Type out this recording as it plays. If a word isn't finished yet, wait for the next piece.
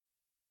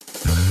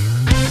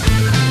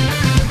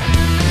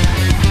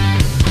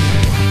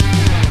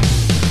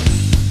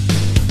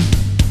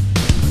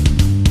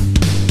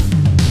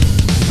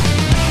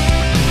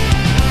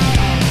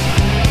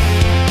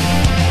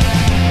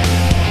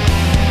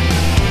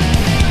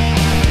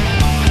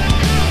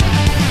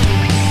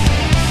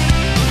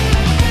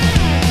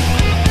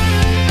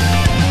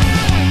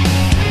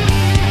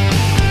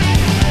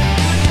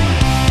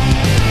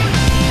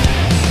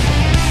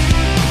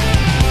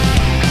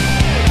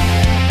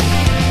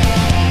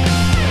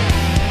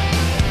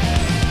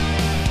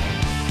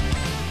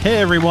Hey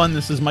everyone,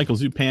 this is Michael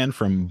Zupan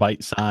from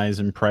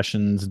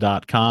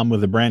BitesizeImpressions.com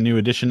with a brand new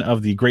edition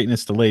of the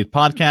Greatness Delayed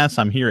podcast.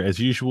 I'm here as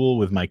usual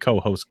with my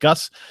co-host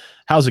Gus.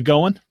 How's it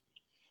going?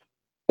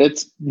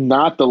 It's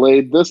not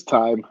delayed this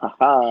time.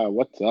 Haha,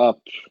 what's up?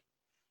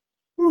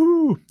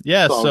 Woohoo!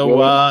 Yeah, It's all so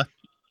good.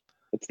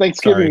 It's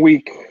Thanksgiving sorry.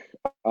 week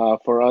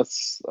for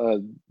us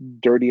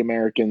dirty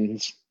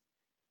Americans.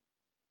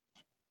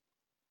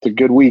 It's a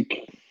good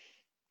week.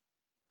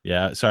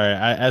 Yeah, sorry.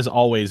 As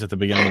always at the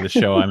beginning of the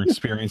show, I'm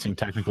experiencing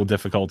technical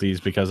difficulties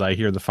because I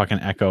hear the fucking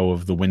echo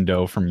of the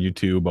window from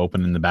YouTube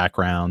open in the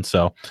background.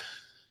 So,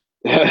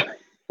 Gabe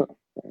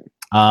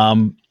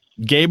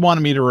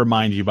wanted me to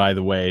remind you, by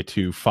the way,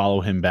 to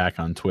follow him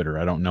back on Twitter.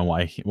 I don't know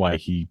why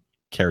he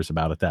cares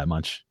about it that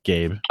much,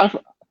 Gabe. I He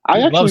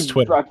loves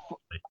actually Twitter.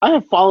 I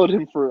have followed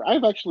him for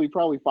I've actually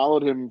probably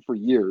followed him for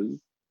years.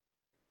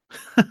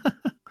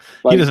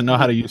 He doesn't know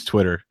how to use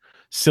Twitter.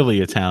 Silly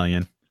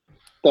Italian.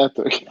 That's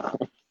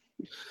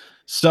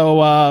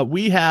So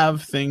we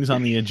have things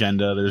on the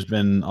agenda. There's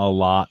been a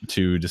lot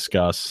to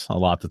discuss, a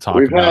lot to talk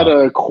We've about.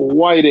 had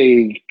quite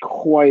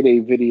a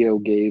video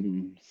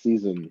game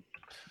season.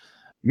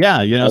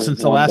 Yeah,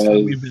 since the last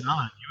time we've been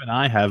on, you and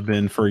I have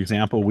been, for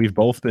example, we've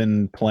both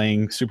been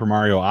playing Super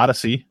Mario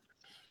Odyssey.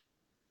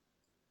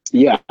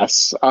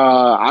 Yes.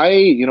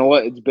 You know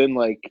what? It's been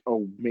like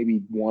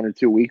maybe 1 or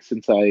 2 weeks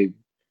since I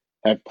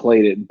have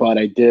played it, but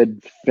I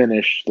did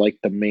finish like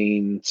the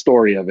main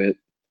story of it.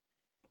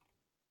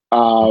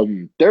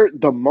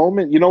 The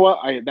moment, you know what?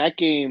 That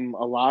game,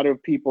 a lot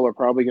of people are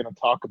probably going to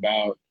talk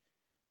about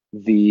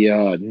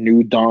the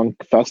New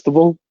Donk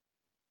Festival,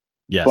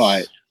 Yes.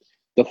 but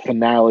the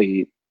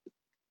finale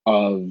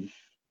of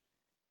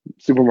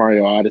Super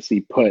Mario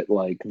Odyssey put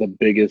like the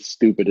biggest,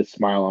 stupidest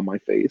smile on my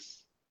face.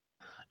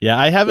 Yeah,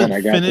 I haven't when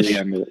I got to the finished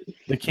end of it.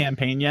 the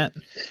campaign yet.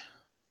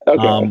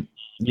 Okay.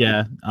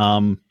 Yeah.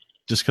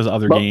 Just because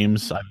other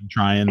games I've been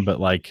trying, but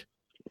like,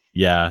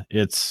 yeah,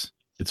 it's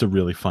a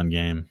really fun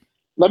game.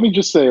 Let me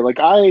just say, like,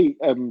 I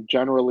am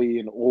generally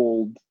an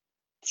old,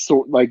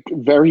 like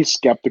very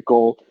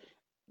skeptical.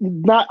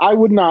 I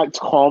would not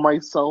call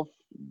myself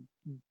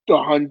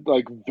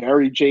like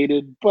very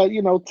jaded, but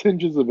you know,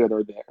 tinges of it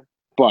are there.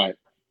 But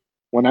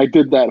when I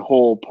did that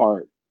whole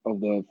part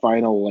of the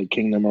final like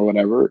kingdom or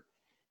whatever,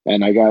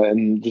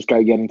 and just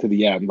got getting to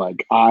the end,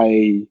 like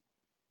I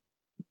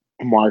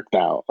marked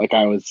out. Like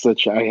I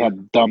had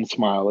a dumb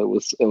smile. It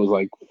was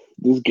like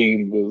this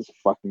game was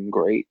fucking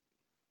great.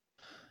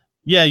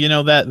 Yeah,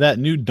 that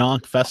new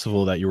Donk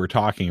Festival that you were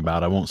talking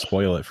about, I won't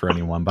spoil it for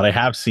anyone, but I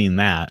have seen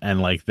that,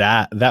 and like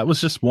that was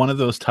just one of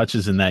those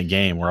touches in that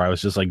game where I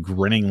was just like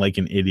grinning like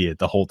an idiot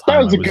the whole time.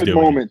 That was I a was good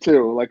doing moment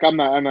too. Like I'm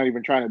not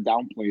even trying to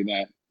downplay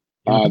that.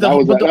 but That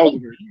was the whole a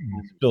very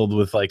game is filled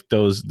with like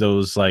those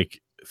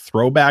like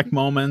throwback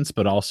moments,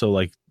 but also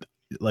like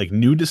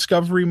new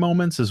discovery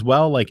moments as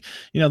well. Like,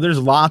 there's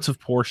lots of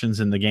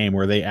portions in the game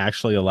where they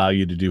actually allow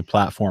you to do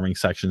platforming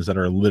sections that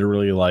are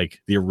literally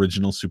like the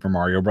original Super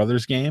Mario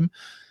Brothers game.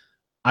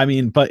 I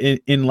mean, but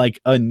in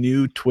like a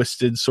new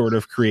twisted sort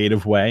of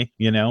creative way,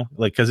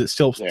 like, because it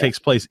still takes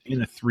place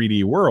in a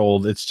 3D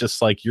world. It's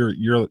just like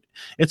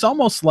it's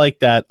almost like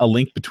that A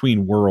Link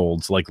Between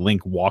Worlds, like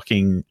Link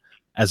walking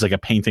as like a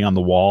painting on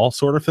the wall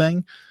sort of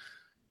thing.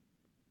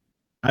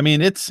 I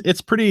mean, it's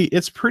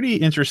pretty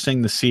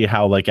interesting to see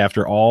how, like,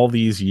 after all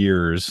these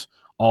years,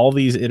 all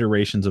these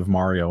iterations of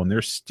Mario, and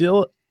they're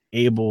still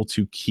able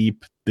to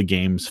keep the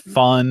games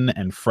fun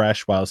and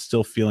fresh while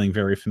still feeling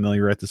very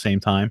familiar at the same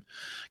time,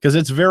 because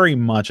it's very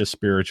much a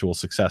spiritual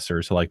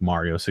successor to like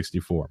Mario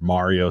 64,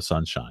 Mario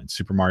Sunshine,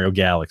 Super Mario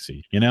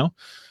Galaxy,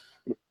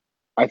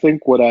 I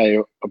think what I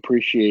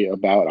appreciate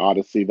about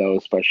Odyssey though,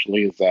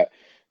 especially, is that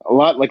a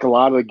lot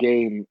of the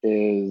game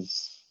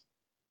is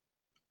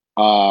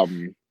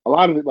a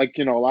lot of it, like,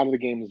 you know, a lot of the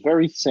game is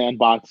very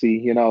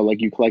sandboxy, you know,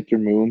 like you collect your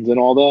moons and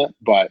all that,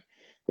 but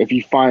if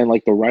you find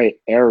like the right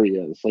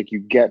areas, like you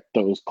get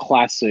those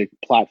classic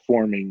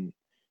platforming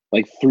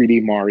like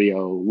 3D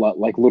Mario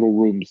like little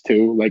rooms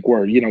too, like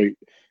where, you know,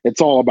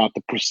 it's all about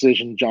the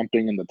precision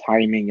jumping and the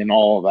timing and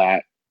all of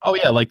that. Oh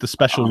yeah, like the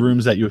special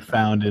rooms that you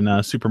found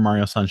in Super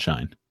Mario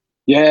Sunshine.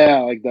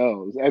 Yeah, like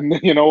those. And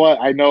you know what?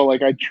 I know,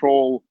 like, I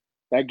troll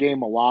that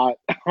game a lot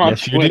on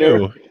Yes, you Twitter,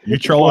 do. You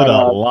troll it but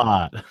a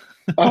lot.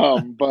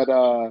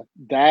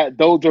 that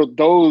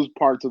those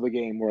parts of the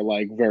game were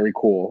like very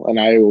cool, and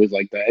I always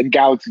like that. And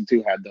Galaxy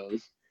 2 had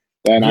those,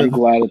 and I'm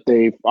glad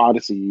that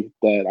Odyssey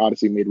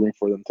made room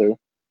for them too.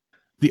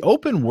 The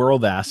open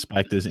world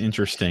aspect is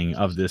interesting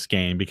of this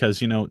game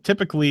because,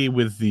 typically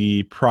with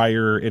the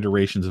prior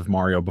iterations of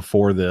Mario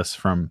before this,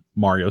 from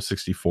Mario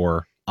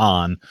 64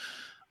 on,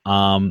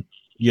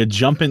 you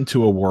jump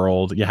into a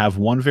world, you have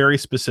one very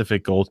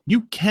specific goal.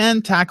 You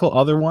can tackle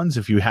other ones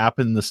if you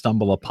happen to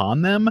stumble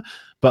upon them,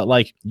 but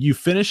like you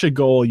finish a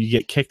goal, you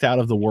get kicked out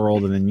of the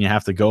world, and then you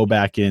have to go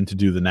back in to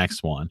do the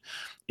next one.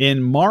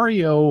 In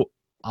Mario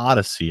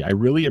Odyssey, I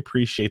really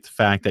appreciate the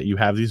fact that you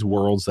have these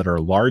worlds that are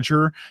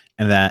larger,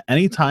 and that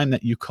anytime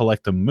that you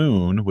collect a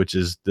moon, which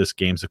is this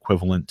game's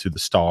equivalent to the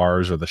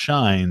stars or the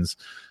shines,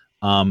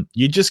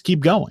 you just keep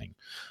going.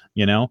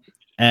 you know,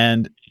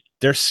 and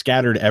they're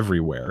scattered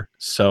everywhere.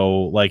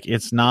 So like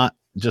it's not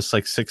just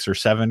like 6 or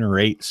 7 or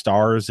 8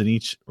 stars in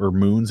each, or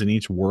moons in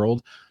each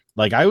world.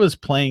 Like I was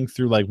playing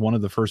through like one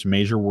of the first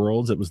major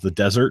worlds. It was the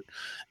desert,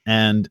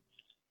 and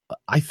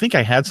I think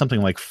I had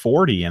something like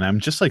 40, and I'm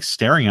just like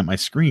staring at my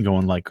screen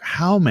going like,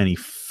 how many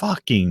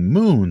fucking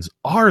moons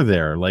are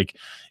there? Like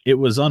it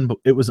was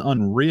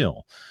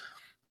unreal.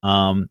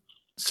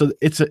 So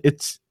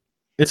it's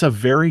a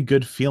very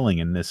good feeling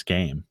in this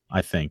game,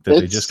 I think, that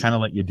they just It's kind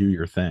of let you do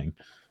your thing.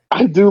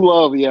 I do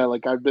love, yeah,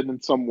 like I've been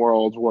in some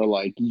worlds where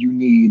like you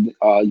need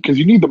because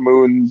you need the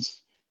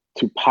moons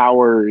to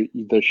power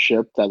the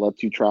ship that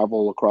lets you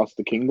travel across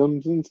the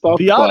kingdoms and stuff,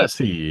 The but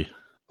Odyssey.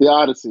 the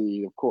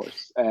Odyssey, of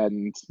course,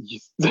 and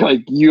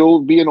like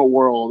you'll be in a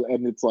world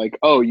and it's like,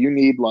 oh, you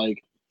need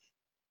like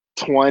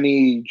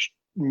 20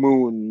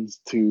 moons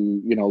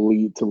to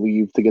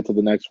leave to get to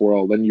the next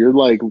world, and you're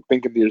like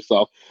thinking to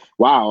yourself,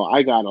 wow,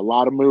 I got a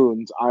lot of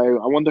moons. I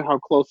wonder how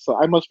close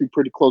I must be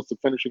pretty close to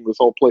finishing this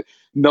whole play.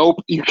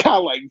 Nope, you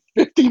got like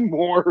 50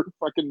 more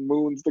fucking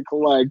moons to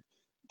collect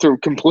to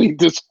complete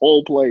this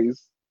whole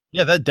place.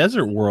 Yeah, that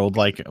desert world,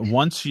 like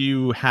once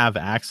you have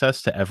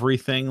access to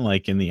everything,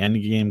 like in the end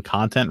game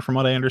content, from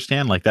what I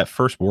understand, like that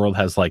first world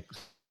has like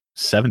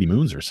 70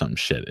 moons or some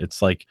shit.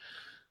 It's like,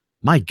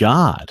 my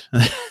God,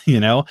 you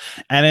know?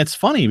 And it's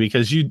funny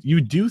because you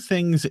do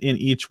things in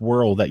each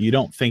world that you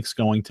don't think's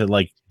going to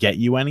like get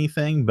you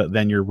anything, but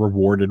then you're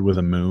rewarded with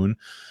a moon.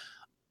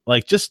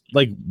 Like just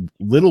like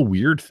little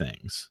weird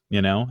things,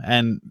 you know,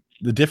 and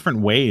the different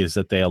ways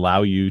that they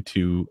allow you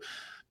to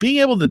being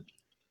able to,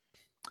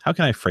 how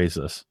can I phrase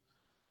this?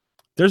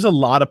 There's a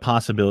lot of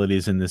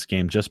possibilities in this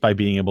game just by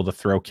being able to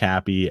throw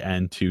Cappy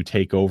and to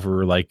take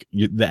over like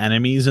the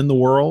enemies in the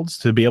worlds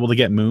to be able to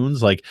get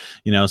moons. Like,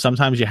 you know,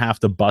 sometimes you have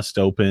to bust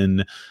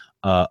open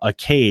a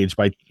cage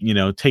by, you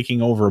know,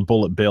 taking over a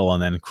bullet bill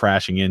and then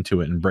crashing into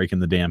it and breaking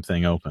the damn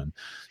thing open.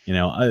 You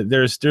know,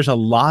 there's a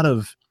lot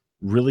of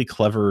really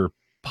clever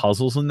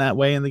puzzles in that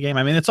way in the game.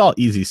 I mean, it's all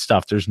easy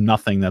stuff. There's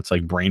nothing that's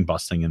like brain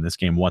busting in this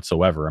game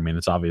whatsoever. I mean,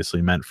 it's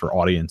obviously meant for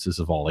audiences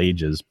of all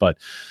ages, but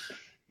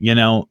you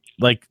know,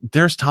 like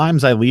there's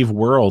times I leave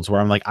worlds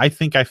where I'm like, I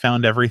think I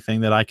found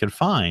everything that I could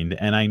find,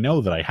 and I know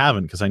that I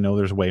haven't because I know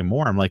there's way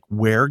more. I'm like,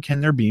 where can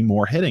there be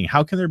more hitting?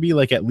 How can there be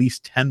like at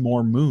least 10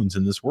 more moons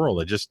in this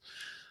world?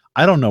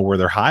 I don't know where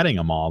they're hiding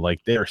them all.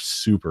 Like they're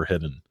super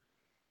hidden,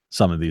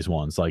 some of these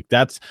ones. Like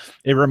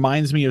it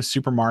reminds me of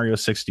Super Mario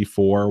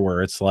 64,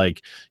 where it's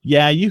like,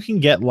 yeah, you can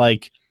get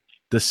like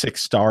the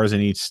 6 stars in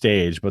each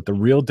stage, but the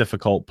real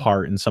difficult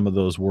part in some of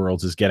those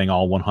worlds is getting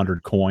all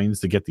 100 coins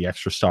to get the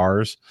extra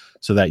stars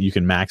so that you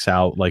can max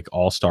out like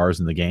all stars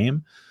in the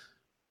game.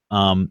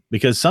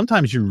 Because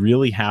sometimes you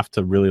really have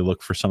to really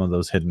look for some of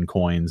those hidden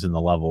coins in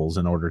the levels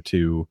in order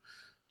to,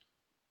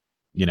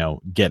 you know,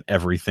 get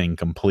everything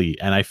complete.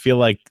 And I feel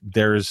like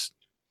there's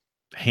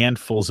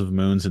handfuls of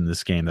moons in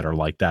this game that are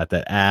like that,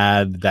 that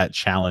add that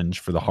challenge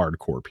for the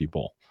hardcore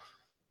people.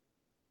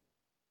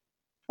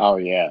 Oh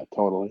yeah,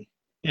 totally.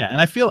 Yeah,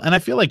 and I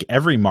feel like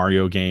every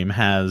Mario game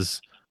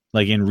has,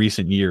 like in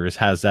recent years,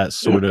 has that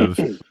sort of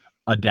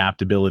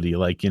adaptability.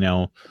 Like, you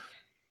know,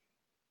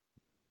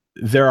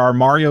 there are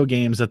Mario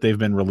games that they've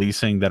been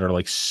releasing that are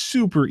like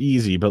super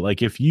easy, but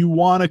like if you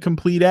want to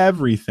complete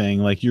everything,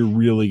 like you're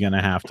really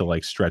gonna have to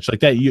like stretch. Like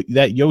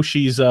that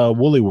Yoshi's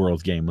Woolly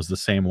World game was the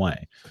same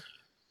way.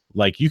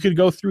 Like you could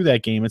go through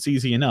that game, it's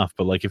easy enough,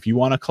 but like if you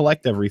want to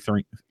collect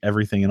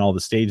everything in all the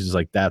stages,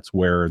 like that's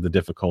where the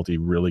difficulty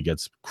really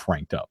gets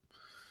cranked up.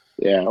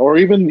 Yeah, or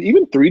even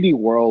 3D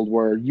World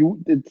where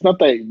it's not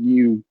that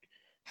you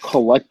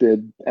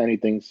collected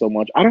anything so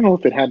much. I don't know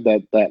if it had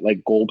that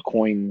like gold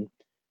coin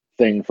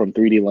thing from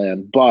 3D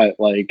Land, but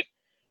like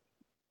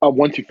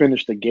once you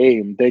finish the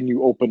game, then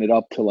you open it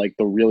up to like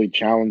the really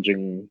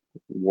challenging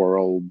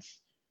worlds,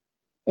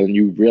 and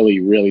you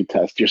really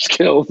test your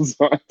skills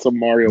to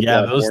Mario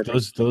Yeah, those platforming.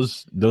 those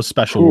those those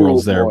special Oh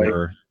worlds there boy.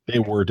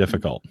 were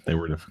difficult. They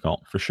were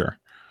difficult for sure.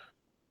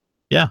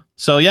 Yeah.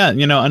 So yeah,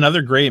 you know,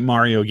 another great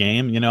Mario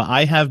game. You know,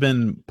 I have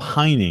been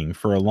pining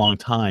for a long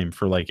time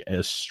for like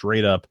a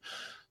straight up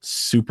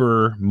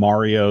Super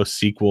Mario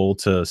sequel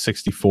to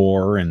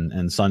 64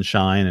 and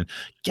Sunshine, and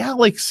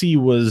Galaxy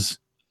was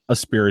a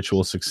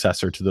spiritual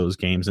successor to those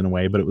games in a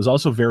way, but it was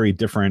also very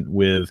different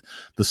with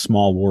the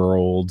small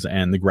worlds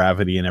and the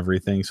gravity and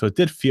everything. So it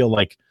did feel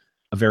like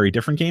a very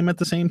different game at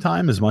the same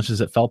time, as much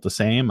as it felt the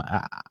same.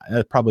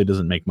 It probably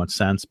doesn't make much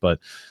sense, but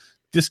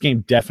this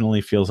game definitely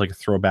feels like a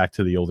throwback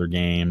to the older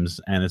games,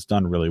 and it's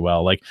done really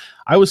well. Like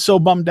I was so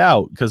bummed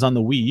out because on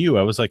the Wii U,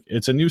 I was like,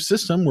 it's a new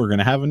system, we're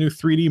gonna have a new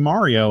 3D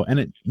Mario, and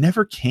it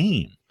never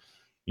came,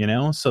 you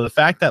know. So the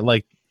fact that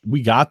like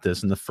we got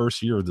this in the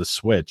first year of the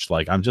Switch,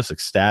 like I'm just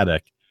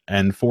ecstatic.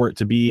 And for it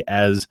to be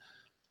as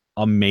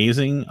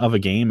amazing of a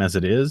game as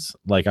it is,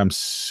 like I'm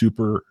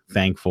super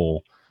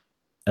thankful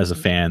as a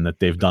fan that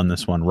they've done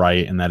this one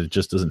right and that it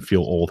just doesn't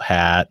feel old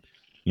hat,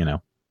 you know.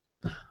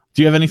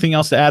 Do you have anything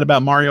else to add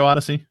about Mario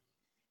Odyssey?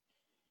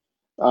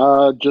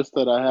 Just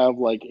that I have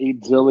like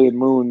 8 zillion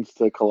moons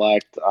to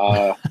collect.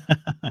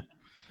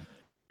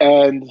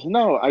 And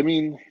no, I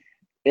mean,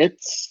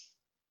 it's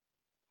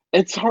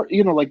it's hard,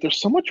 like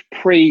there's so much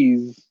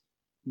praise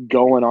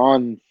going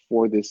on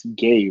for this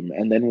game,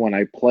 and then when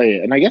I play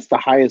it, and I guess the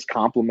highest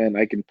compliment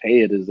I can pay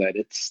it is that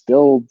it's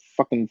still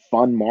fucking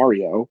fun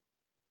Mario.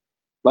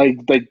 Like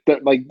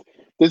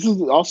this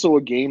is also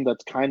a game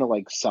that's kind of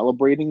like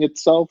celebrating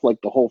itself, like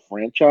the whole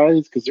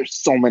franchise, because there's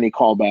so many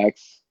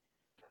callbacks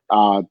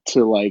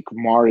to like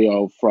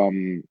Mario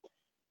from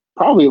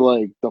probably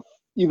like the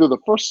either the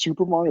first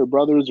Super Mario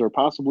Brothers or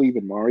possibly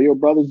even Mario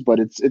Brothers, but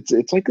it's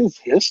like this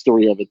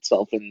history of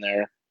itself in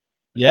there.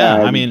 Yeah,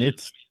 I And mean,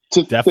 it's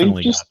to think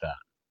definitely got that.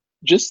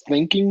 just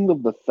thinking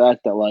of the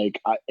fact that like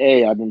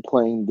I've been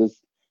playing this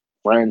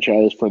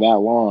franchise for that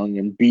long,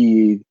 and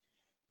B,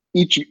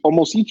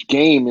 almost each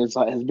game has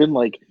been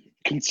like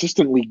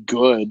consistently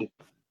good,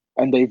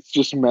 and they've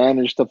just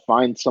managed to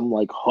find some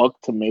like hook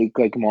to make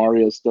like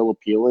Mario still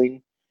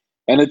appealing,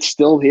 and it's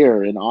still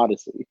here in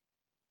Odyssey,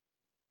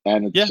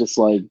 and it's Yeah, just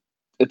like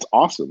it's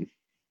awesome.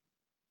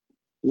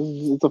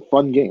 It's a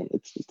fun game.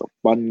 It's just a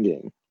fun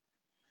game.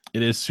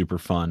 it is super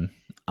fun.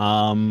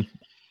 Um,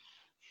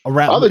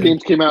 around Other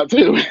games came out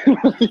too.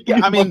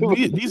 Yeah, I mean,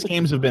 these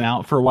games have been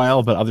out for a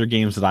while, but other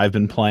games that I've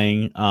been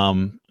playing,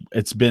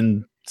 it's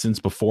been since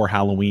before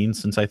Halloween,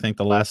 since I think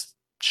the last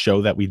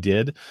show that we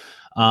did.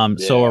 So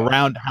Yeah.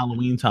 around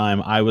Halloween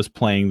time, I was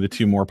playing the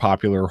two more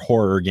popular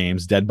horror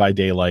games, Dead by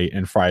Daylight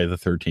and Friday the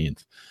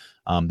 13th.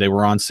 They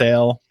were on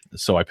sale,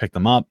 so I picked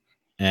them up.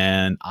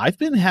 And I've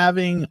been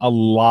having a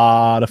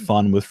lot of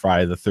fun with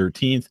Friday the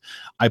 13th.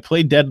 I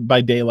played Dead by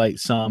Daylight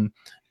some,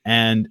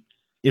 and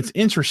it's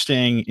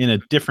interesting in a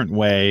different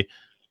way,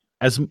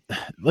 as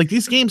like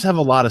these games have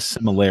a lot of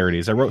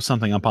similarities. I wrote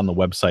something up on the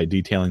website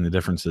detailing the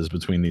differences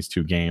between these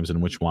two games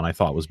and which one I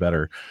thought was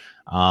better.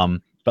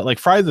 But like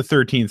Friday the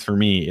 13th for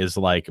me is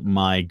like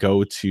my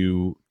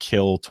go-to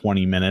kill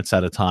 20 minutes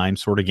at a time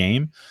sort of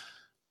game.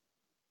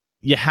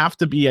 You have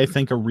to be, I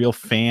think, a real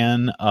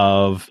fan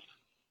of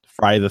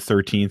Friday the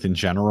 13th in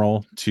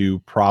general to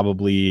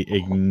probably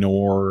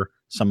ignore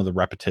some of the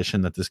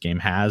repetition that this game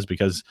has,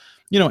 because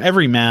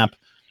every map,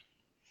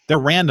 they're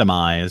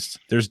randomized.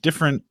 There's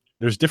different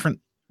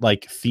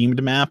like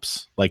themed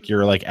maps, like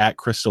you're like at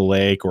Crystal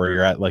Lake, or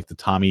you're at like the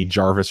Tommy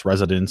Jarvis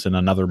residence in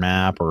another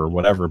map or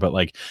whatever, but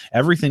like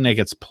everything that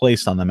gets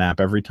placed on the map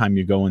every time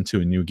you go into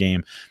a new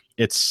game,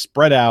 it's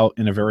spread out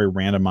in a very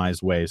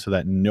randomized way so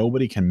that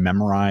nobody can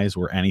memorize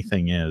where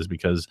anything is,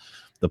 because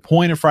the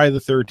point of Friday the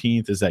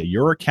 13th is that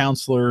you're a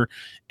counselor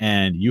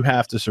and you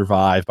have to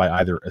survive by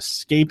either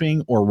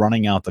escaping or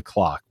running out the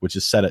clock, which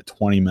is set at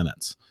 20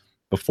 minutes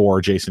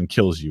before Jason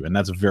kills you, and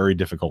that's very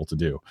difficult to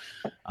do.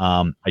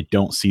 I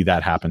don't see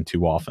that happen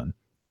too often.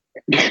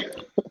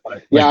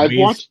 Yeah, I've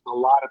watched a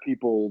lot of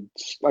people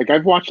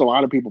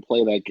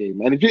play that game,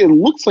 and it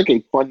looks like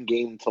a fun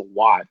game to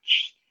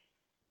watch.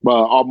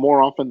 But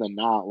more often than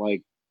not,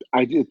 like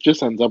it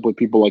just ends up with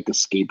people like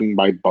escaping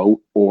by boat,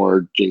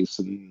 or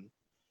Jason,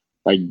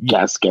 I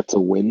guess, gets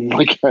a win.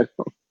 Like,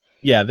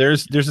 yeah,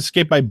 there's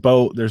escape by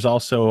boat. There's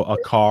also a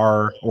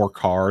car or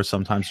cars.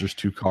 Sometimes there's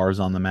two cars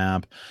on the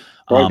map.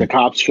 right, the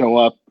cops show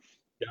up.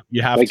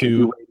 You have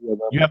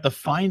to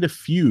find a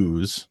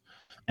fuse,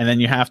 and then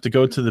you have to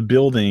go to the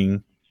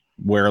building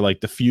where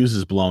like the fuse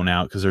is blown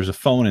out because there's a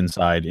phone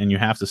inside, and you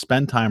have to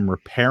spend time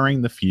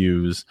repairing the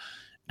fuse.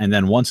 And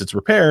then once it's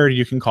repaired,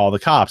 you can call the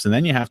cops, and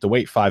then you have to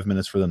wait 5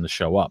 minutes for them to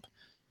show up,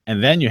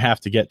 and then you have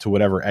to get to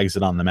whatever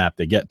exit on the map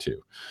they get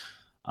to.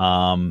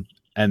 And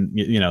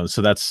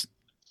so that's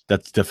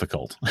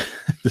difficult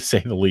to say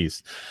the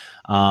least.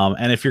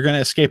 And if you're going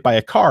to escape by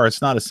a car,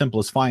 it's not as simple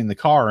as finding the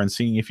car and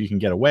seeing if you can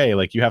get away.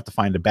 Like, you have to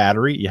find a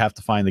battery, you have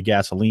to find the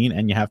gasoline,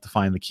 and you have to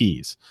find the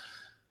keys.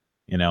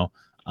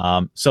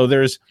 So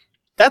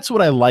that's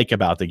what I like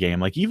about the game.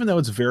 Like, even though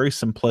it's very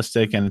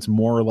simplistic and it's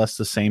more or less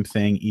the same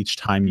thing each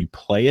time you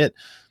play it,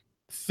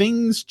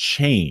 things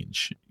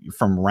change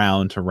from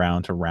round to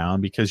round to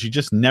round, because you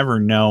just never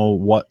know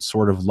what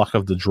sort of luck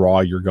of the draw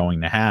you're going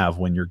to have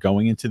when you're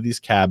going into these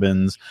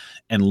cabins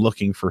and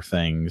looking for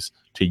things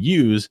to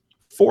use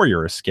for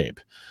your escape.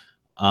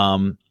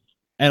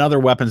 And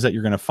other weapons that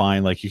you're going to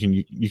find, like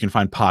you can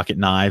find pocket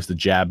knives to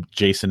jab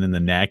Jason in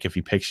the neck if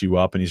he picks you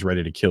up and he's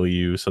ready to kill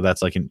you. So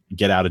that's like a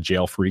get out of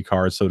jail free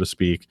card, so to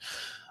speak.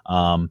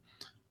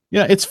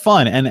 It's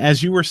fun. And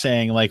as you were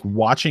saying, like,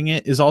 watching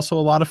it is also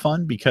a lot of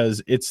fun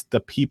because it's the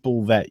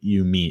people that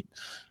you meet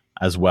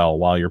as well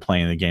while you're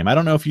playing the game. I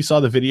don't know if you saw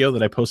the video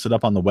that I posted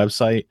up on the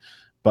website,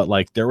 but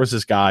like there was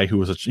this guy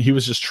who he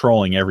was just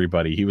trolling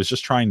everybody. He was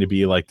just trying to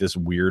be like this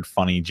weird,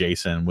 funny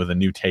Jason with a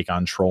new take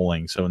on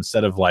trolling. So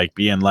instead of like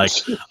being like,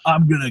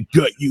 I'm going to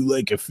gut you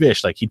like a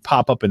fish, like he'd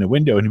pop up in a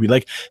window and he'd be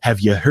like,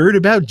 have you heard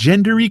about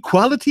gender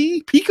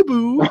equality?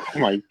 Peekaboo. Oh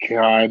my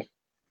God.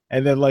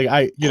 And then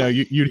like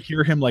you'd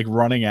hear him like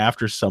running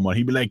after someone.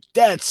 He'd be like,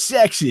 that's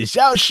sexist.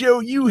 I'll show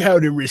you how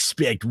to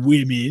respect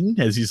women,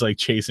 as he's like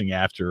chasing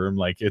after him.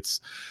 Like, it's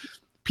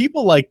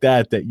people like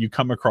that you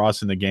come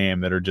across in the game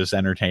that are just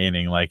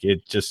entertaining. Like,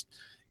 it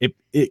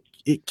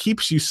it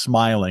keeps you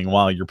smiling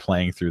while you're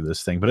playing through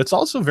this thing, but it's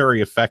also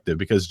very effective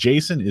because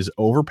Jason is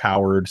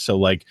overpowered. So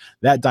like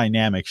that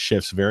dynamic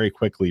shifts very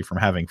quickly from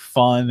having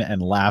fun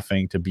and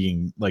laughing to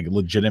being like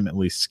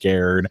legitimately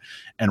scared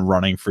and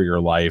running for your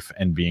life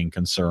and being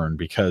concerned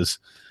because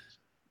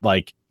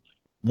like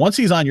once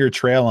he's on your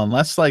trail,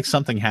 unless like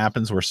something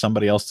happens where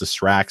somebody else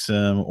distracts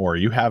him or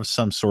you have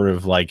some sort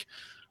of like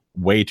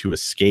way to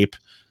escape,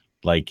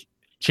 like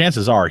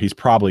chances are he's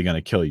probably going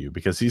to kill you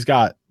because he's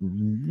got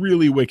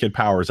really wicked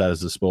powers at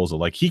his disposal.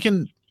 Like he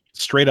can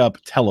straight up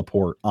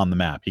teleport on the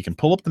map. He can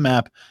pull up the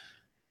map,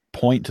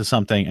 point to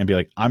something and be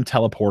like, I'm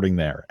teleporting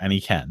there. And he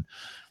can.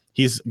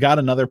 He's got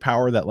another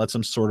power that lets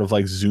him sort of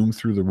like zoom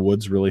through the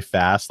woods really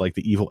fast, like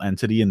the evil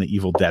entity in the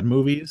Evil Dead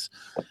movies.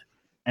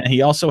 And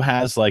he also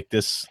has like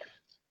this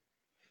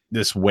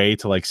way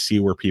to like see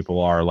where people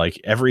are.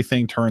 Like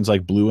everything turns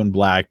like blue and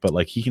black, but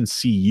like he can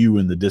see you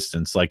in the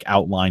distance, like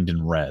outlined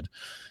in red.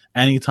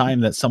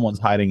 Anytime that someone's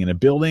hiding in a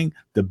building,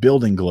 the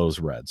building glows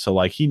red. So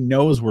like he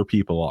knows where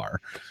people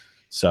are.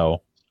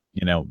 So,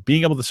 you know,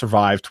 being able to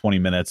survive 20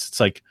 minutes, it's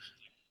like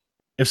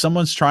if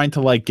someone's trying to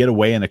like get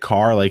away in a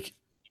car, like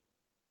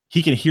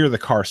he can hear the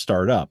car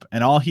start up,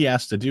 and all he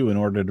has to do in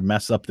order to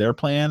mess up their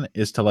plan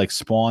is to like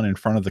spawn in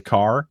front of the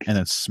car and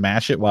then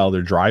smash it while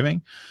they're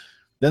driving.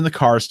 Then the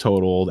car's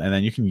totaled, and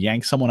then you can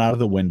yank someone out of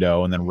the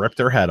window and then rip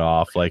their head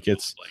off. Like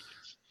it's,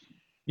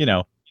 you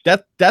know,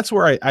 that's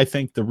where I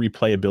think the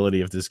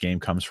replayability of this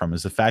game comes from,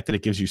 is the fact that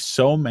it gives you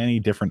so many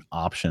different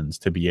options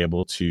to be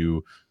able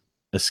to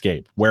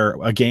escape. Where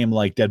a game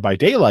like Dead by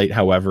Daylight,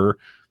 however,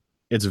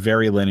 it's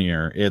very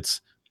linear. It's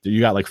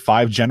you got like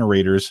 5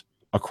 generators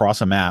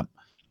across a map,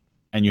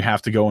 and you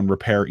have to go and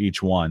repair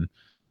each one.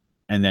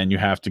 And then you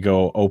have to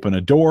go open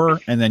a door,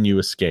 and then you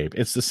escape.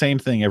 It's the same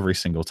thing every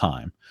single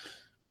time.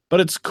 But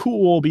it's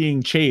cool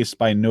being chased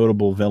by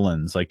notable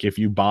villains. Like if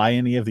you buy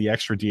any of the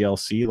extra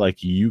DLC,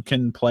 like you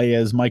can play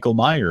as Michael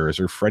Myers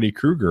or Freddy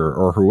Krueger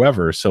or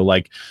whoever. So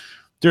like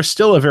there's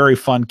still a very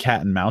fun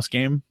cat and mouse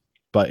game,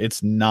 but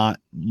it's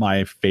not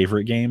my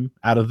favorite game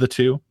out of the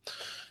two.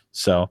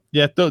 So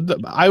yeah,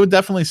 I would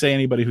definitely say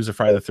anybody who's a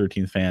Friday the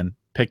 13th fan,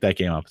 pick that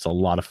game up. It's a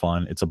lot of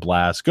fun. It's a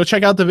blast. Go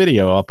check out the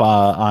video up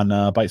on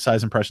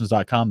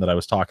bitesizeimpressions.com that I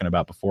was talking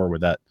about before with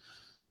that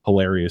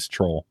hilarious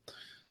troll.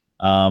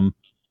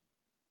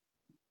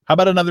 How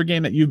about another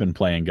game that you've been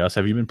playing, Gus?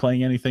 Have you been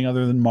playing anything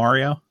other than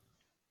Mario?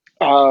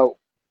 I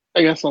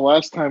guess the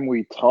last time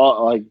we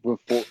talked, like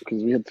before,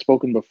 because we had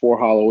spoken before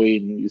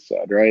Halloween, you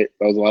said, right?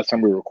 That was the last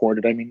time we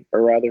recorded, I mean,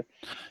 or rather.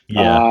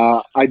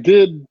 Yeah. I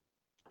did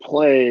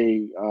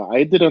play,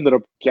 I did ended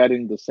up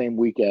getting the same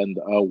weekend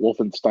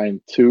Wolfenstein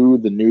 2,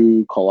 the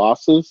new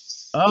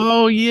Colossus.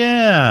 Oh,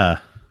 yeah.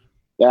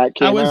 That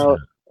How came is out.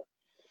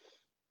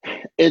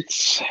 that?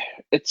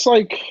 It's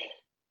like,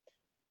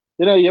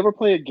 you know, you ever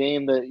play a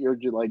game that you're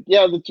just like,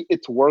 yeah,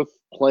 it's worth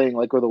playing,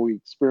 like, or the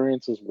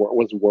experience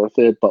was worth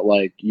it, but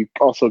like you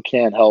also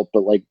can't help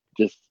but like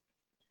just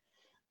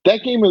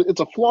that game. It's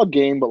a flawed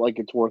game, but like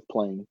it's worth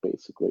playing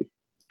basically.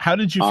 How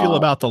did you feel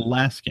about the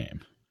last game?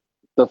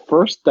 The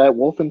first, that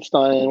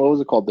Wolfenstein, what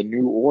was it called? The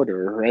New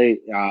Order, right?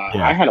 I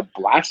Yeah. had a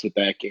blast with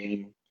that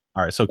game.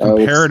 All right. So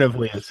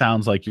comparatively, it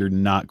sounds like you're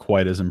not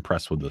quite as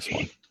impressed with this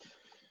one.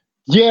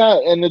 Yeah,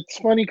 and it's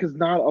funny because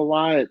not a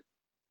lot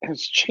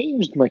has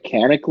changed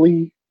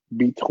mechanically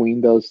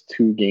between those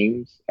two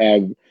games.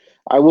 And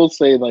I will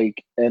say,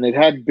 like, and it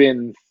had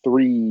been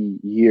 3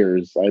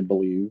 years, I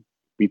believe,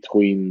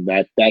 between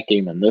that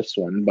game and this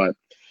one. But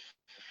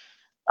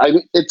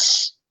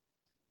it's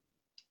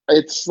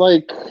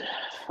like,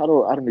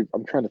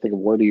 I'm trying to think of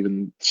where to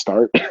even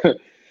start.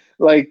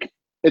 Like,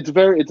 it's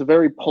a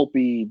very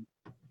pulpy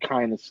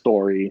kind of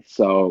story.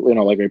 So, you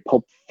know, like a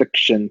Pulp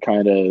Fiction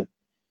kind of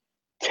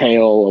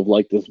tale of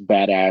like this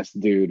badass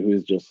dude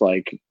who's just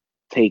like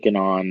taken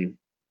on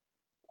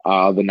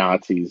the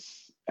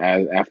Nazis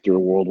after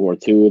World War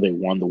II. They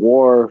won the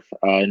war,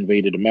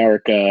 invaded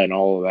America, and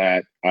all of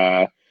that.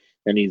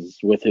 And he's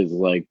with his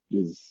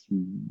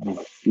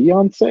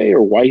fiance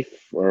or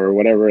wife or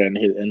whatever,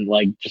 and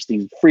like just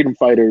these freedom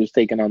fighters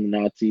taking on the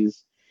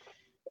Nazis.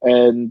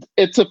 And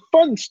it's a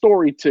fun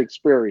story to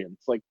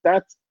experience. Like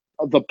that's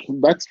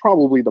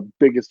probably the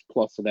biggest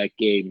plus of that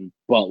game.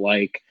 But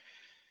like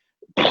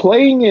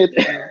playing it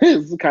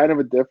is kind of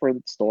a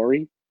different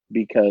story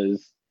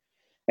because,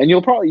 and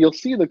you'll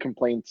see the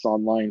complaints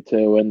online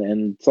too,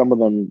 and some of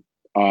them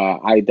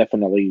I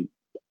definitely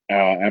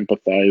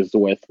empathized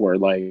with, where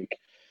like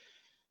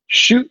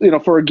shoot, you know,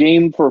 for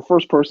a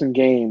first person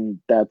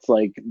game that's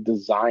like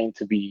designed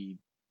to be,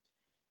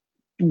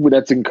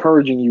 that's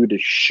encouraging you to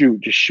just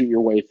shoot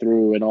your way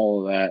through and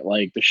all of that,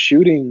 like the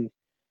shooting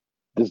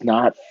does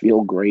not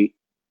feel great.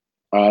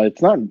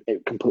 It's not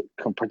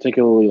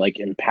particularly like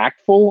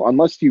impactful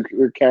unless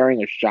you're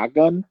carrying a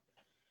shotgun.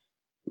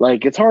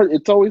 Like it's hard.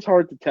 It's always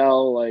hard to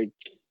tell like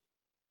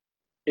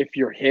if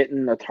you're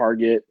hitting a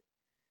target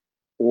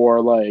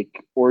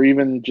or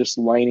even just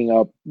lining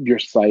up your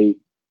sight.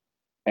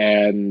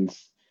 And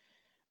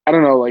I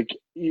don't know. Like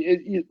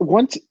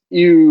once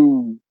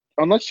you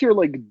unless you're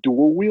like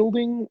dual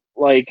wielding,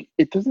 like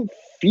it doesn't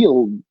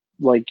feel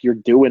like you're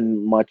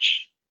doing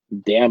much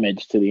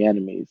damage to the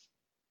enemies.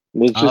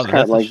 It's Oh, just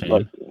kind of that's a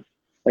shame.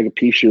 like a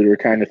pea shooter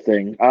kind of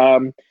thing.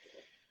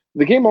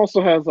 The game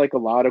also has like a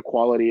lot of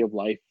quality of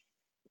life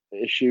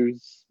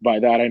issues. By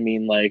that I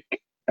mean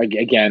like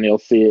again, you'll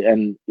see it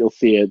and you'll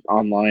see it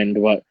online,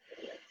 but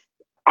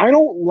I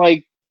don't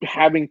like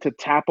having to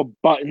tap a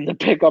button to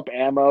pick up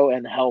ammo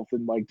and health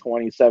in like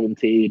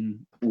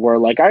 2017 where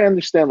like I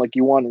understand like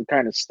you want to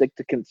kind of stick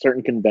to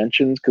certain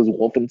conventions because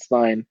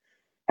Wolfenstein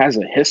has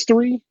a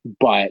history,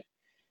 but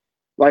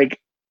like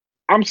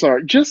I'm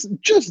sorry, just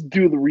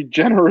do the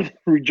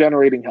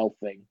regenerating health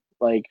thing.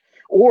 Like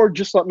or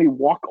just let me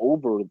walk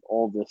over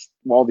all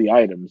the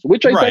items,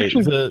 which I Right.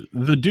 actually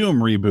The Doom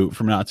reboot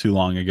from not too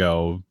long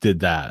ago did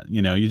that.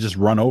 You know, you just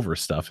run over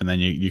stuff and then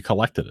you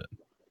collected it.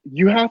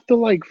 you have to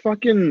like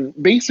fucking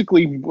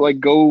basically like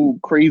go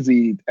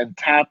crazy and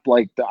tap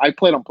like I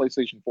played on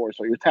PlayStation 4,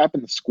 so you're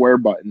tapping the square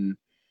button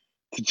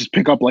to just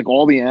pick up like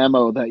all the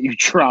ammo that you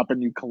drop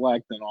and you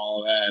collect and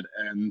all of that.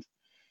 And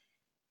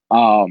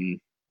um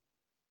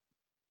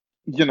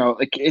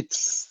like it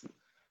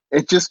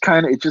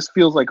just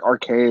feels like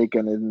archaic.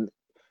 And then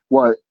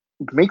what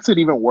makes it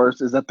even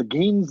worse is that the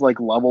game's like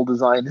level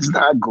design is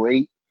not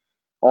great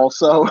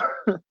also.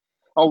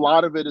 A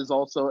lot of it is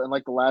also in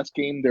like the last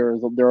game there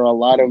are a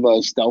lot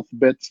of stealth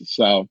bits.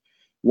 So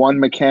one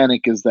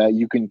mechanic is that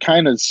you can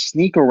kind of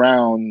sneak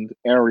around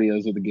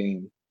areas of the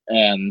game,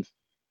 and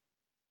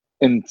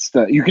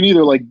instead you can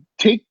either like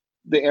take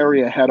the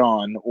area head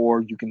on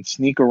or you can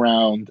sneak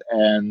around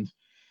and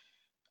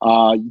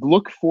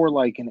look for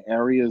like an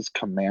area's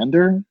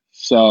commander.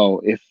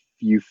 So if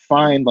you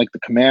find like the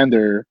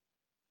commander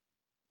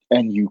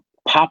and you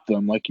pop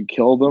them, like you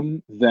kill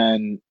them,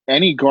 then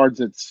any guards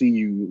that see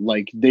you,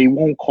 like they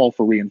won't call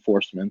for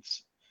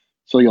reinforcements.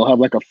 So you'll have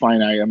like a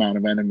finite amount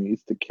of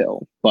enemies to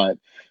kill. But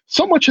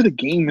so much of the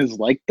game is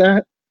like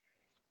that.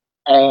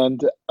 And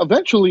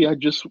eventually I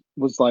just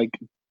was like,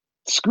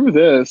 screw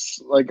this.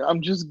 Like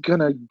I'm just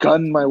gonna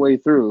gun my way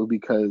through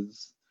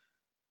because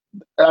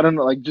I don't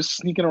know, like just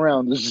sneaking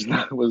around just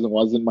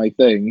wasn't my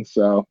thing.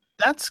 So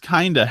That's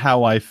kind of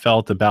how I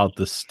felt about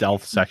the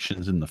stealth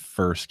sections in the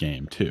first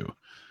game too.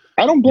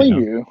 I don't You blame know?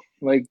 you.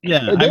 Like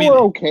Yeah, I they were mean,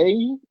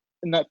 okay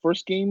in that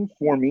first game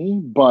for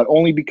me, but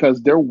only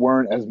because there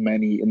weren't as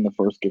many in the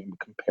first game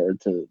compared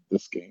to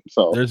this game.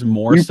 So there's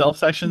more you stealth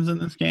sections in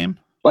this game.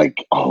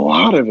 like a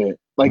lot of it.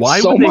 Like Why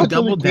so would they much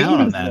of the double down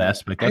game on is that that.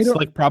 aspect? I That's don't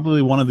like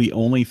probably one of the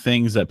only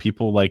things that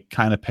people like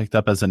kind of picked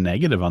up as a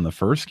negative on the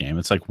first game.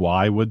 It's like,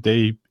 why would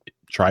they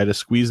try to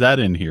squeeze that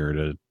in here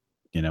to,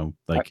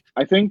 like,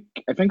 I think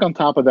on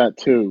top of that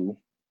too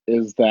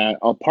is that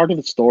a part of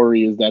the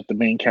story is that the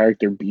main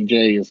character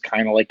BJ is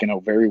kind of like in a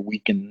very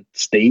weakened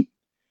state.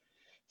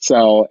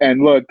 So,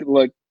 and look,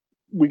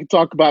 we could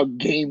talk about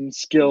game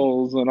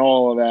skills and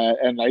all of that.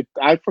 And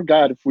I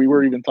forgot if we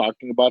were even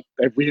talking about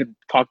if we had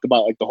talked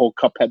about like the whole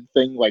Cuphead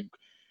thing like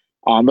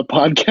on the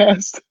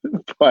podcast.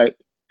 But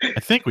I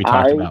think we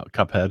talked I about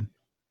Cuphead.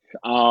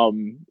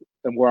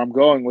 and where I'm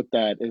going with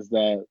that is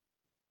that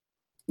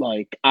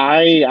like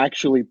I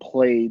actually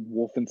played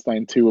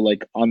Wolfenstein 2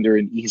 like under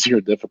an easier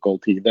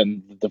difficulty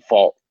than the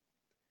default.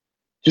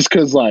 Just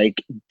because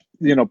like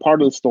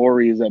part of the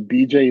story is that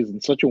BJ is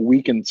in such a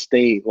weakened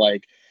state.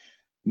 Like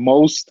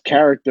most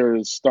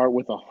characters start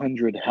with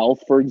 100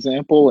 health, for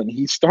example, and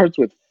he starts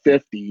with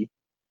 50.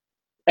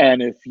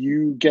 And if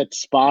you get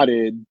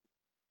spotted,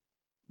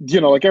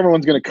 like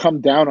everyone's going to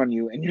come down on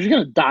you and you're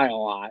going to die a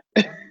lot,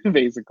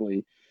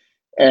 basically.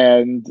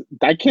 And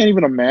I can't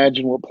even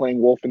imagine what playing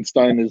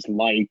Wolfenstein is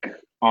like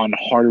on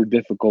harder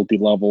difficulty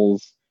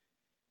levels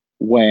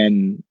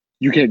when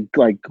you get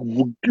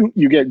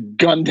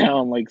gunned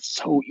down like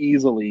so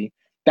easily.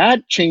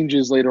 That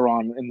changes later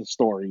on in the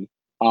story.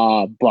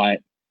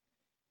 But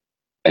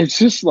it's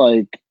just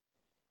like,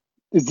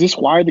 is this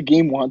why the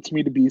game wants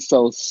me to be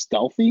so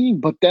stealthy?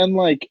 But then,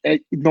 like,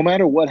 no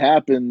matter what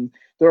happened,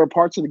 there are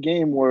parts of the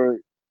game where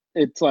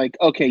it's like,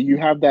 okay, you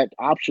have that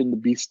option to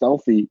be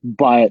stealthy,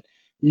 but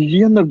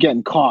you end up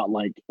getting caught,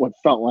 like, what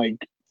felt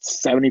like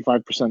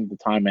 75% of the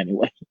time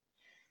anyway.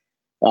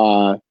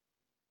 Uh,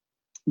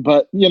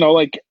 but,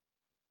 like,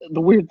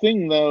 the weird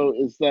thing, though,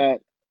 is that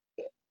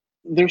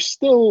it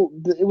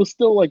was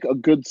still, like, a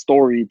good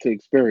story to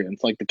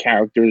experience. Like, the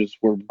characters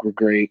were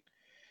great.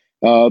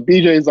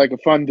 BJ is like a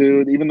fun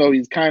dude, even though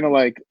he's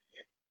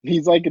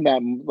like in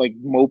that like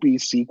mopey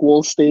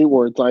sequel state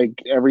where it's like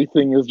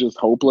everything is just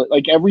hopeless.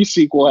 Like every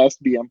sequel has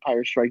to be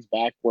Empire Strikes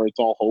Back where it's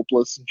all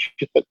hopeless and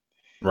shit.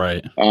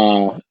 Right.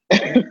 Uh,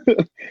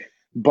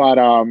 but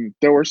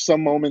there were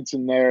some moments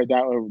in there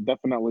that were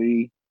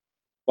definitely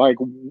like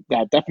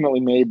that definitely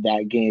made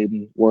that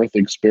game worth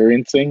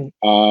experiencing.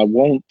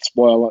 Won't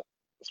spoil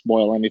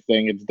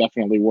anything. It's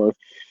definitely worth.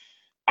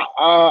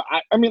 I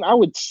mean, I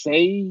would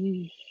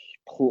say,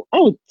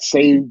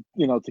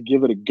 to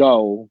give it a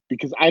go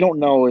because I don't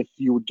know if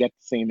you would get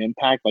the same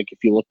impact like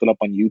if you looked it up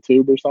on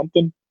YouTube or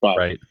something. But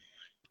Right.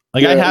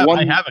 Like I the have one,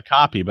 a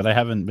copy, but I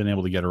haven't been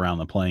able to get around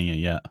to playing it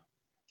yet.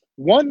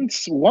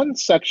 one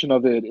section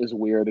of it is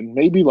weird, and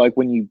maybe like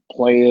when you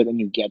play it and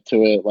you get to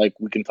it, like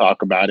we can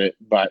talk about it.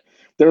 But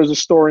there was a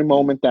story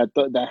moment that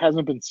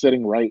hasn't been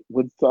sitting right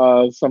with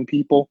some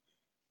people,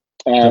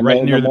 So and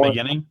right the near the more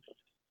beginning.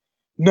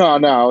 no,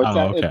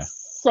 Oh, okay. it's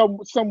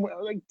somewhere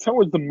like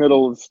towards the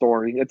middle of the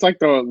story. It's like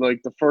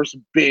the first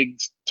big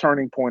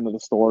turning point of the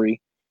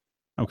story.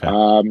 Okay.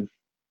 Um,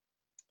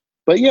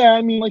 but yeah,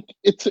 I mean, like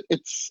it's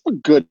a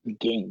good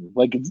game.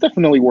 Like it's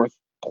definitely worth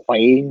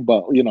playing,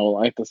 but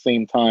at the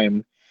same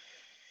time,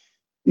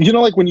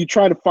 like when you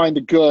try to find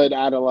the good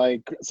out of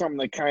like something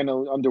that kind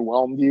of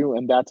underwhelmed you,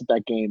 and that's what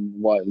that game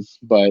was.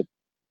 But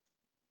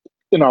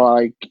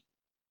like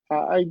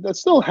I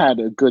still had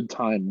a good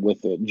time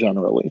with it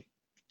generally.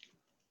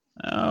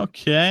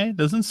 Okay.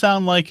 Doesn't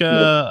sound like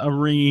Yeah. a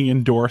ringing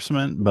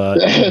endorsement, but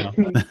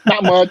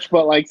Not much,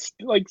 but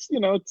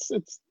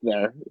it's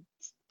there.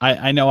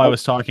 I know I Uh,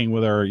 was talking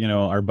with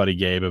our buddy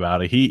Gabe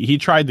about it. He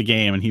tried the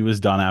game and he was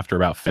done after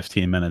about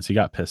 15 minutes. He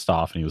got pissed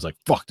off and he was like,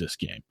 "Fuck this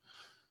game."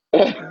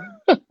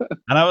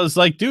 And I was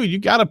like, "Dude, you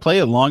got to play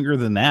it longer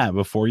than that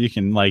before you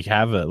can like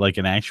have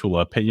an actual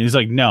opinion." He's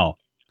like, "No.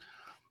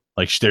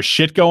 Like there's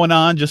shit going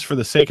on just for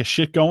the sake of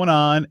shit going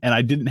on and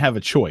I didn't have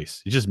a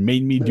choice. It just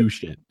made me do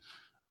shit."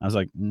 I was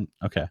like,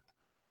 "Okay."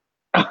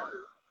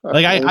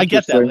 Like I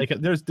get that.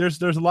 Interesting. Like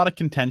there's a lot of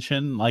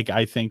contention, like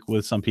I think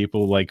with some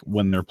people, like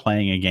when they're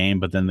playing a game,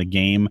 but then the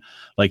game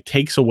like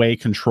takes away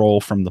control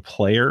from the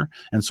player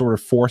and sort of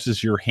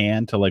forces your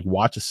hand to like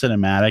watch a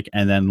cinematic,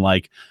 and then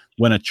like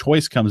when a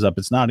choice comes up,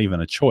 it's not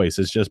even a choice.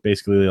 It's just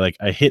basically like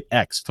a hit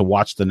X to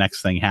watch the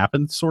next thing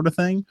happen, sort of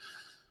thing.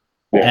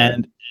 Yeah.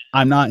 And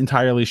I'm not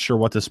entirely sure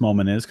what this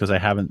moment is because I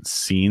haven't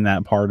seen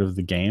that part of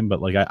the game,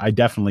 but like I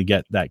definitely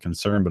get that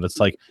concern. But it's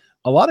like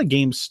a lot of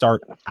games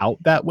start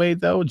out that way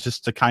though,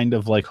 just to kind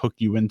of like hook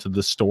you into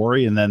the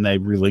story, and then they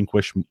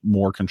relinquish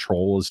more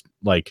control as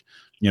like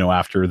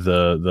after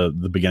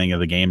the beginning of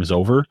the game is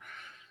over.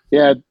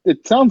 Yeah,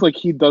 it sounds like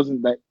he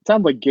doesn't. That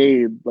sounds like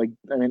Gabe. Like,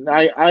 I mean,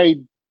 I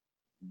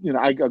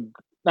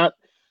not.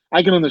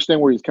 I can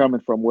understand where he's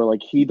coming from. Where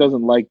like he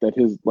doesn't like that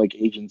his like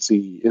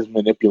agency is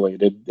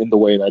manipulated in the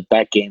way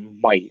that game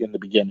might in the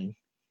beginning.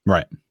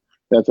 Right.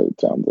 That's what it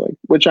sounds like.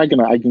 Which I can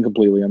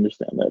completely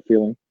understand that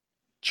feeling.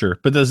 Sure.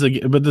 But does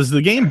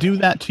the game do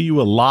that to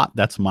you a lot?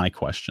 That's my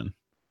question.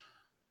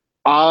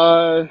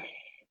 Uh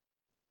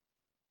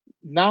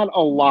Not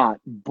a lot,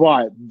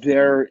 but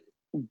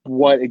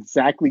what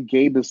exactly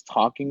Gabe is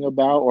talking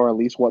about, or at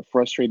least what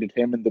frustrated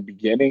him in the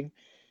beginning,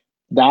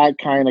 that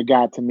kind of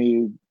got to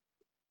me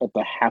at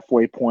the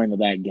halfway point of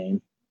that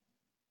game.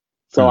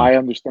 So Huh. I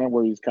understand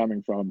where he's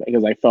coming from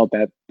because I felt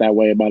that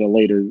way about a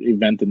later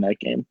event in that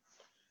game.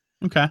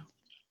 Okay.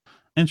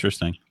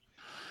 Interesting.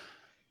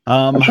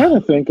 I'm Um trying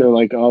to think of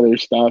like other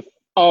stuff.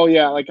 Oh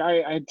yeah, like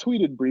I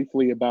tweeted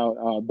briefly about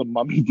the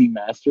Mummy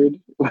Demastered,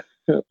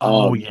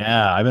 oh um,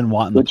 yeah, I've been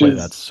wanting to which play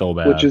that is so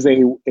which bad. is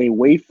a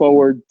way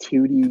forward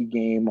 2D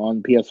game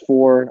on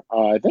PS4.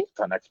 I think it's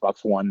on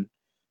Xbox One,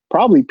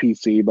 probably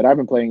PC, but I've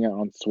been playing it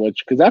on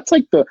Switch because that's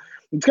like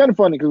it's kind of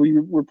funny because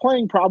we're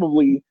playing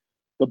probably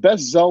the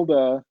best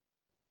Zelda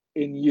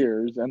in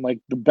years and like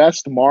the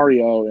best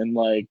Mario in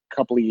like a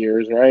couple of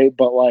years, right?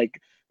 But like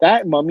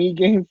that Mummy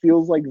game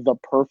feels like the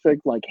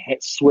perfect like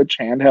Switch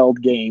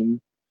handheld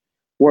game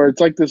where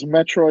it's like this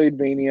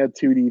Metroidvania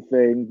 2D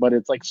thing, but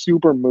it's like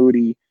super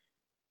moody,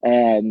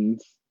 and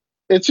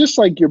it's just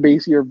like your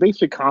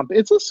basic comp.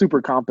 It's a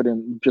super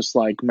competent, just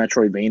like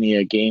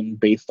Metroidvania game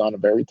based on a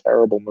very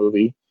terrible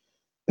movie.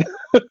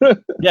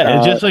 Yeah,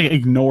 it uh, just like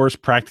ignores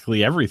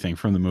practically everything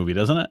from the movie,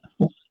 doesn't it?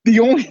 the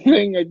only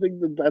thing I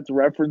think that's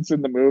referenced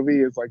in the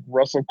movie is like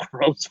Russell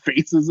Crowe's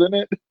faces in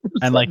it for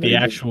And some like the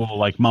reason. actual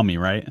like mummy,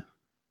 right?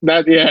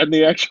 Not yeah, and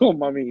the actual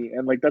mummy,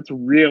 and like that's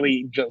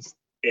really just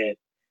it.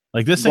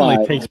 Like this thing like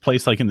But takes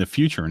place like in the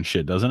future and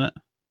shit, doesn't it?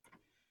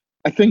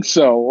 I think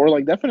so, or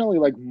like definitely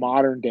like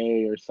modern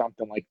day or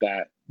something like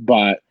that.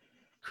 But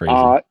Crazy.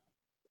 uh,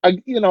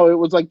 it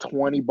was like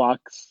 $20.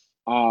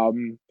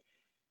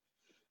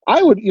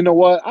 I would, you know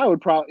what? I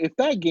would probably, if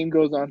that game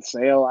goes on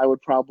sale, I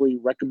would probably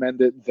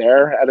recommend it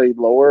there at a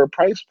lower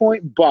price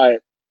point.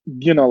 But,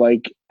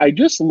 like, I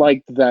just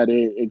liked that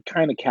it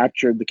kind of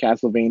captured the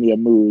Castlevania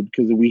mood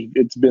because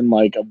it's been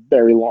like a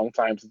very long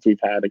time since we've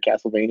had a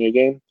Castlevania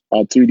game,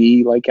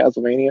 2D like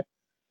Castlevania.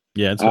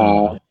 Yeah, it's been a Uh,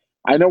 while.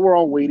 I know we're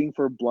all waiting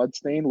for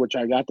Bloodstained, which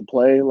I got to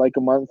play like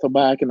a month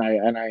back, and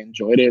I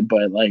enjoyed it.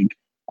 But like,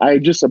 I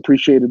just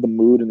appreciated the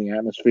mood and the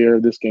atmosphere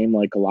of this game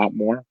like a lot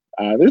more.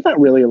 There's not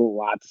really a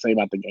lot to say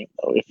about the game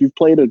though. If you've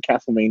played a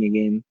Castlevania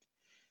game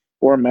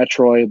or a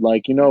Metroid,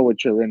 like you know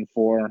what you're in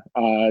for.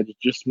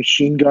 Just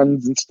machine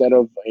guns instead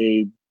of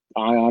a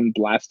ion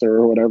blaster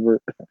or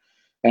whatever,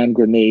 and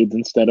grenades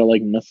instead of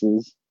like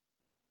missiles.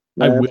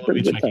 I Yeah, it's a will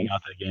pretty be good checking time.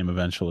 out that game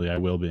eventually. I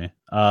will be.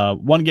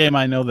 One game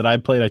I know that I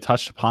played, I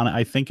touched upon it,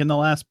 I think in the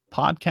last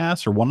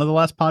podcast or one of the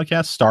last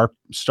podcasts, Star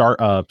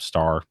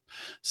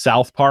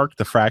South Park,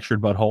 The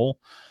Fractured But Whole.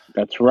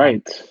 That's Um,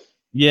 right.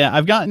 Yeah,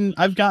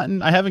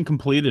 I haven't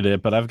completed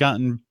it, but I've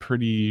gotten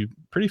pretty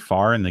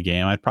far in the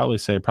game. I'd probably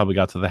say I probably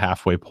got to the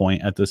halfway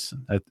point at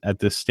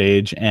this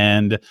stage.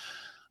 And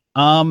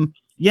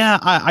yeah,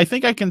 I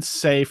think I can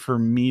say for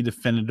me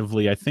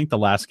definitively, I think the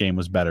last game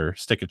was better,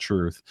 Stick of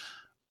Truth.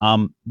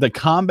 The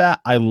combat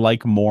I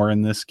like more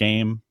in this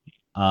game.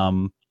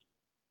 Um,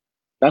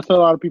 That's what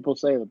a lot of people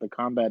say, that the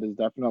combat is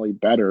definitely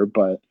better,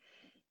 but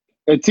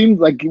it seems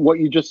like what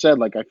you just said,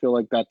 like I feel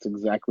like that's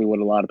exactly what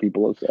a lot of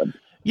people have said.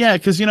 yeah,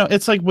 because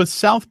it's like with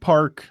South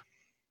Park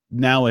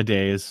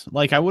nowadays,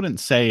 like I wouldn't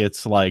say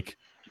it's like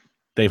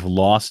they've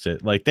lost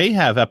it. Like they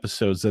have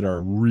episodes that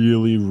are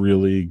really,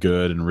 really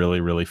good and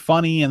really, really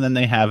funny, and then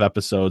they have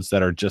episodes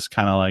that are just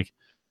kind of like,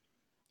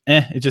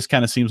 it just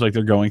kind of seems like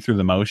they're going through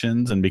the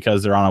motions. And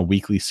because they're on a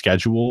weekly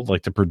schedule,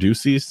 like to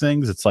produce these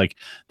things, it's like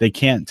they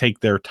can't take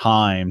their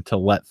time to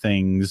let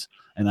things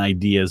and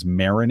ideas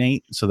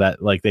marinate so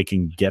that like they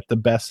can get the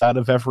best out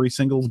of every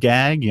single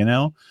gag,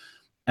 And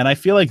I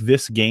feel like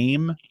this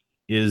game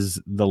is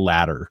the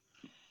latter,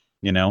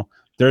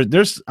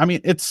 there's, I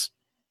mean,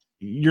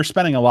 you're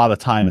spending a lot of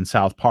time in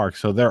South Park,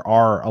 so there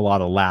are a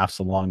lot of laughs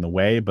along the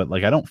way, but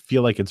like I don't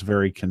feel like it's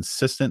very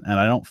consistent, and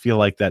I don't feel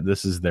like that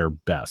this is their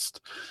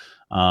best.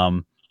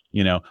 Um,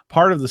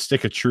 part of the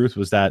Stick of Truth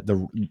was that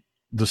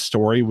the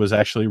story was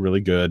actually really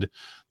good.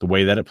 The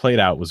way that it played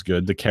out was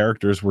good. The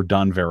characters were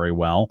done very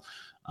well.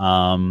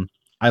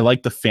 I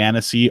like the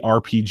fantasy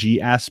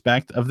RPG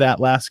aspect of that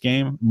last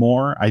game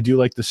more. I do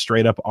like the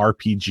straight up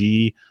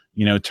RPG,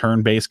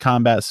 turn-based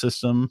combat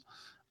system.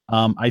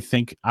 I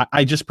think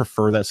I just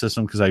prefer that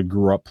system because I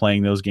grew up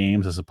playing those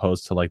games as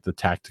opposed to like the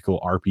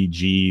tactical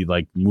RPG,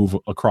 like move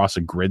across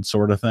a grid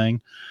sort of thing.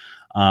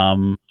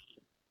 Um,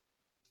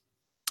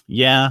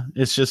 yeah,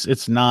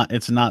 it's not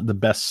the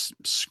best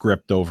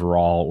script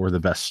overall or the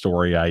best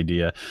story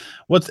idea.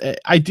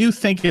 I do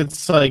think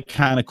it's like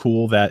kind of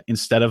cool that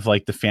instead of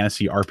like the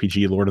fantasy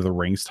RPG Lord of the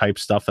Rings type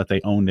stuff that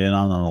they owned in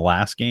on the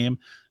last game,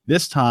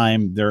 this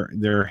time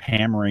they're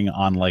hammering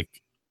on like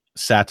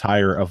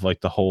satire of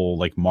like the whole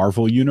like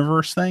Marvel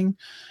universe thing,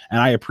 and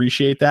I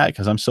appreciate that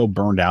because I'm so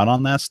burned out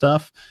on that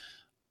stuff.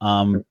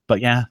 But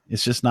yeah,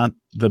 it's just not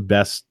the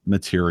best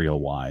material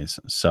wise.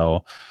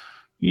 So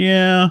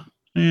yeah.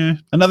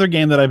 Another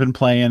game that I've been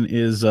playing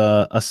is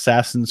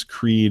Assassin's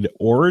Creed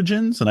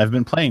Origins, and I've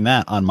been playing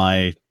that on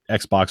my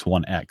Xbox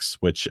One X,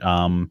 which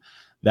that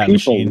People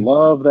machine,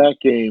 love that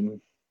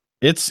game.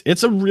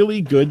 it's a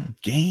really good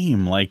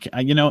game. Like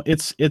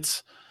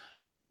it's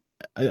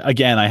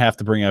again, I have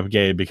to bring up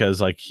Gabe because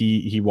like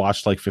he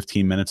watched like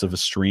 15 minutes of a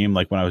stream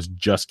like when I was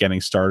just getting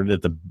started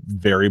at the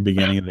very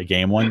beginning of the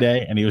game one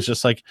day, and he was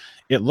just like,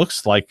 it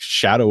looks like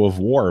Shadow of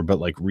War but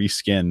like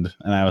reskinned,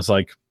 and I was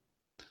like,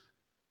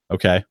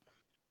 okay.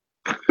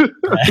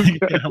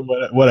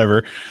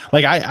 Whatever.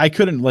 Like I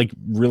couldn't like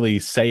really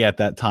say at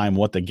that time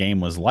what the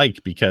game was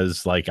like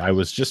because like I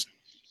was just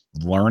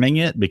learning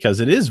it, because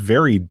it is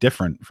very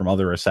different from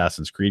other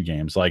Assassin's Creed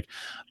games. Like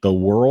the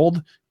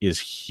world is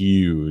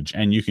huge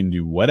and you can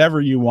do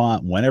whatever you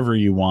want whenever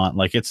you want.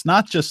 Like it's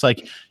not just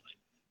like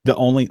the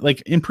only,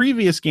 like in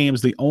previous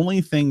games, the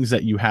only things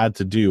that you had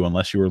to do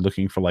unless you were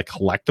looking for like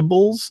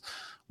collectibles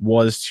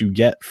was to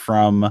get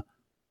from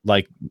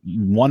like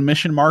one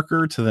mission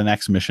marker to the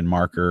next mission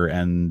marker,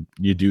 and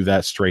you do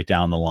that straight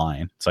down the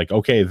line. It's like,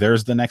 okay,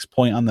 there's the next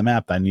point on the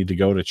map I need to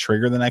go to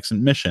trigger the next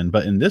mission.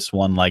 But in this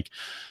one, like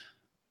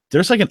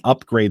there's like an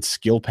upgrade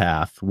skill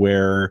path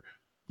where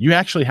you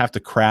actually have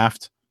to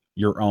craft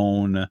your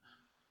own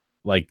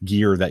like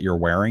gear that you're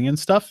wearing and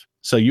stuff.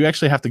 So you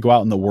actually have to go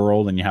out in the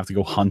world and you have to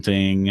go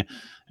hunting.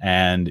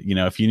 And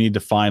if you need to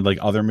find like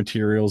other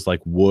materials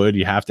like wood,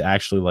 you have to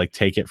actually like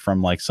take it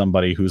from like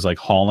somebody who's like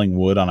hauling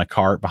wood on a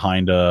cart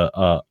behind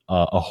a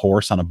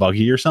horse on a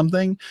buggy or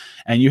something.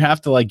 And you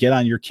have to like get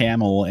on your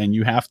camel and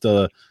you have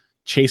to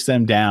chase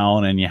them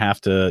down, and you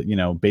have to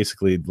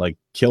basically like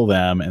kill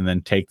them and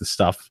then take the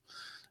stuff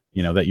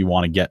that you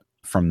want to get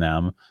from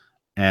them.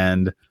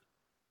 And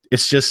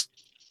it's just,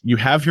 you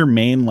have your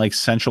main like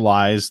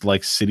centralized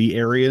like city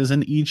areas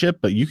in Egypt,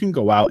 but you can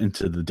go out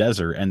into the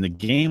desert and the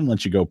game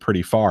lets you go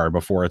pretty far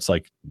before it's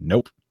like,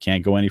 nope,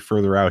 can't go any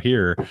further out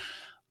here.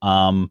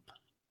 Um,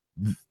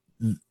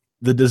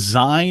 the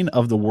design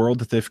of the world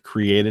that they've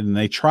created, and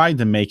they tried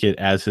to make it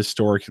as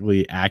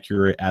historically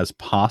accurate as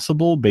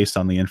possible based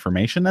on the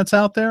information that's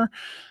out there.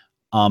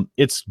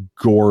 It's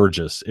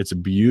gorgeous. It's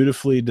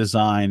beautifully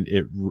designed.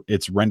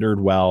 It's rendered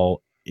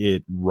well.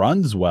 It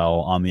runs well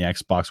on the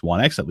Xbox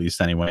One X, at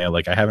least anyway.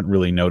 Like I haven't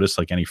really noticed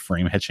like any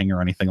frame hitching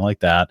or anything like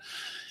that.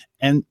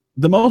 And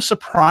the most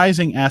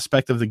surprising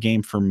aspect of the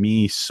game for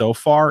me so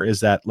far is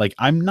that like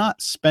I'm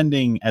not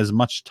spending as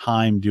much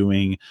time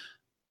doing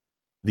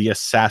the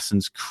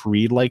Assassin's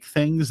Creed like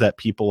things that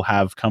people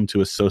have come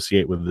to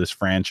associate with this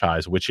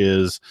franchise, which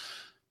is,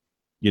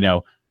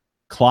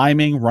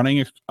 climbing,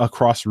 running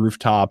across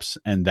rooftops,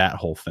 and that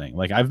whole thing.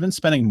 Like I've been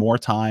spending more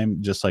time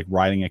just like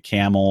riding a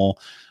camel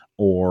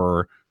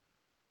or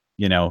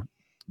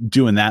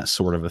doing that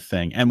sort of a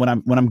thing. And when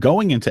I'm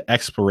going into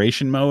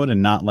exploration mode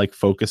and not like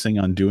focusing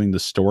on doing the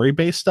story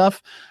based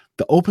stuff,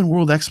 the open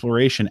world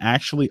exploration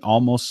actually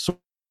almost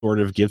sort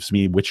of gives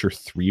me Witcher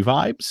 3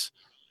 vibes.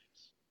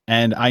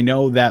 And I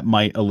know that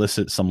might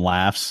elicit some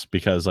laughs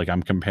because like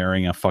I'm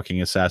comparing a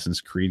fucking Assassin's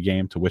Creed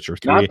game to Witcher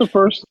 3.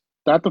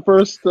 Not the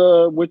first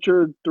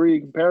Witcher 3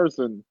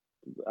 comparison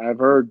I've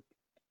heard.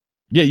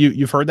 Yeah,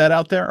 you've heard that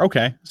out there?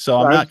 Okay.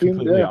 So I'm not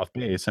completely off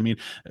base. I mean,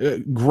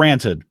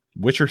 granted,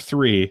 Witcher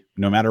 3,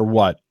 no matter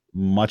what,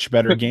 much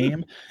better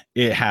game.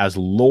 It has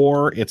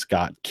lore, it's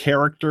got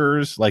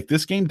characters. Like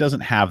this game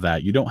doesn't have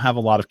that. You don't have a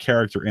lot of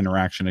character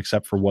interaction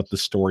except for what the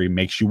story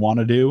makes you want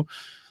to do.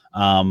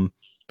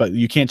 But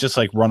you can't just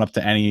like run up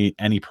to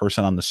any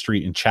person on the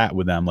street and chat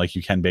with them like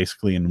you can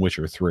basically in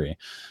Witcher 3.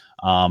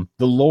 The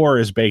lore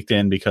is baked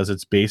in because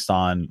it's based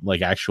on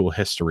like actual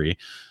history.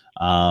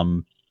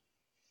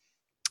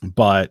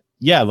 But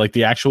yeah, like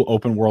the actual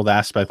open world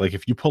aspect, like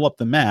if you pull up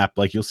the map,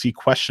 like you'll see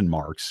question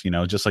marks, you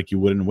know, just like you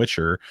would in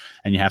Witcher,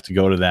 and you have to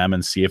go to them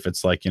and see if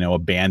it's like, you know, a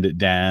bandit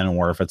den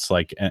or if it's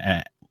like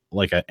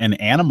an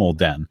animal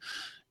den.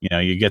 You know,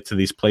 you get to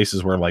these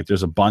places where like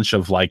there's a bunch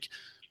of like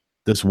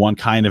this one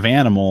kind of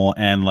animal,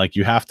 and like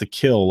you have to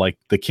kill like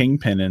the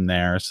kingpin in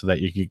there so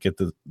that you could get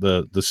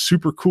the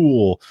super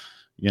cool,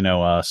 you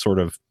know, sort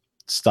of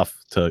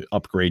stuff to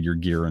upgrade your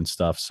gear and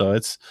stuff. So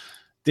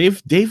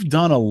they've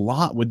done a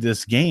lot with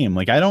this game.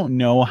 Like I don't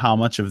know how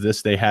much of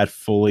this they had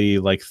fully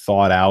like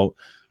thought out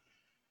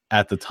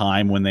at the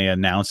time when they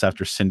announced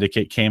after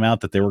Syndicate came out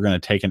that they were going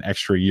to take an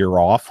extra year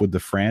off with the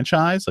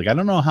franchise. Like I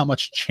don't know how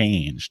much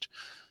changed,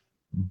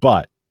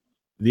 but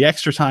the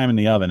extra time in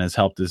the oven has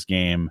helped this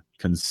game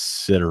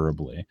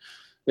considerably.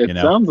 It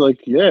sounds like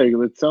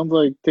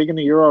taking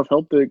a year off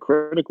helped it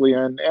critically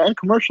and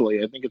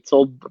commercially. I think it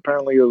sold,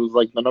 apparently it was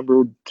like the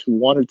number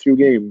 1 or 2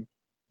 game.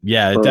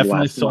 Yeah, it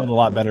definitely sold a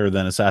lot better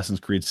than Assassin's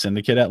Creed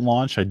Syndicate at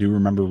launch. I do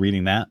remember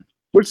reading that.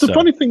 Which the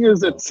funny thing is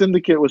that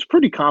Syndicate was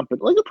pretty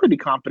competent, like a pretty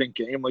competent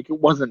game. Like it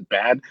wasn't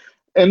bad.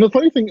 And the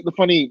funny thing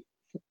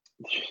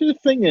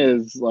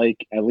is,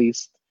 like, at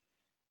least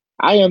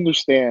I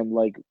understand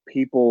like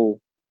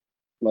people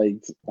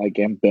like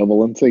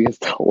ambivalence, I guess,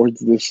 towards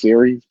this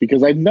series,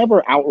 because I've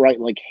never outright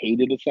like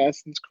hated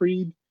Assassin's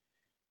Creed,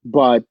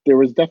 but there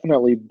was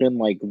definitely been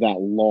like that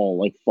lull,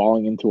 like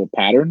falling into a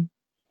pattern.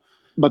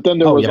 But then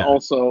there was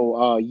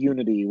also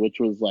Unity, which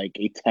was like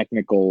a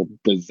technical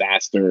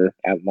disaster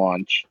at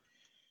launch.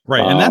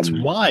 Right, and that's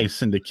why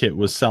Syndicate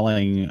was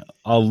selling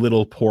a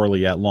little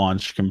poorly at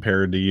launch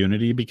compared to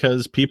Unity,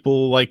 because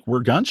people like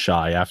were gun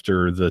shy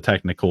after the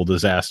technical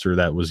disaster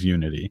that was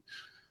Unity.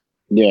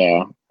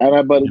 Yeah,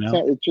 but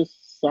it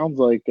just sounds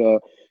like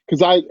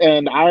because I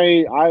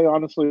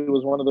honestly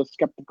was one of the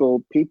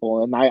skeptical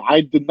people, and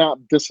I did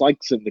not dislike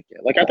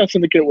Syndicate. Like I thought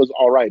Syndicate was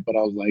all right, but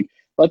I was like,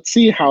 let's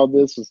see how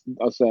this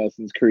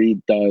Assassin's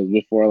Creed does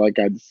before like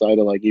I decide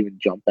to like even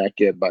jump back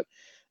in. But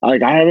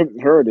like I haven't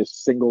heard a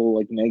single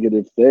like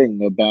negative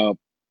thing about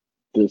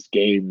this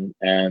game,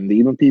 and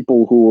even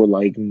people who were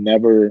like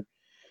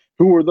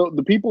who were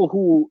the people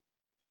who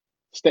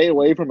stay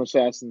away from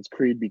Assassin's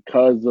Creed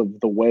because of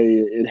the way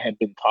it had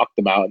been talked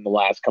about in the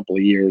last couple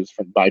of years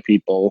by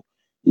people,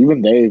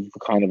 even they've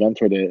kind of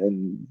entered it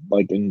and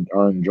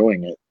are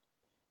enjoying it.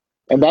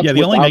 And that's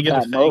the only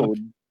negative mode.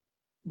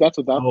 That's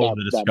without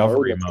the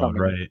discovery mode,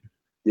 right?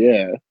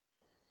 Yeah.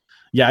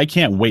 Yeah, I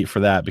can't wait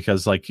for that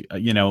because like,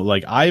 you know,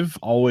 like I've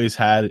always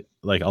had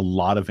like a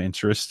lot of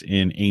interest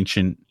in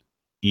ancient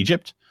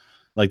Egypt.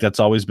 Like that's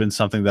always been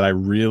something that I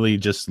really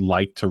just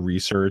like to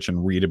research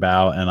and read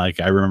about. And like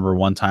I remember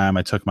one time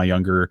I took my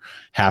younger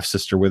half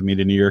sister with me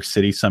to New York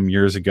City some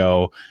years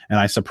ago, and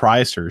I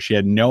surprised her. She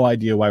had no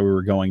idea why we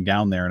were going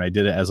down there, and I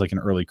did it as like an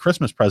early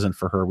Christmas present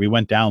for her. We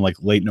went down like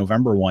late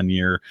November one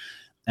year,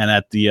 and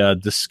at the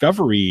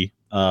Discovery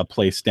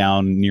place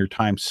down near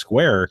Times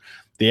Square,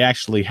 they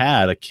actually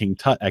had a King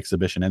Tut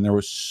exhibition, and there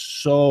was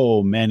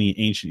so many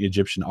ancient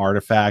Egyptian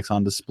artifacts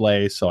on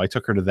display. So I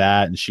took her to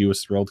that, and she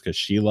was thrilled because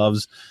she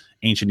loves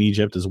ancient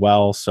Egypt as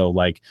well. So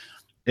like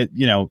it,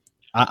 you know,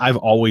 I've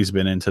always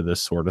been into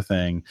this sort of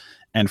thing,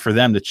 and for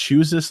them to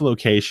choose this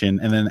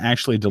location and then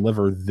actually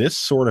deliver this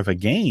sort of a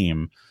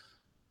game,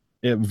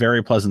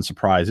 very pleasant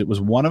surprise. It was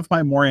one of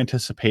my more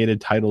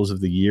anticipated titles of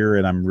the year,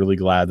 and I'm really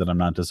glad that I'm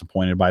not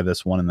disappointed by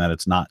this one and that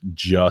it's not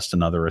just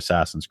another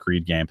Assassin's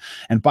Creed game.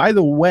 And by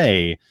the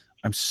way,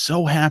 I'm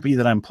so happy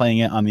that I'm playing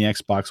it on the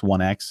Xbox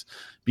One X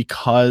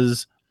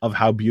because of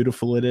how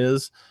beautiful it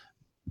is,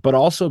 but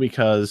also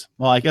because,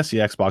 well, I guess the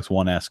Xbox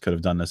One S could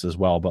have done this as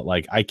well, but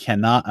like I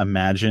cannot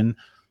imagine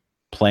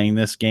playing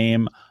this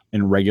game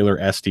in regular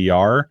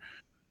SDR.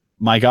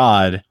 My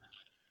God,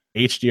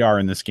 HDR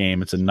in this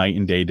game, it's a night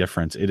and day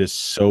difference. It is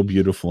so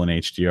beautiful in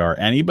HDR.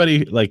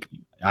 Anybody, like,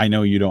 I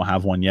know you don't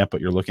have one yet, but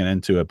you're looking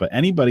into it, but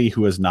anybody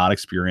who has not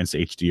experienced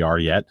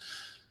HDR yet,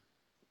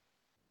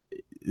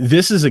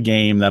 this is a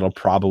game that'll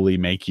probably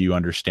make you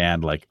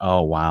understand like,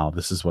 oh wow,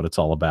 this is what it's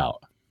all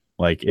about.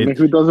 Like,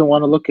 who doesn't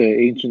want to look at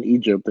ancient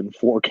Egypt in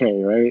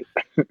 4K, right?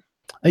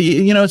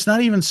 You know, it's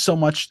not even so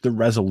much the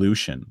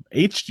resolution.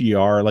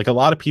 HDR, like a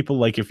lot of people,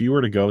 like if you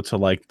were to go to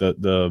like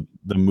the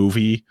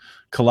movie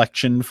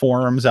collection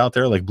forums out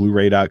there like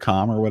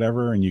blu-ray.com or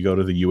whatever, and you go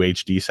to the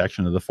UHD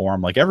section of the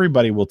forum, like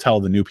everybody will tell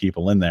the new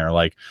people in there,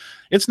 like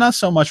it's not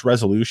so much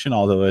resolution,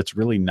 although it's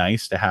really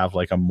nice to have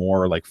like a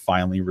more like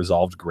finely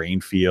resolved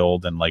grain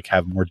field and like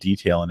have more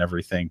detail and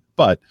everything,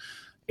 but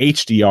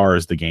HDR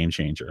is the game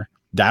changer.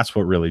 That's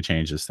what really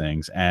changes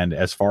things. And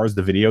as far as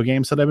the video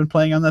games that I've been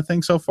playing on that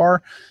thing so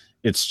far,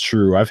 it's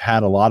true. I've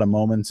had a lot of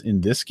moments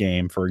in this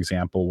game, for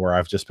example, where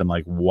I've just been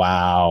like,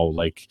 wow,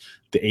 like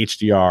the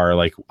HDR,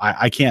 like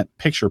I can't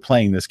picture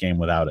playing this game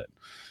without it.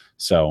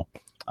 So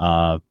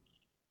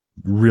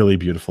really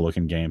beautiful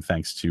looking game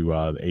thanks to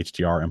the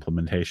HDR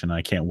implementation.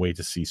 I can't wait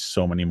to see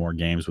so many more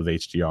games with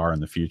HDR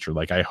in the future.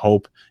 Like I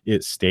hope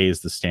it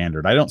stays the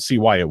standard. I don't see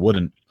why it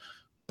wouldn't.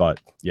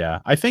 But yeah,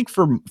 I think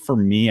for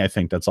me, I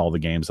think that's all the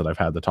games that I've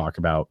had to talk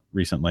about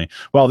recently.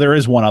 Well, there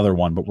is one other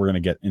one, but we're going to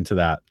get into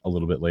that a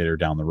little bit later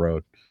down the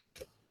road.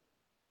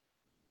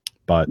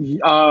 But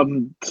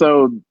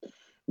so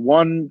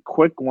one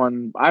quick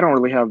one, I don't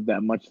really have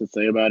that much to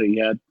say about it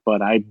yet,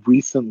 but I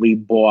recently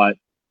bought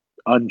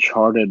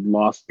Uncharted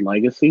Lost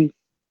Legacy.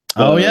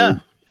 Oh yeah,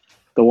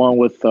 the one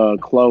with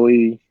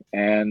Chloe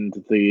and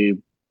the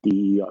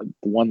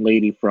one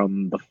lady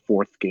from the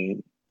fourth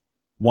game.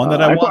 One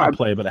that I want to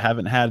play, but I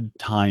haven't had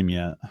time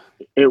yet.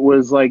 It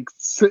was like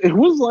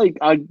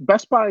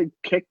Best Buy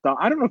kicked off.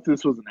 I don't know if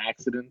this was an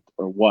accident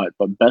or what,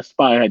 but Best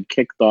Buy had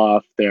kicked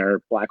off their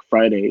Black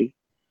Friday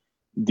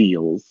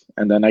deals,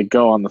 and then I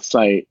go on the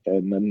site,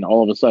 and then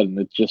all of a sudden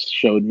it just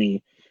showed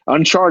me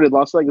Uncharted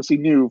Lost Legacy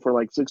new for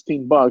like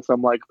 $16.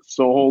 I'm like,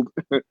 sold.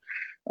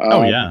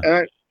 Oh yeah.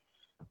 And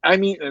I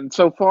mean, and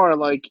so far,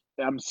 like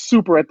I'm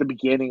super at the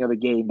beginning of the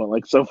game, but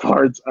like so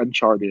far it's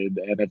Uncharted,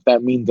 and if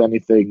that means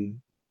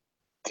anything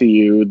to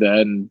you,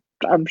 then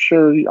I'm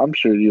sure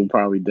you'll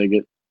probably dig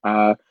it.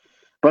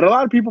 But a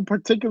lot of people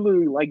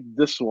particularly like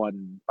this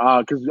one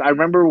because I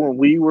remember when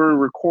we were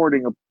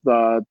recording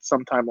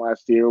sometime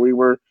last year,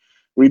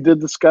 we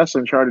did discuss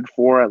Uncharted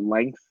 4 at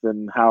length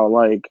and how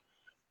like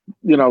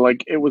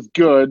like it was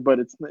good, but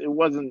it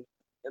wasn't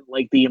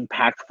like the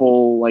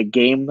impactful like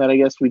game that I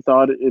guess we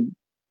thought it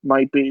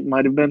might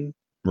have been.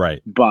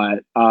 Right.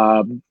 But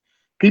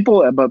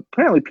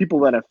apparently people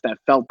that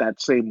felt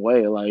that same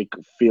way like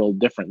feel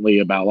differently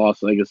about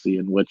Lost Legacy,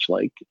 in which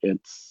like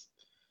it's,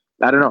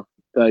 I don't know,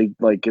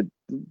 like it,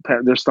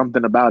 there's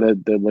something about it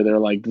where they're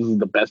like, this is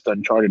the best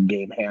Uncharted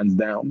game hands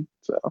down.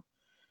 So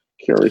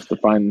curious to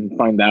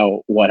find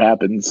out what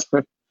happens.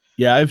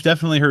 Yeah, I've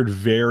definitely heard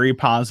very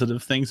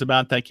positive things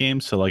about that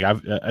game. So like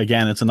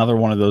again, it's another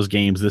one of those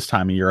games this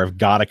time of year I've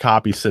got a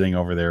copy sitting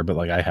over there, but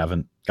like I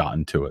haven't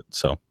gotten to it.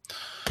 So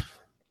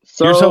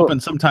here's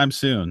hoping sometime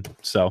soon.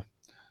 So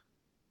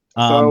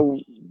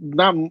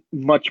not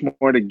much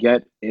more to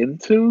get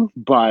into,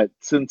 but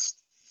since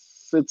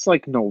it's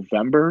like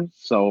November,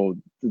 so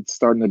it's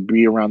starting to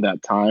be around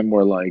that time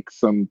where like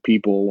some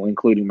people,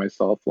 including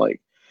myself,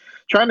 like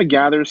trying to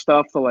gather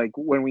stuff to like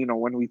when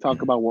we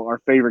talk about what our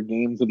favorite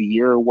games of the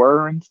year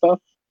were and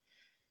stuff.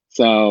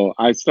 So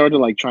I started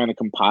like trying to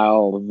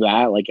compile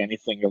that, like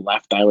anything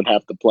left I would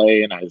have to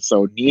play, and I'm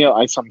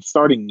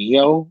starting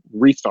Neo,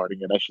 restarting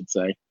it, I should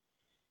say.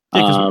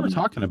 Yeah, because we were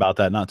talking about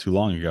that not too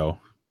long ago.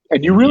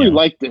 And you really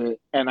liked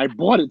it, and I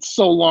bought it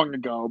so long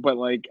ago, but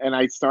like, and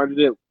I started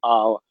it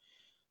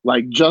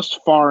like just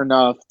far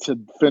enough to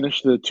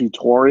finish the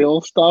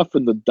tutorial stuff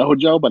in the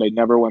dojo, but I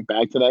never went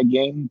back to that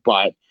game.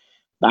 But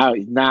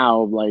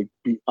now like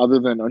other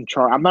than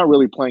Uncharted, I'm not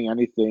really playing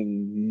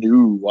anything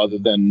new other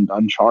than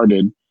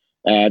Uncharted,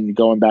 and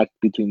going back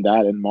between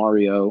that and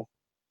Mario.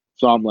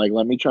 So I'm like,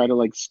 let me try to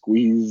like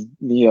squeeze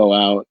Neo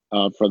out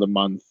for the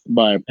month.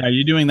 But are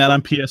you doing that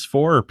on PS4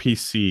 or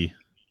PC?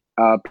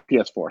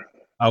 PS4.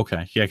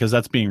 Okay, yeah, because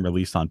that's being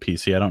released on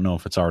PC. I don't know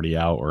if it's already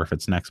out or if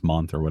it's next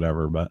month or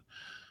whatever, but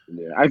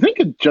yeah, I think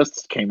it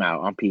just came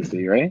out on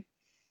PC, right?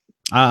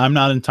 I'm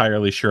not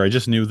entirely sure. I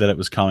just knew that it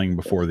was coming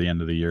before the end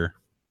of the year.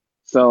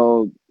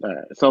 So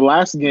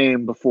last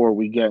game before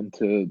we get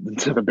into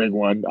the big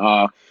one,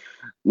 I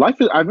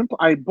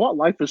bought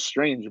Life is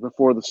Strange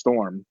before the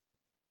storm,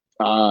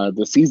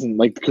 the season,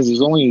 like because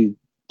there's only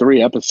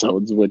 3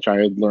 episodes, which I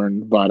had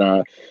learned, but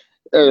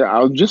I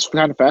was just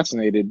kind of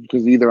fascinated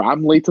because either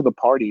I'm late to the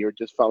party or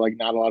just felt like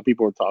not a lot of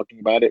people were talking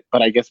about it.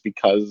 But I guess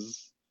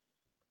because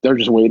they're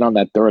just waiting on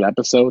that 3rd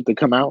episode to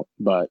come out.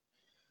 But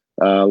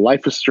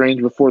Life is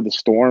Strange Before the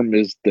Storm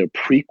is the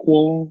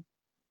prequel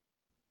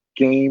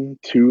game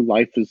to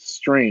Life is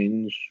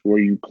Strange, where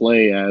you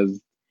play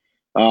as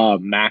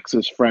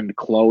Max's friend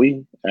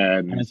Chloe.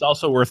 And it's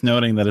also worth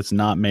noting that it's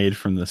not made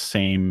from the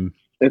same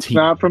It's team.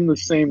 not from the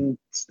same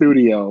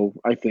studio,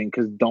 I think,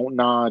 because Don't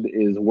Nod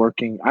is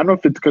working. I don't know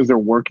if it's because they're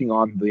working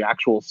on the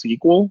actual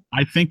sequel.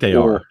 I think they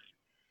are.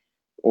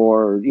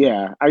 Or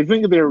yeah, I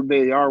think they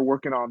are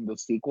working on the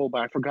sequel,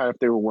 but I forgot if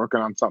they were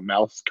working on something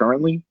else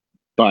currently.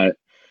 But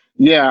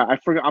yeah, I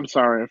forgot. I'm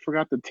sorry, I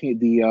forgot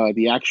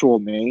the actual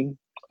name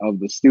of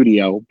the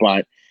studio,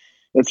 but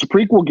it's a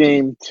prequel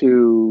game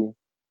to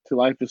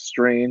Life is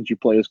Strange. You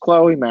play as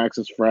Chloe,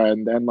 Max's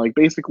friend, and like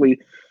basically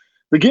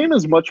The game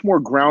is much more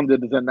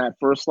grounded than that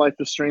first Life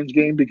is Strange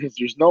game because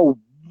there's no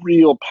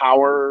real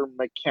power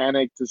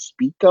mechanic to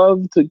speak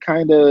of to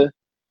kind of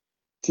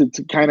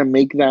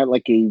make that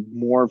like a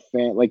more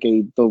like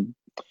a the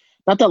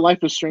not that Life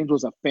is Strange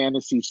was a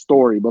fantasy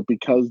story, but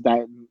because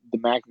that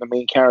the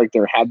main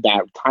character had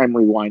that time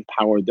rewind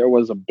power, there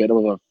was a bit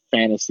of a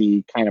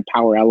fantasy kind of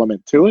power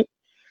element to it.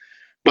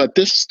 But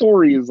this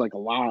story is like a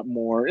lot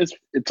more. It's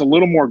a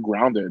little more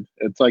grounded.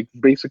 It's like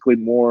basically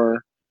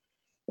more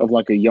of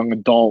like a young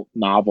adult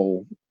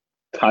novel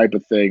type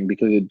of thing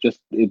because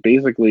it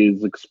basically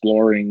is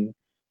exploring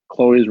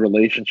Chloe's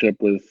relationship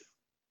with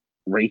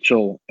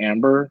Rachel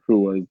Amber,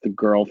 who was the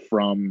girl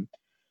from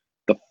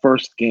the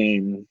first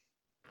game,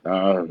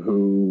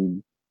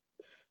 who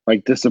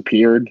like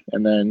disappeared,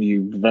 and then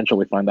you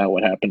eventually find out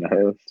what happened to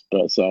her.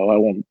 But so I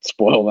won't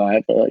spoil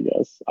that, but I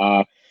guess.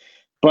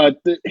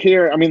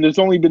 Here, I mean, there's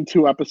only been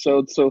 2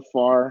 episodes so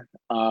far.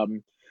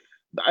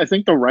 I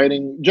think the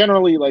writing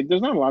generally, like,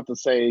 there's not a lot to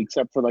say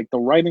except for like the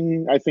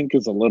writing. I think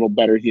is a little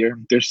better here.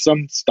 There's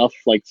some stuff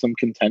like some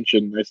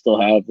contention I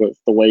still have with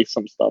the way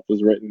some stuff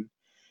is written.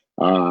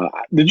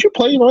 Did you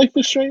play Life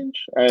is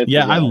Strange?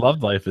 Yeah, I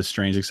loved Life is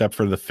Strange except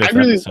for the 5th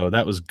really, episode.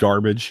 That was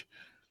garbage.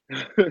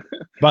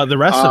 But the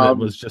rest of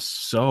it was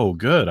just so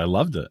good. I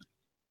loved it.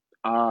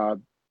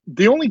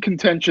 The only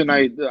contention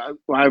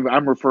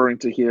I'm referring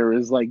to here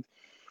is like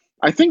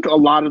I think a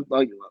lot of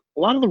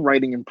the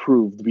writing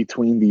improved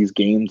between these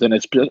games, and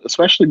it's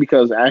especially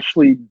because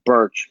Ashley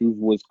Birch, who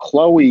was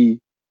Chloe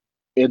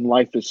in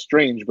Life is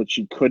Strange, but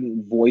she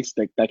couldn't voice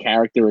that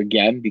character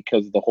again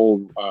because the whole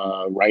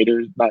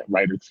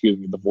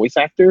the voice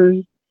actor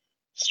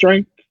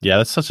strike. Yeah,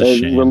 that's such a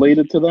shame.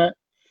 Related to that.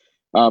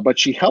 But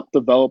she helped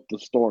develop the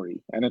story,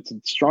 and it's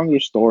a stronger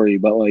story.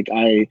 But like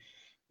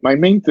my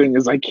main thing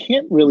is I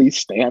can't really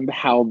stand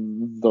how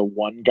the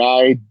one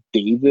guy,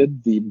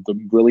 David, the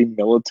really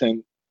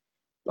militant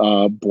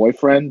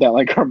boyfriend that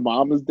like her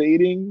mom is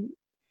dating,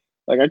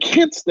 like I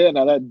can't stand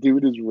how that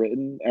dude is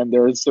written. And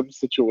there are some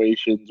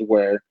situations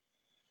where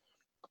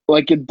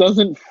like it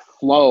doesn't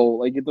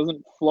flow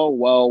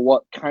well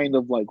what kind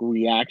of like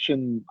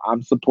reaction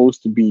I'm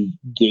supposed to be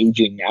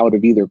gauging out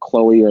of either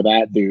Chloe or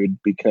that dude,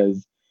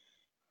 because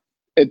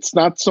it's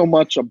not so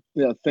much a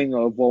thing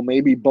of, well,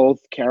 maybe both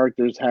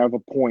characters have a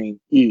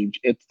point each.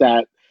 It's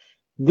that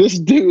this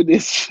dude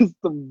is just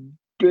the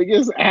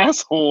biggest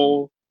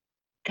asshole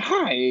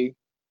guy,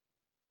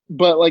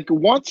 but like they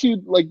want you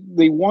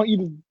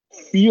to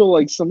feel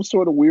like some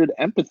sort of weird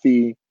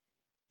empathy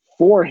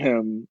for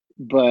him,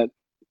 but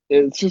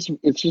it's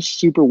just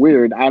super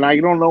weird, and I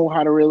don't know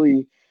how to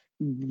really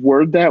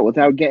word that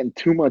without getting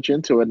too much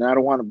into it, and I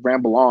don't want to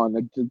ramble on.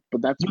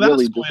 But that's without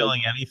really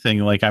spoiling anything.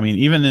 Like, I mean,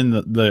 even in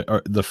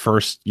the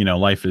first,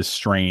 Life is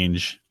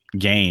Strange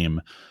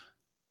game,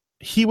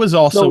 he was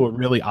also a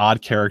really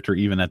odd character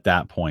even at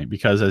that point,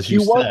 because as you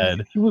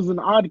said, he was an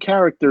odd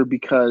character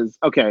because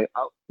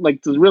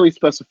like to really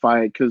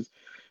specify it, because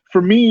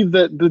for me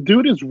the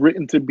dude is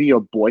written to be a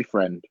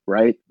boyfriend,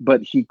 right?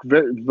 But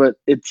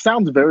it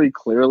sounds very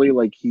clearly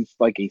like he's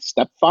like a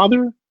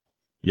stepfather.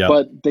 Yeah.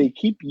 But they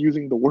keep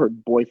using the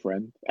word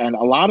boyfriend, and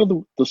a lot of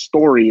the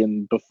story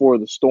in Before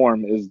the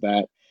Storm is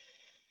that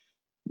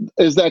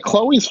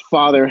Chloe's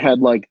father had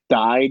like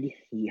died.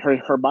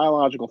 Her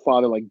biological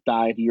father like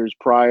died years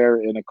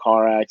prior in a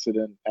car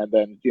accident, and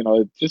then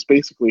it's just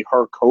basically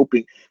her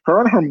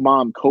and her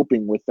mom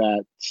coping with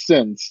that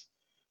since.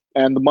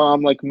 And the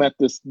mom like met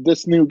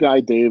this new guy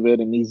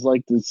David, and he's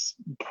like this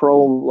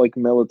pro like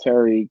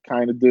military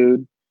kind of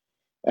dude.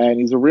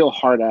 And he's a real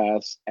hard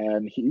ass,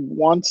 and he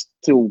wants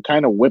to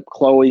kind of whip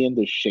Chloe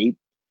into shape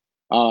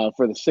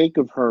for the sake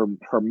of her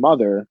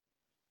mother.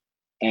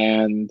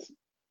 And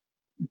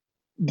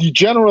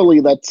generally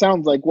that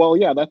sounds like, well,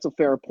 yeah, that's a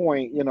fair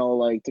point,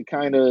 like to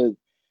kind of.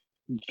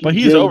 But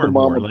he's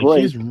overboard.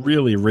 Like, he's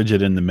really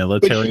rigid in the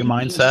military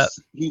mindset.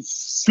 He's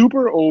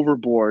super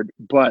overboard.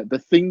 But the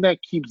thing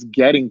that keeps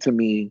getting to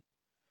me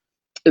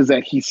is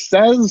that he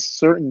says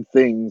certain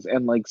things,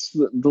 and like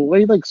the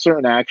way like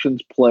certain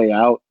actions play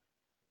out.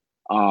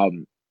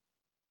 And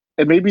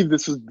maybe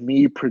this is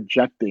me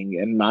projecting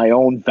and my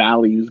own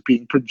values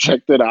being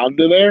projected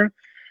onto there.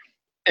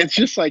 It's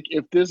just like,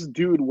 if this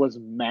dude was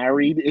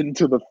married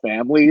into the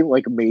family,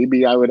 like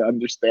maybe I would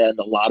understand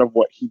a lot of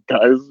what he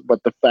does.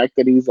 But the fact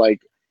that he's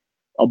like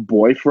a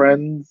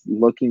boyfriend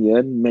looking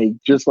in,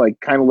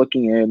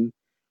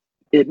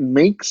 it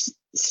makes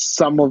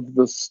some of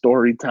the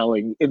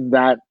storytelling in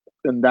that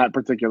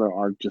particular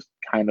arc just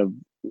kind of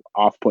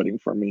off-putting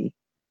for me.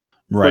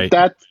 Right.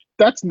 But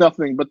that's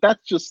nothing, but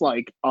that's just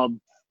like a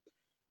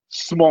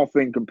small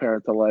thing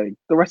compared to like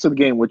the rest of the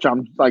game, which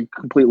I'm like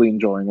completely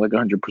enjoying, like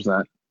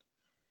 100%.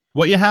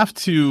 What you have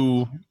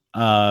to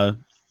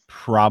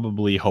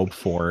probably hope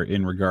for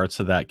in regards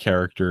to that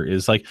character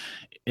is, like,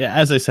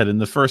 as I said, in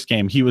the first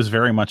game, he was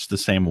very much the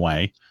same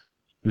way.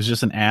 He was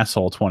just an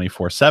asshole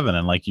 24/7,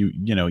 and like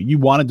you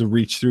wanted to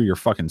reach through your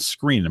fucking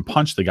screen and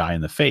punch the guy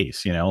in the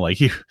face. Like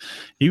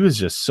he was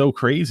just so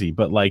crazy.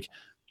 But like,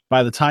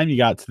 by the time you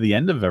got to the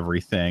end of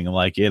everything,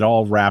 like it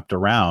all wrapped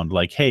around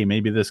like, hey,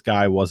 maybe this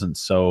guy wasn't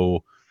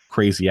so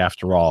crazy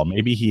after all.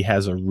 Maybe he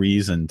has a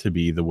reason to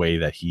be the way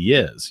that he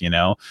is, you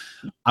know?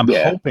 I'm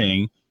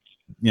hoping,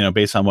 you know,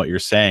 based on what you're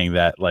saying,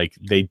 that like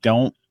they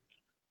don't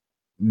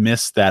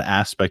miss that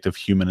aspect of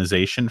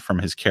humanization from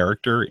his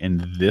character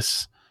in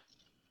this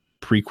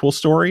prequel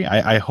story.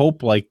 I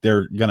hope like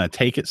they're gonna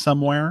take it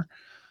somewhere.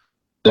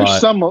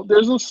 There's some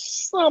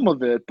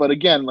of it, but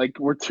again, like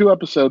we're 2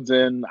 episodes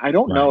in. I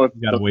don't know if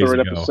the third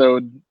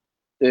episode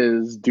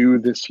is due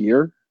this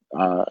year.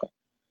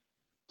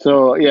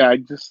 So yeah, I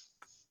just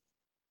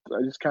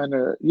kind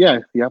of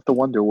you have to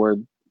wonder where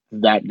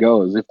that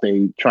goes if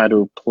they try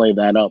to play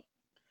that up,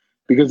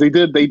 because they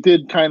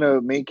did kind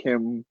of make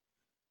him.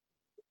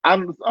 I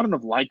don't know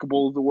if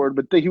likable is the word,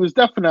 but he was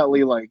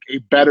definitely like a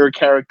better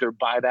character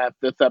by that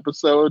 5th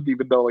episode,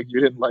 even though like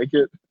you didn't like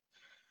it.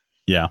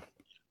 Yeah.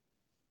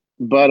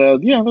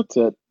 But yeah, that's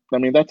it. I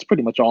mean, that's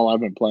pretty much all I've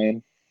been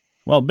playing.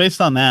 Well,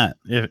 based on that,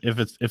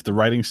 if the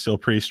writing's still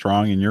pretty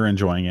strong and you're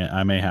enjoying it,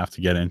 I may have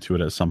to get into it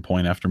at some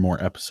point after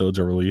more episodes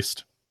are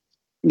released.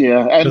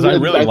 Yeah, because I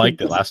really liked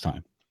it last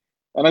time.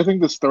 And I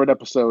think this 3rd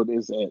episode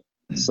is it.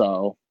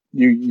 So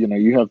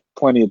you have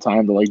plenty of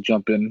time to like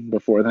jump in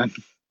before then.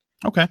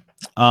 Okay.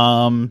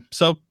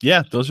 So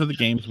yeah, those are the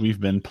games we've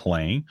been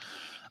playing.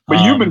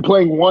 But you've been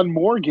playing one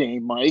more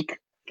game, Mike.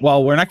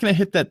 Well, we're not going to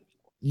hit that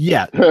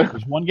yet.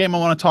 There's one game I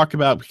want to talk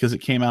about because it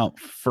came out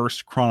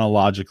first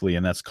chronologically,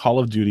 and that's Call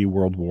of Duty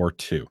World War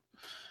II.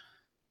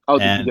 Oh,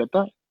 did you get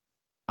that?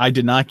 I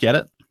did not get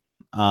it.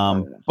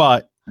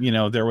 But you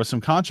know, there was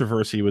some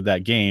controversy with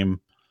that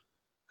game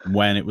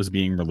when it was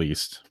being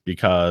released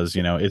because,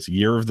 you know, it's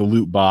year of the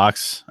loot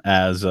box,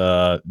 as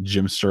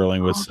Jim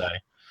Sterling would say.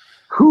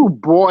 Who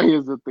boy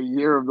is it the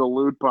year of the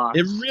loot box?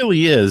 It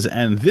really is.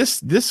 And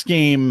this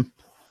game,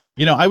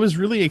 you know, I was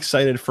really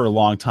excited for a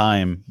long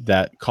time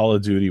that Call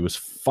of Duty was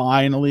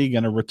finally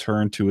going to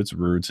return to its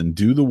roots and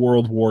do the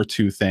World War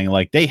II thing.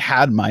 Like they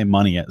had my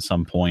money at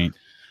some point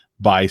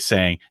by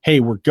saying, hey,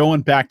 we're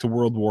going back to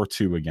World War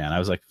II again. I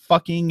was like,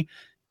 fucking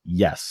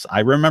yes. I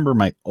remember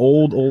my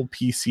old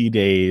PC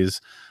days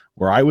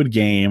where I would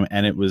game,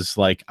 and it was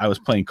like I was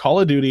playing Call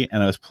of Duty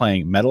and I was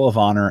playing Medal of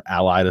Honor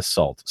Allied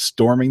Assault,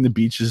 storming the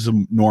beaches of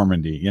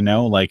Normandy, you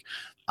know, like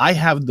I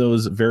have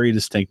those very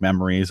distinct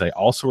memories. I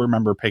also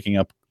remember picking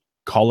up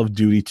Call of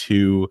Duty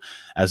 2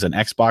 as an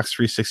Xbox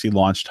 360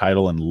 launch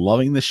title and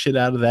loving the shit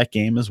out of that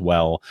game as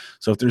well.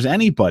 So if there's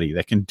anybody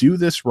that can do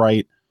this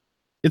right,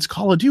 it's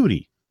Call of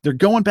Duty. They're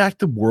going back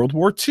to World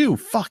War II.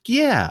 Fuck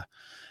yeah.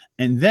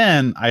 And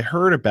then I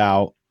heard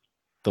about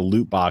the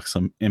loot box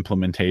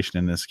implementation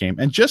in this game.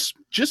 And just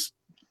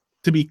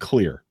to be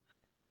clear,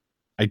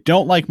 I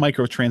don't like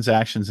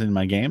microtransactions in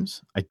my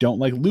games. I don't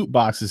like loot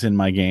boxes in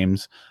my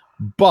games,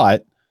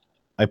 but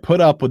I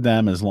put up with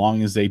them as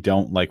long as they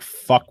don't like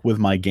fuck with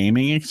my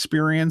gaming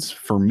experience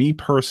for me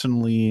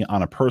personally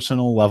on a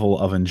personal level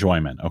of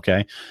enjoyment.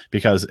 Okay.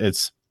 Because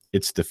it's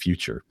the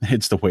future.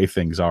 It's the way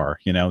things are.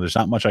 You know, there's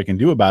not much I can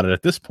do about it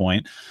at this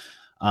point.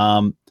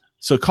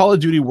 So Call of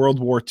Duty World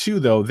War II,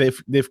 though,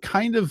 they've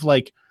kind of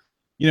like,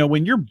 you know,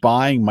 when you're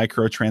buying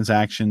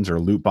microtransactions or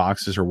loot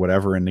boxes or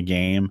whatever in the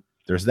game,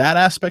 there's that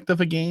aspect of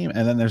a game,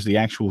 and then there's the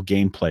actual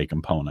gameplay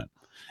component.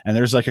 And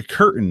there's like a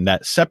curtain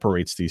that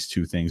separates these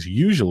two things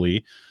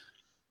usually,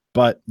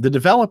 but the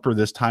developer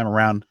this time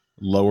around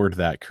lowered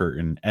that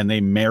curtain and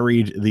they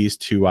married these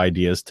two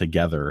ideas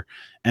together.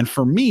 And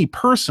for me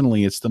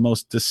personally, it's the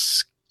most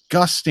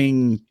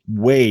disgusting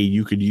way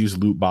you could use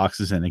loot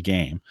boxes in a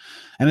game.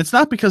 And it's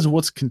not because of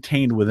what's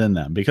contained within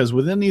them, because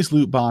within these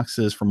loot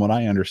boxes, from what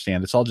I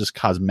understand, it's all just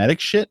cosmetic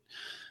shit.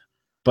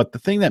 But the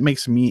thing that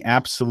makes me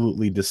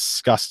absolutely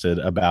disgusted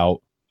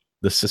about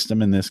the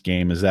system in this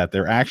game is that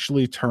they're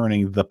actually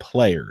turning the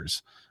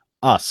players,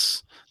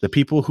 us, the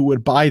people who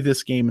would buy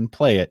this game and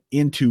play it,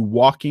 into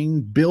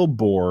walking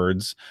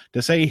billboards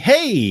to say,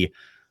 hey,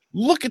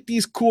 look at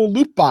these cool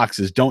loot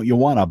boxes. Don't you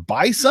want to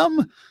buy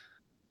some?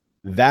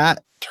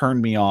 That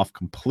turned me off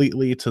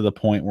completely to the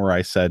point where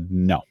I said,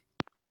 no,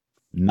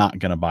 not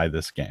going to buy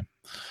this game.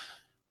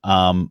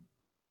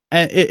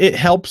 And it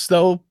helps,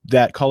 though,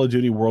 that Call of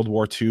Duty World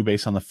War II,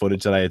 based on the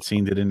footage that I had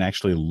seen, didn't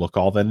actually look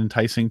all that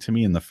enticing to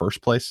me in the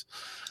first place.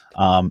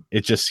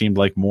 It just seemed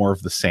like more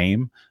of the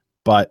same.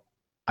 But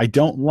I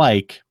don't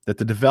like that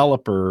the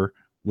developer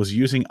was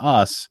using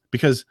us,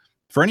 because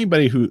for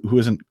anybody who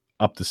isn't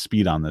up to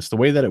speed on this, the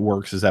way that it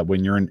works is that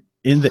when you're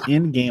in the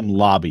in-game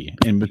lobby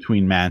in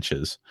between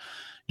matches,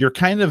 you're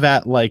kind of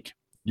at like,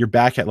 you're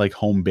back at like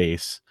home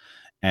base,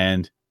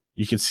 and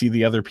you can see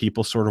the other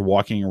people sort of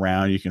walking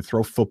around. You can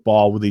throw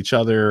football with each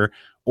other,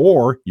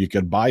 or you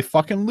could buy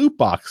fucking loot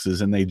boxes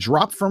and they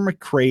drop from a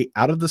crate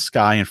out of the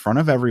sky in front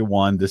of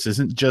everyone. This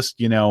isn't just,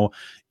 you know,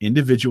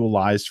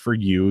 individualized for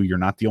you. You're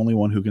not the only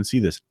one who can see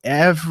this.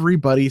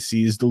 Everybody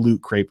sees the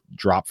loot crate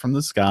drop from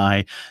the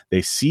sky.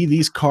 They see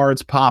these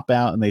cards pop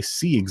out and they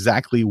see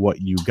exactly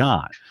what you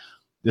got.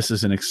 This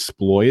is an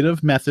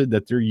exploitative method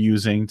that they're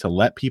using to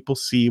let people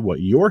see what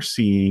you're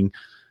seeing.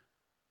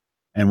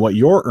 and what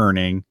you're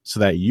earning so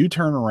that you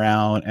turn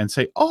around and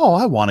say, oh,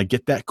 I want to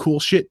get that cool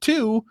shit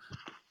too.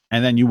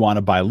 And then you want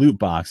to buy loot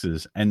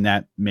boxes. And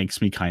that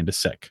makes me kind of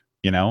sick,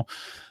 you know?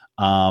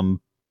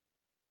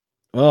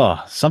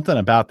 Something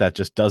about that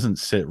just doesn't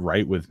sit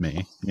right with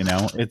me. You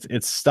know,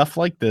 it's stuff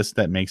like this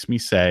that makes me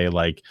say,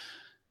 like,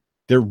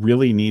 there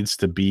really needs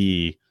to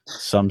be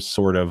some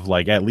sort of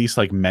like, at least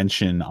like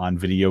mention on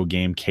video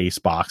game case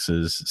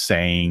boxes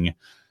saying,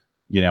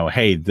 you know,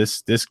 hey,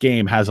 this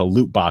game has a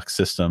loot box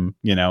system,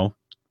 you know,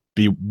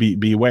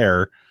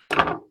 beware.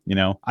 You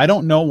know, I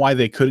don't know why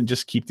they couldn't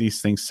just keep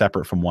these things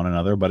separate from one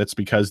another, but it's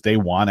because they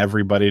want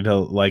everybody to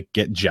like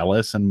get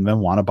jealous and then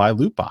want to buy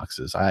loot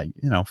boxes.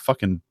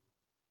 Fucking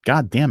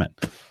God damn it.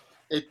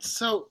 It's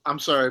so, I'm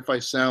sorry if I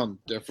sound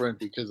different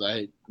because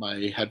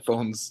my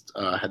headphones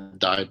had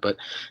died, but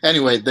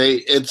anyway,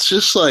 it's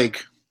just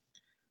like,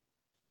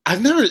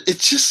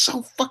 it's just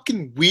so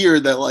fucking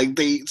weird that like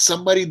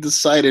somebody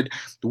decided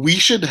we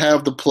should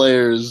have the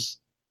players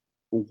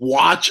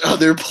watch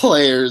other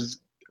players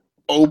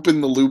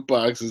open the loot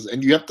boxes,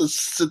 and you have to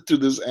sit through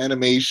this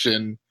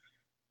animation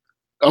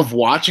of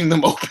watching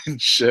them open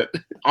shit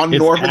on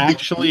Normandy.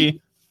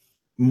 Actually,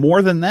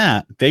 more than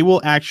that, they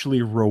will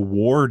actually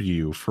reward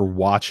you for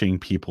watching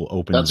people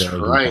open their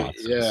loot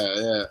boxes.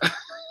 Yeah.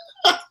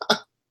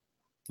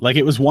 Like,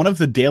 it was one of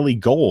the daily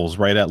goals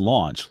right at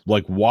launch.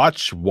 Like,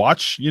 watch,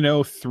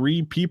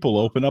 3 people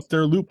open up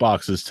their loot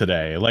boxes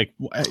today. Like,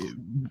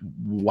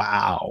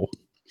 wow.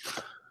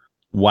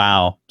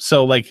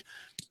 So, like,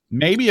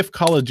 maybe if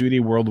Call of Duty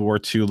World War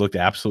II looked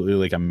absolutely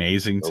like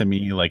amazing to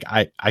me, like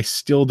I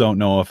still don't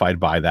know if I'd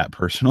buy that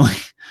personally.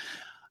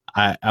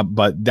 I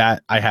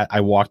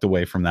walked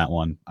away from that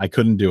one. I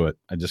couldn't do it.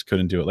 I just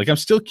couldn't do it. Like, I'm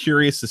still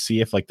curious to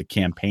see if like the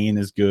campaign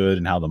is good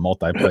and how the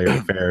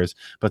multiplayer fares.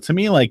 But to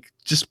me, like,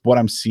 just what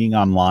I'm seeing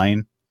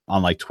online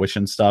on like Twitch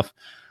and stuff,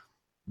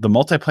 the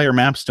multiplayer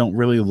maps don't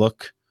really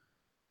look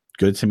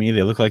good to me.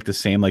 They look like the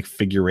same like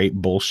figure 8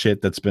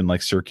 bullshit that's been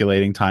like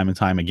circulating time and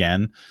time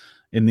again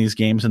in these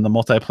games in the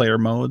multiplayer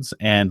modes.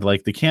 And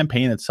like the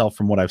campaign itself,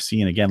 from what I've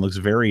seen, again, looks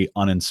very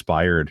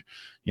uninspired.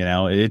 You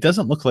know, it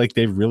doesn't look like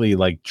they really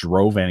like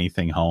drove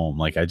anything home.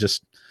 Like,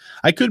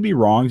 I could be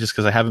wrong just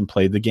because I haven't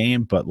played the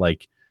game, but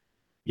like,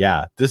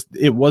 yeah,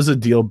 it was a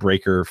deal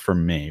breaker for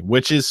me,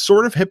 which is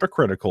sort of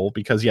hypocritical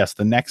because yes,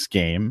 the next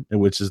game,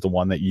 which is the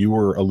one that you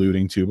were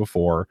alluding to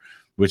before,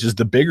 which is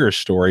the bigger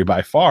story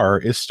by far,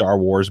 is Star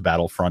Wars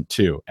Battlefront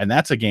 2. And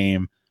that's a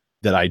game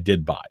that I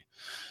did buy.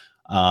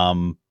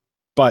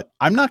 But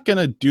I'm not going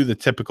to do the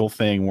typical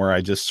thing where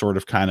I just sort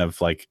of kind of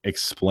like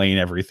explain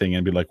everything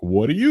and be like,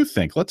 what do you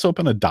think? Let's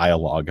open a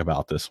dialogue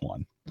about this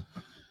one.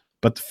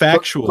 But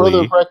factually,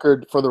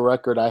 for the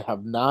record, I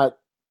have not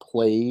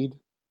played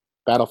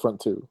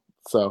Battlefront 2.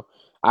 So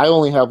I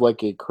only have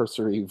like a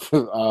cursory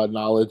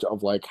knowledge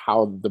of like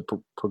how the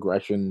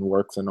progression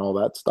works and all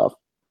that stuff.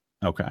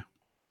 Okay.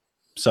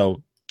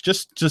 So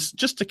just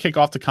to kick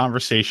off the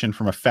conversation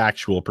from a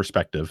factual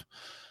perspective,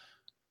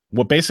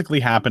 what basically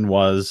happened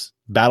was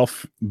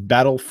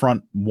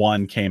Battlefront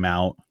 1 came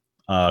out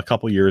a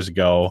couple years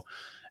ago,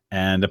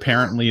 and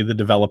apparently the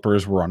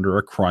developers were under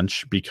a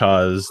crunch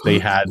because they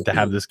had to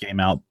have this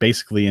game out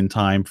basically in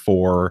time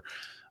for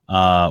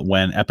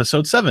when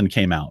Episode 7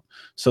 came out.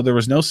 So there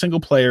was no single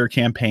player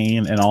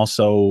campaign, and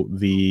also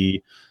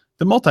the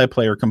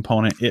multiplayer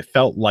component, it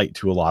felt light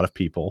to a lot of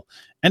people,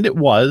 and it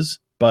was.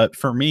 But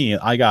for me,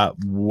 I got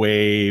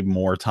way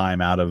more time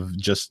out of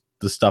just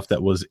the stuff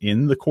that was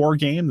in the core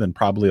game than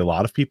probably a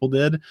lot of people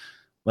did.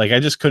 Like, I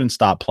just couldn't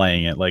stop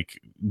playing it. Like,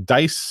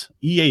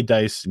 EA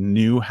Dice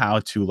knew how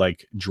to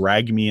like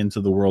drag me into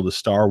the world of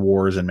Star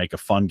Wars and make a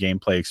fun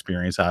gameplay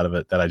experience out of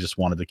it that I just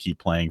wanted to keep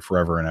playing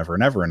forever and ever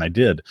and ever. And I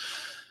did.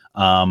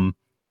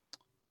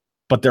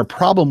 But their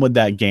problem with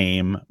that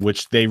game,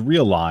 which they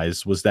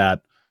realized, was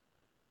that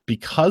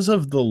because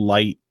of the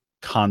light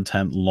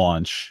content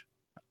launch,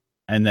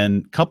 and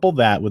then couple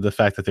that with the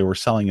fact that they were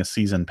selling a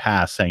season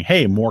pass saying,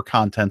 hey, more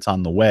content's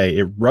on the way,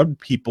 it rubbed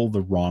people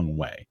the wrong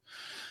way.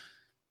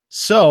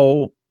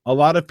 So a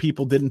lot of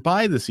people didn't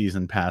buy the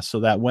season pass, so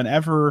that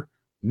whenever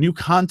new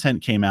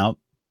content came out,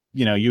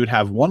 you know, you would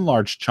have one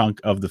large chunk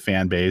of the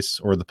fan base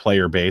or the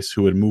player base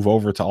who would move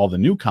over to all the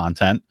new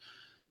content,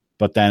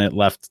 but then it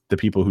left the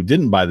people who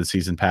didn't buy the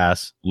season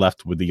pass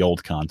left with the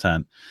old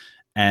content.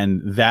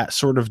 And that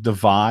sort of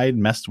divide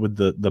messed with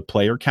the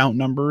player count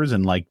numbers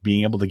and like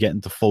being able to get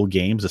into full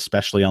games,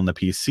 especially on the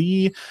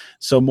PC.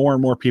 So more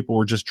and more people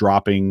were just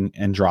dropping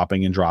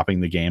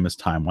the game as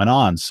time went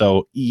on.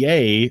 So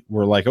EA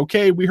were like,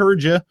 okay, we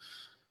heard you.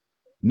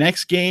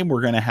 Next game,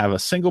 we're going to have a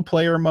single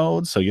player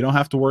mode, so you don't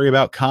have to worry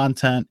about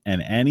content,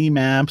 and any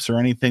maps or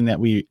anything that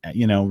we,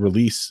 you know,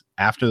 release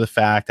after the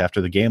fact, after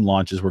the game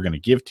launches, we're going to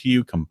give to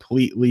you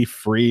completely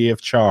free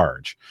of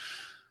charge.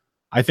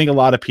 I think a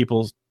lot of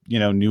people, you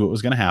know, knew it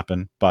was going to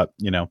happen, but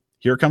you know,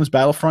 here comes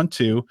Battlefront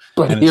 2,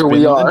 but here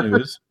we are.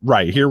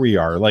 Right, here we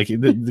are. Like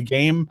the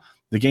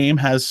game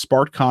has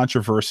sparked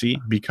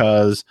controversy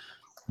because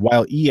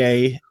while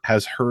EA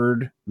has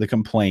heard the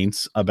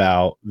complaints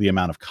about the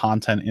amount of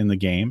content in the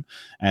game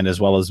and as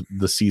well as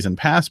the season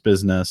pass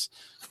business,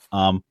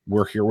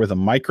 we're here with a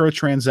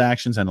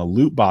microtransactions and a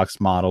loot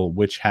box model,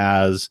 which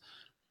has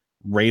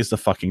raised a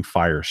fucking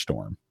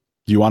firestorm.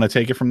 Do you want to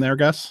take it from there,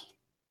 Gus?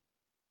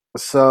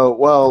 So,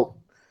 well,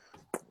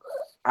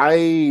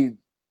 we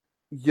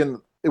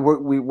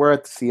were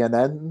at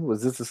CNN.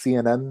 Was this a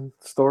CNN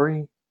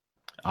story?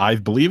 I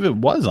believe it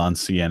was on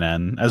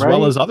CNN as Right?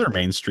 well as other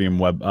mainstream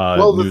web.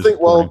 Well, news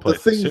the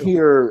thing too.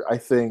 here, I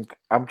think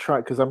I'm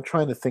trying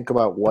to think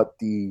about what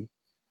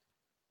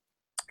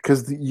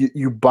because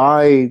you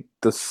buy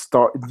the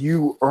star,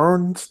 you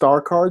earn star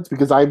cards,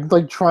 because I'm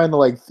like trying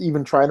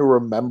to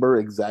remember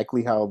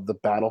exactly how the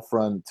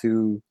Battlefront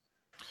 2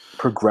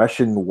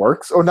 progression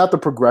works, or not the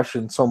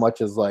progression so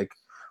much as like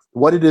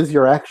what it is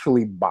you're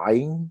actually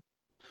buying.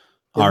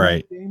 All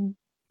right.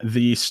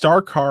 The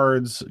star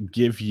cards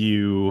give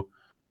you,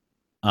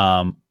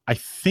 I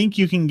think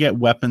you can get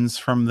weapons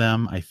from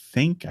them. I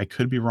think I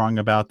could be wrong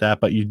about that,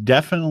 but you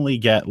definitely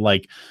get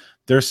like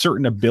there's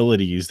certain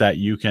abilities that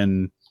you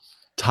can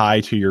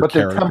tie to your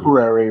character. They're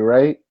temporary,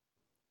 right?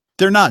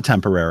 They're not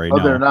temporary. Oh,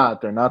 no, they're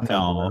not. They're not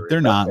temporary. No,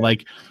 they're not. Okay.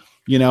 Like,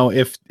 you know,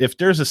 if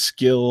there's a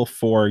skill,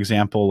 for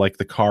example, like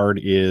the card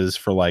is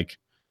for like,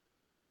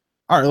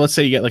 all right, let's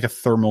say you get like a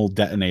thermal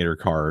detonator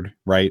card,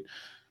 right?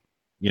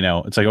 You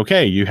know, it's like,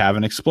 okay, you have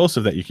an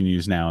explosive that you can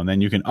use now, and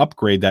then you can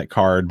upgrade that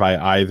card by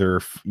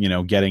either, you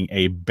know, getting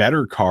a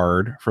better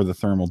card for the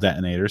thermal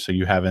detonator, so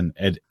you have an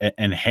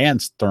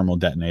enhanced thermal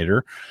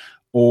detonator,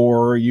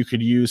 or you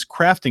could use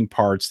crafting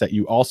parts that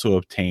you also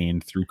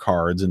obtain through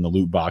cards in the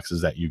loot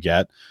boxes that you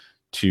get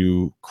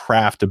to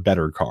craft a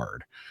better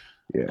card.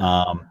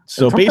 Yeah.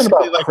 So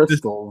basically, about like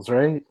crystals,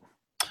 right?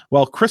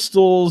 Well,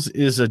 crystals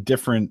is a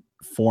different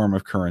form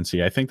of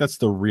currency. I think that's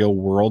the real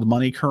world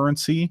money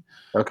currency.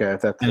 Okay,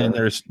 that's and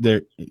then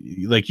there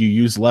like you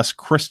use less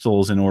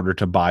crystals in order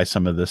to buy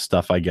some of this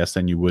stuff, I guess,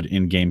 than you would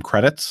in-game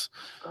credits.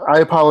 I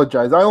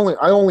apologize. I only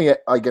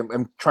like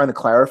I'm trying to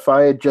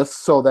clarify it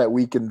just so that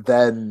we can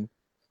then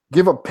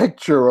give a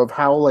picture of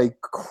how like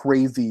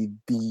crazy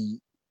the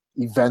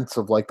events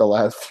of like the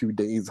last few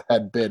days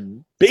had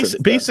been.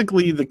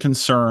 Basically, the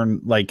concern,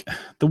 like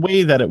the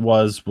way that it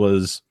was,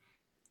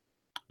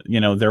 you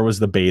know, there was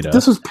the beta.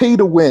 This was pay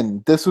to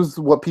win. This was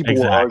what people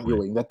were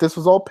arguing, that this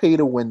was all pay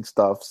to win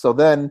stuff. So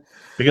then,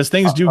 because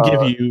things do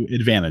give you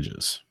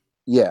advantages.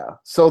 Yeah.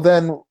 So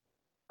then,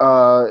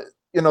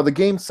 you know, the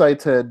game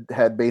sites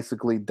had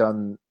basically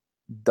done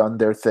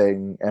their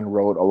thing and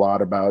wrote a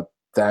lot about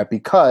that,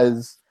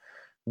 because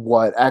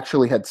what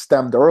actually had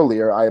stemmed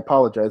earlier, I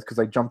apologize because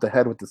I jumped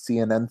ahead with the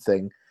CNN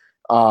thing.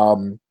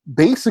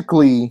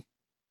 Basically,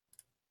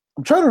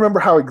 I'm trying to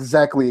remember how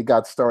exactly it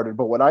got started,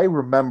 but what I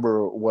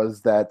remember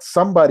was that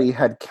somebody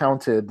had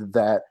counted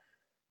that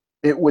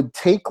it would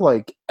take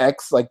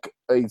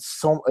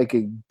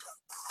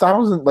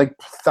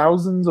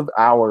thousands of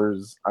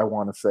hours, I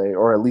want to say,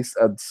 or at least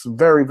a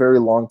very, very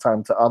long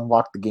time to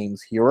unlock the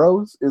game's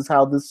heroes, is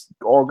how this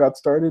all got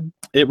started.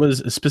 It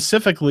was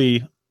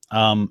specifically,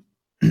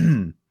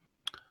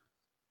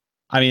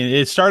 I mean,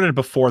 it started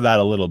before that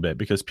a little bit,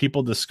 because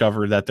people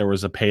discovered that there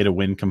was a pay to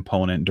win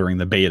component during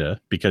the beta,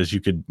 because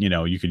you could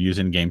use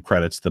in-game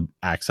credits to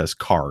access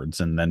cards,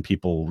 and then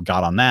people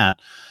got on that.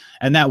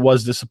 And that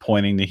was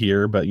disappointing to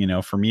hear. But, you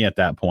know, for me at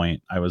that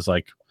point, I was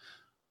like,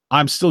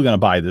 I'm still going to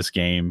buy this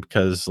game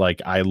because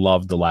like I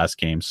loved the last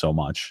game so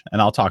much. And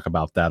I'll talk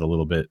about that a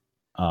little bit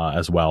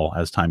as well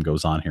as time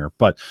goes on here.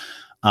 But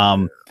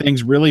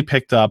things really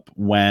picked up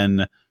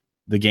when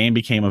the game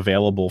became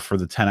available for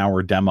the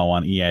 10-hour demo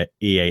on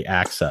EA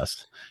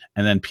Access.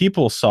 And then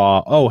people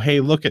saw, oh,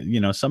 hey, look at, you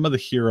know, some of the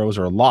heroes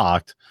are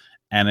locked,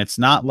 and it's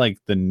not like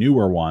the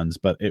newer ones,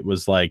 but it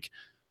was like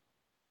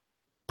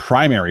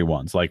primary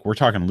ones. Like we're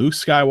talking Luke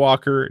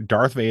Skywalker,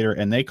 Darth Vader,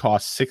 and they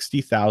cost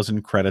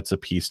 60,000 credits a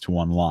piece to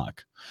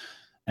unlock.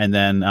 And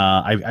then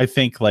I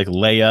think like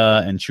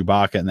Leia and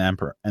Chewbacca and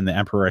the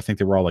Emperor, I think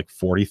they were all like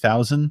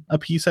 40,000 a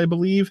piece, I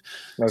believe.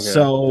 Okay.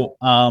 So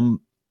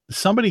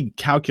somebody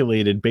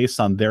calculated based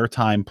on their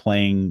time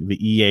playing the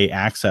EA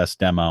Access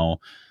demo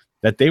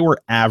that they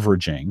were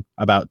averaging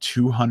about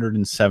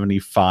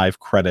 275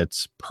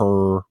 credits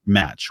per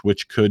match,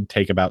 which could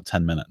take about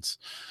 10 minutes.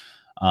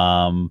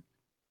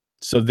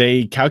 So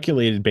they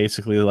calculated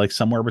basically like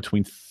somewhere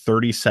between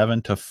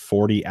 37 to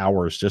 40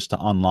 hours just to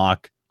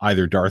unlock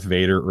either Darth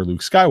Vader or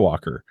Luke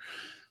Skywalker.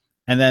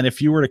 And then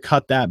if you were to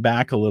cut that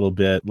back a little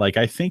bit, like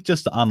I think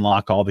just to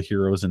unlock all the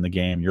heroes in the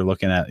game, you're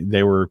looking at,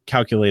 they were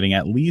calculating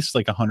at least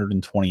like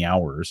 120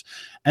 hours.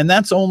 And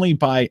that's only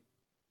by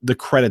the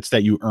credits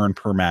that you earn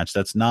per match.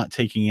 That's not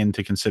taking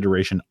into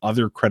consideration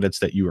other credits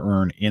that you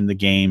earn in the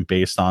game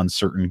based on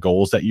certain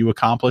goals that you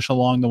accomplish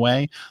along the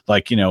way.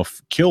 Like, you know,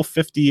 kill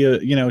 50,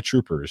 you know,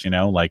 troopers, you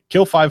know, like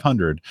kill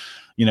 500,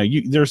 you know,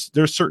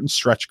 there's certain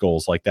stretch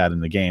goals like that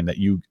in the game that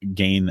you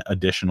gain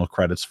additional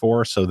credits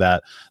for. So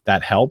that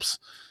helps.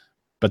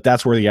 But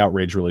that's where the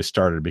outrage really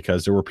started,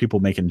 because there were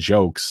people making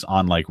jokes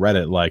on like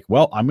Reddit, like,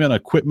 well, I'm going to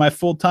quit my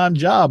full-time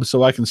job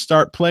so I can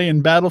start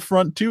playing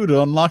Battlefront 2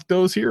 to unlock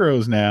those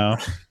heroes now.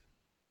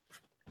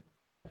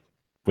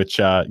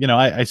 Which,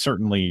 I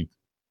certainly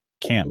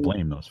can't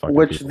blame those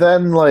fucking people.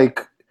 Then,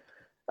 like,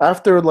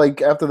 after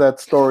that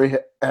story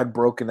had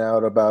broken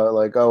out about,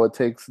 like, oh, it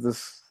takes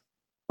this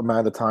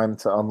amount of time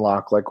to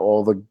unlock, like,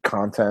 all the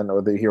content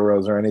or the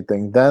heroes or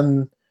anything,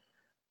 then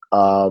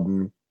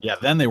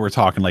then they were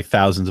talking like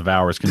thousands of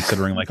hours,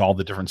 considering like all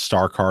the different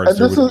star cards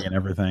there would be and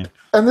everything.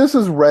 And this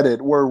is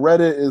Reddit, where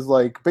Reddit is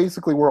like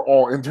basically where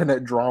all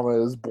internet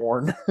drama is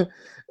born.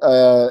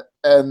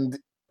 And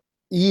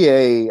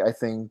EA, I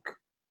think,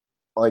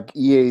 like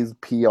EA's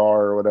PR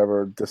or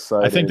whatever,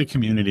 decided. I think the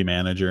community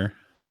manager.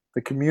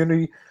 The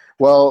community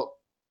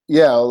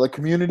the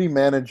community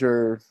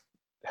manager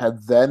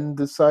had then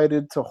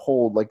decided to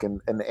hold like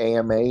an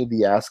AMA,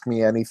 the Ask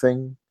Me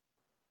Anything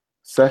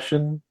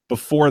session.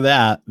 Before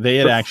that, they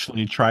had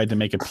actually tried to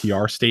make a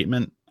PR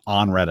statement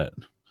on Reddit,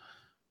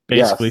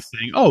 basically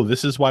saying, oh,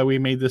 this is why we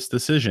made this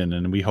decision,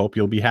 and we hope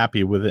you'll be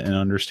happy with it and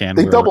understand.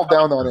 They doubled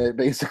down on it,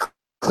 basically.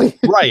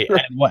 Right.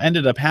 And what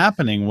ended up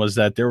happening was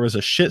that there was a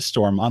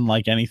shitstorm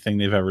unlike anything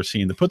they've ever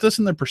seen. To put this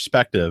in the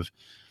perspective,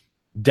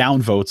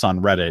 downvotes on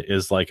Reddit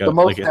is like the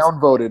most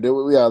downvoted.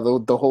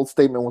 The whole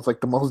statement was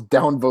like the most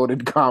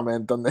downvoted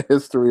comment on the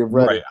history of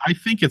Reddit. Right. I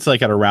think it's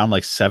like at around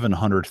like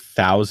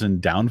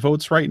 700,000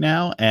 downvotes right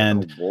now.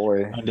 And,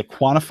 and to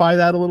quantify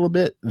that a little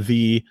bit,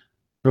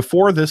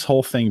 before this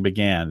whole thing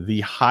began,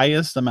 the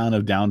highest amount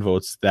of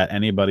downvotes that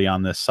anybody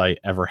on this site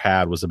ever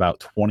had was about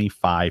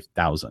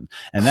 25,000.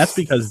 And that's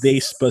because they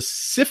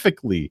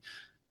specifically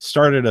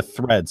started a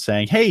thread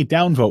saying, hey,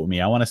 downvote me.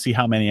 I want to see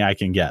how many I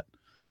can get.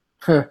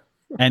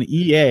 And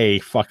EA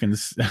fucking,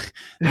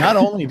 not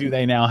only do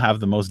they now have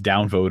the most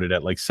downvoted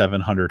at like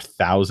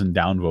 700,000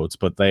 downvotes,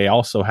 but they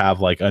also have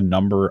like a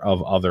number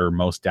of other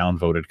most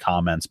downvoted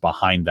comments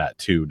behind that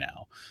too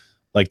now.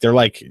 Like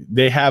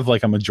they have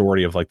like a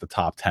majority of like the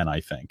top 10, I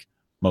think,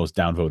 most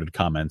downvoted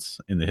comments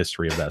in the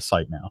history of that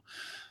site now.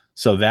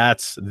 So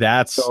that's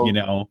that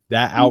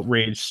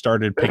outrage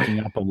started picking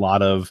up a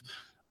lot of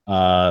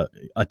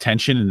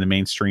attention in the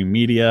mainstream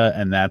media,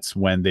 and that's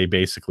when they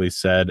basically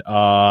said,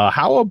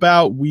 how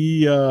about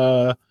we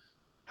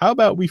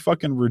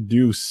fucking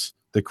reduce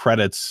the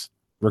credits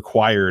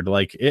required.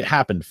 Like, it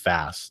happened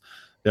fast.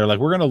 They're like,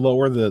 we're going to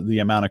lower the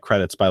amount of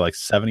credits by like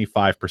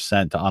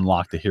 75% to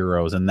unlock the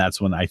heroes. And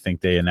that's when I think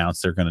they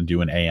announced they're going to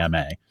do an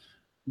AMA.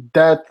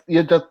 Like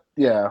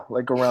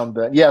around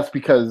that. Yes,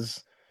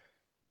 because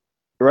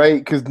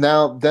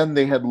then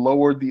they had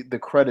lowered the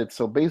credits.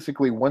 So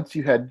basically,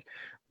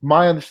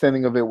 my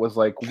understanding of it was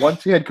like,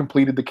 once you had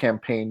completed the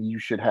campaign, you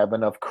should have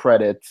enough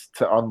credits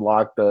to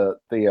unlock the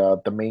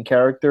main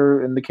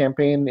character in the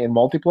campaign in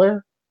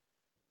multiplayer.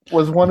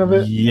 Was one of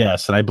it?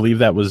 Yes, and I believe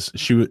that was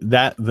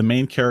the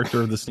main character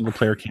of the single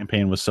player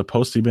campaign was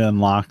supposed to be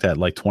unlocked at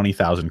like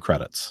 20,000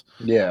 credits.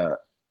 Yeah,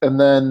 and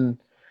then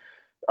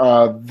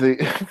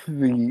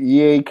the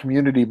EA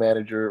community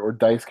manager or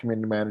DICE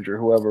community manager,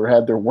 whoever,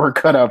 had their work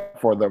cut out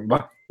for them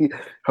by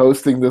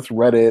hosting this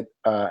Reddit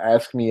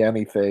Ask Me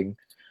Anything,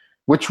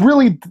 which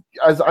really,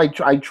 as I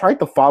tried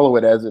to follow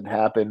it as it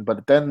happened,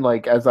 but then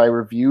like as I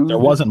reviewed, there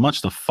wasn't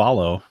much to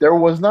follow. There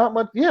was not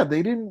much. Yeah,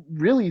 they didn't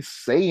really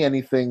say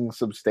anything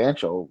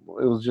substantial.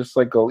 It was just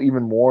like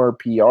even more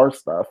PR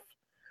stuff.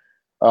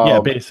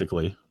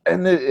 Basically.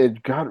 And it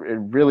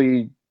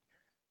really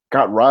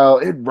got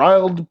riled. It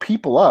riled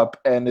people up,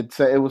 and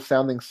it was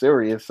sounding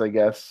serious, I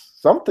guess.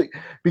 Something,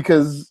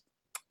 because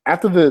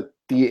after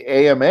the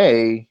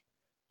AMA,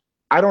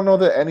 I don't know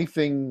that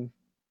anything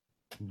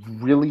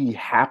really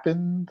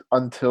happened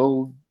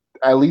until,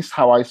 at least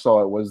how I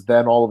saw it, was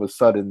then all of a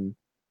sudden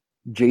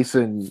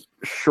Jason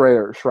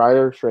Schreier,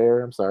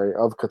 I'm sorry,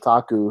 of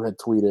Kotaku had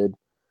tweeted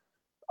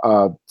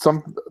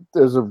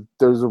there's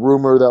a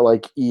rumor that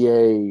like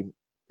EA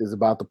is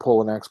about to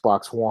pull an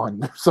Xbox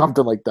One or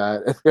something like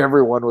that, and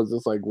everyone was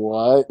just like,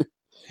 what?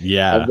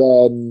 Yeah. And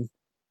then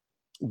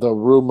the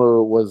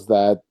rumor was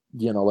that,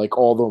 like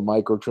all the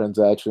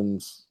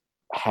microtransactions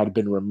had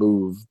been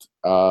removed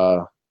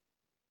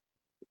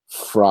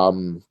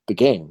from the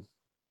game,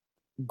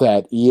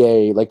 that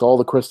EA, like all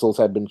the crystals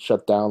had been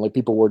shut down. Like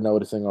people were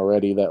noticing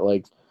already that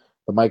like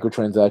the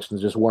microtransactions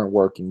just weren't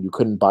working. You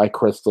couldn't buy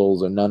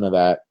crystals or none of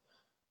that.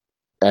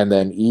 And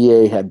then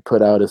EA had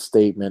put out a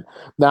statement.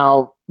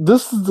 Now,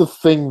 this is the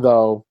thing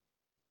though,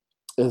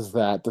 is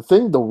that the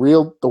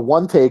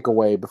one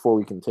takeaway before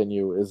we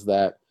continue is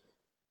that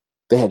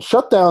they had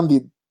shut down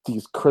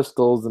these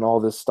crystals and all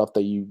this stuff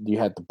that you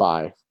had to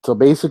buy. So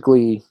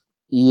basically,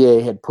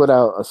 EA had put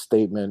out a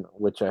statement,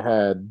 which I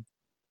had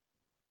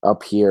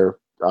up here,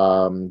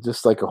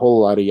 just like a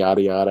whole lot of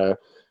yada yada.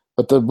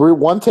 But the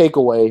one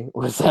takeaway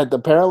was that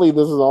apparently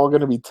this is all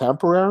going to be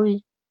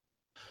temporary.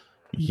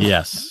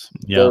 Yes.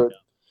 Yeah.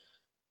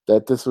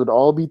 That this would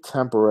all be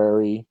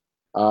temporary.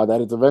 That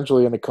it's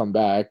eventually going to come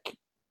back.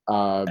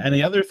 And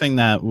the other thing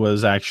that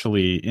was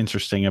actually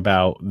interesting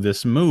about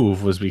this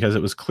move was because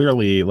it was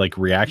clearly like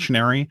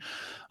reactionary.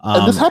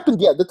 And this happened,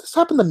 this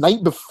happened the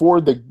night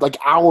before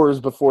hours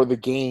before the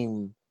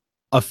game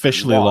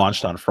officially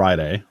launched on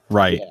Friday,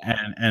 right?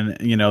 Yeah. And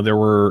you know, there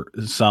were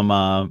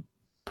some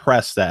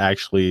press that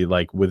actually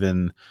like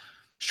within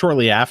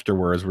shortly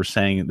afterwards were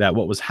saying that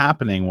what was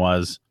happening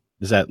is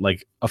that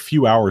like a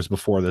few hours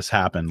before this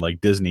happened, like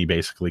Disney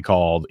basically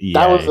called EA.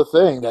 That was the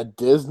thing, that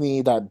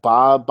Disney, that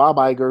Bob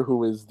Iger,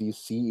 who is the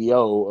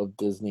CEO of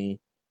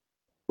Disney,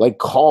 like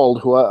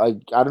called who I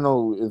don't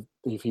know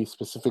if he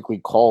specifically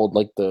called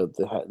like the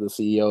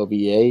CEO of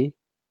EA.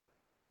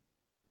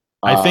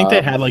 I think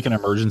they had like an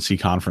emergency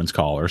conference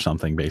call or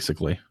something,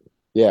 basically.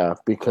 Yeah,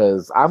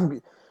 because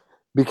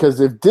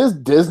if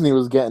Disney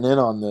was getting in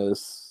on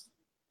this,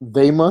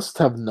 they must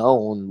have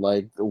known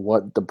like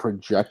what the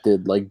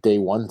projected like day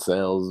one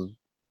sales.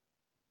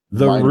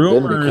 The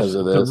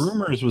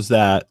rumors was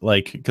that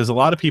like, because a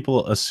lot of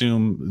people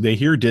assume they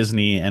hear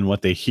Disney and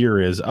what they hear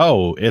is,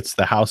 oh, it's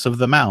the House of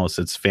the Mouse,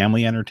 it's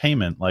family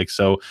entertainment, like,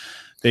 so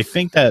they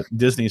think that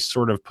Disney's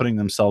sort of putting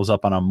themselves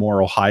up on a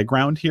moral high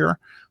ground here,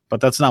 but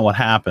that's not what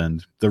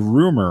happened. The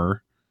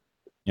rumor,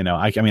 you know,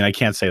 I mean, I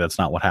can't say that's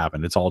not what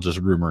happened. It's all just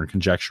rumor and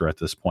conjecture at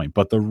this point.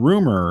 But the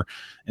rumor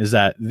is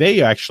that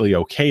they actually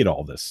okayed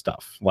all this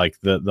stuff, like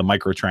the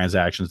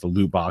microtransactions, the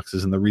loot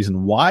boxes, and the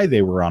reason why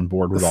they were on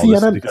board with all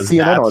this is because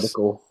CNN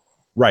article.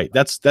 Right.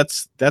 That's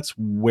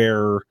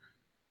where,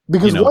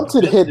 because once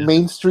it hit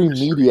mainstream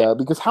media,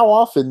 because how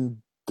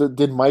often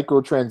did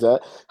microtransact?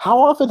 How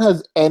often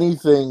has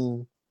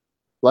anything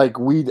like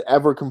we'd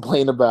ever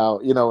complain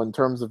about, you know, in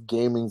terms of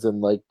gamings and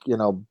like, you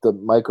know, the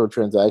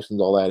microtransactions,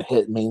 all that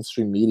hit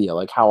mainstream media?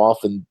 Like, how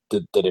often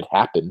did it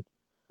happen?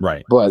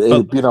 Right. But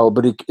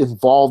it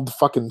involved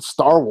fucking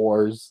Star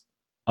Wars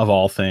of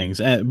all things.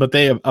 But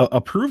they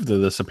approved of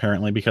this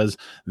apparently because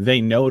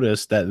they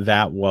noticed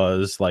that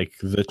was like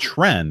the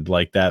trend,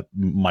 like that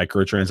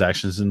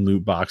microtransactions and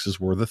loot boxes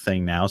were the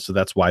thing now. So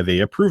that's why they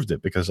approved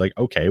it, because like,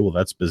 okay, well,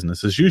 that's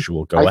business as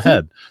usual. Go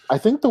ahead. I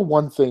think the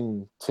one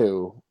thing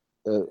too,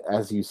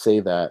 as you say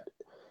that,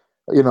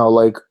 you know,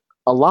 like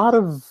a lot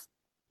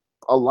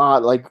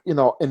like, you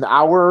know, in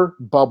our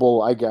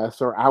bubble, I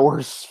guess, or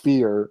our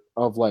sphere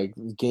of like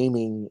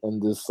gaming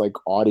and this like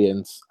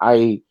audience,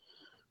 I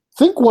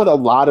think what a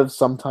lot of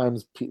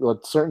sometimes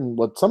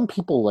what some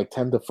people like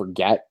tend to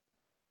forget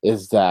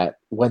is that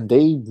when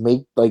they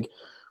make like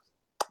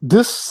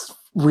this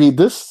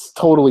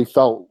totally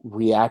felt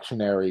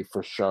reactionary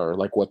for sure,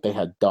 like what they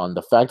had done.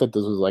 The fact that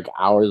this was like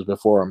hours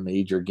before a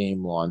major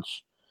game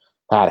launch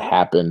had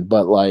happened,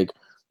 but like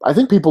I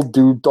think people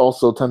do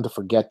also tend to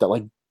forget that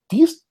like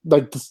these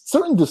like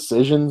certain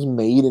decisions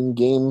made in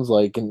games,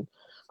 like and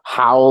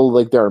how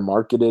like they're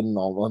marketed and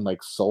all and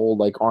like sold,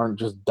 like aren't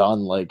just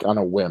done like on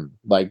a whim.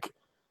 Like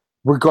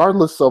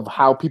regardless of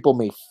how people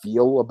may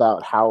feel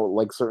about how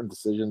like certain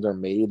decisions are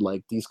made,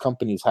 like these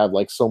companies have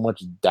like so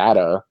much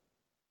data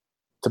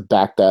to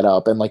back that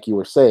up. And like you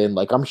were saying,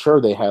 like I'm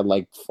sure they had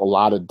like a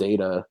lot of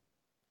data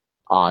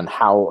on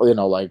how, you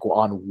know, like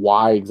on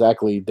why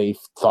exactly they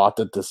thought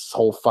that this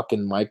whole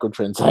fucking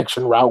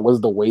microtransaction route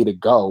was the way to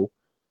go.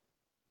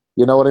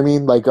 You know what I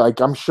mean? Like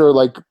I'm sure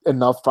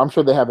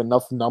they have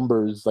enough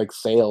numbers, like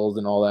sales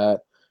and all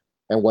that,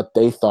 and what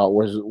they thought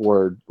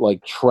were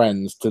like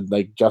trends to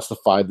like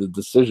justify the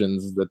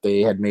decisions that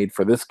they had made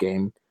for this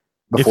game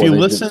before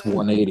they did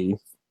 180.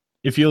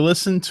 If you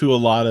listen to a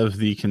lot of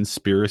the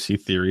conspiracy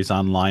theories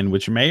online,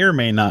 which may or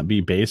may not be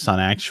based on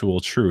actual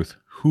truth,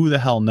 who the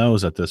hell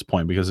knows at this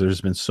point, because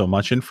there's been so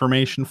much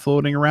information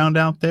floating around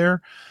out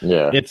there.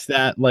 Yeah. It's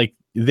that like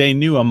they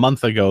knew a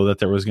month ago that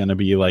there was going to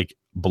be like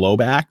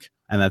blowback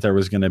and that there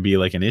was going to be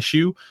like an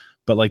issue,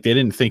 but like they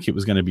didn't think it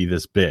was going to be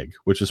this big,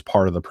 which is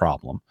part of the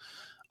problem.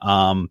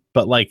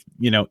 But like,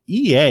 you know,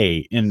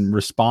 EA in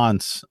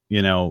response,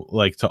 you know,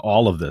 like to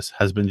all of this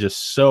has been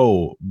just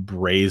so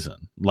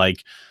brazen.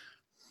 Like,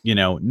 you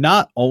know,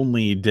 not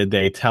only did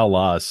they tell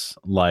us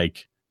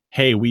like,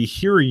 hey, we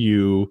hear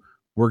you,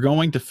 we're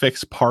going to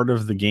fix part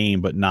of the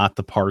game, but not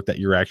the part that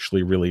you're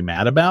actually really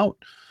mad about.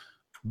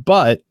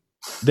 But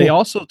they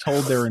also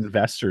told their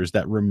investors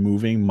that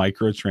removing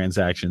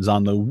microtransactions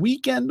on the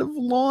weekend of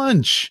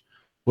launch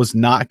was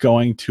not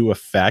going to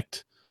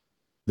affect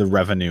the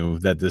revenue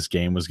that this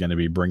game was going to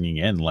be bringing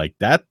in. Like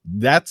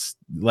that's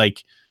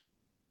like,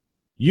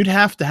 you'd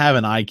have to have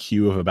an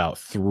IQ of about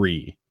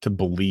 3 to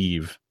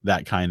believe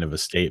that kind of a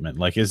statement.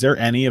 Like, is there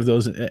any of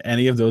those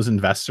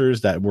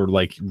investors that were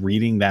like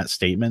reading that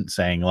statement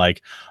saying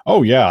like,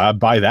 oh yeah, I'd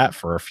buy that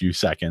for a few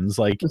seconds?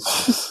 Like,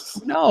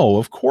 no,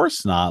 of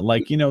course not.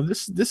 Like, you know,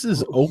 this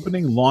is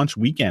opening launch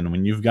weekend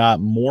when you've got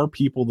more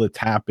people to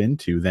tap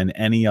into than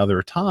any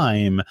other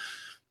time.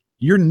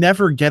 You're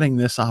never getting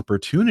this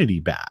opportunity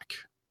back.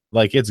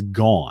 Like, it's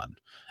gone.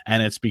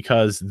 And it's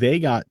because they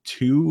got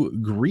too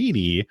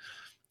greedy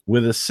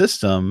with a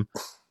system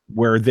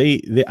where they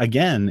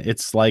again,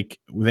 it's like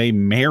they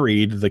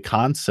married the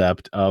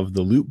concept of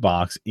the loot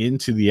box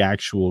into the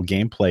actual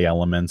gameplay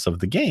elements of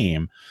the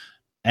game,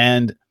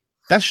 and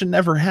that should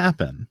never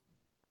happen.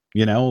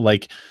 You know,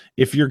 like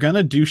if you're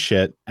gonna do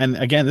shit, and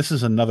again, this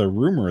is another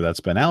rumor that's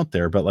been out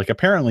there, but like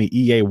apparently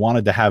EA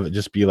wanted to have it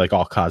just be like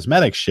all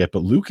cosmetic shit,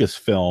 but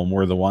Lucasfilm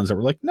were the ones that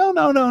were like, no,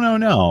 no, no, no,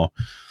 no,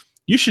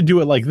 you should do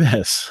it like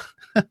this.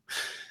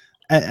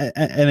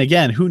 And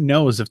again, who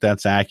knows if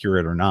that's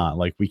accurate or not?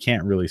 Like we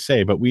can't really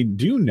say, but we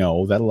do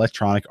know that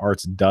Electronic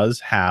Arts does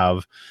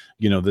have,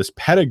 you know, this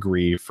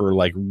pedigree for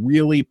like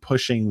really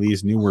pushing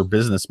these newer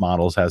business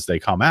models as they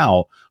come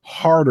out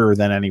harder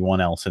than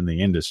anyone else in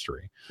the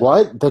industry.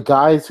 What? The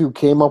guys who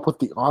came up with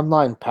the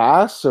online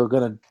pass are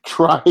going to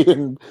try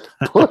and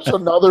push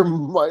another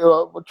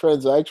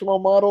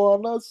transactional model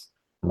on us?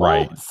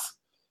 Right. What?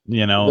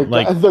 You know,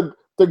 like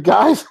the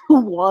guys who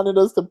wanted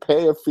us to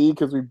pay a fee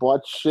because we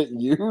bought shit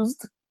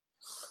used.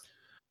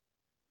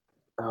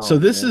 So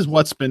this is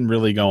what's been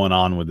really going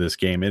on with this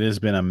game. It has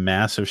been a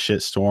massive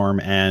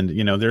shitstorm, and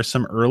you know there's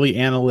some early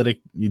analytic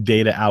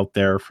data out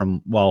there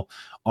from, well,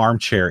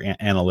 armchair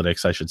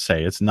analytics, I should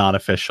say. It's not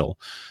official,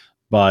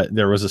 but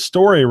there was a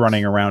story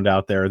running around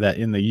out there that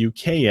in the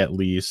UK at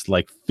least,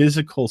 like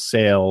physical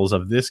sales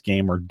of this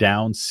game are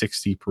down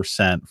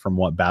 60% from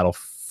what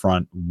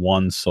Battlefront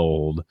 1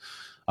 sold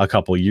a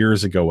couple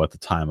years ago at the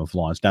time of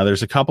launch. Now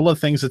there's a couple of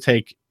things to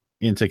take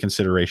into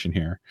consideration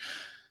here.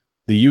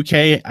 The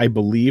UK, I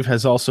believe,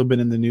 has also been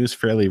in the news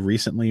fairly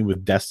recently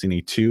with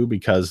Destiny 2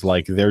 because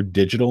like their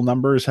digital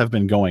numbers have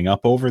been going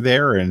up over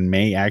there and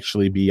may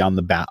actually be on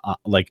the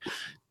like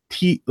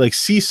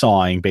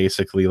seesawing,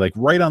 basically, like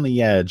right on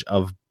the edge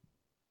of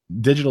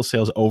digital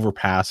sales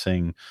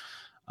overpassing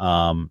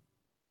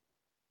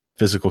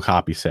physical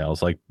copy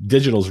sales. Like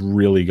digital's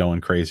really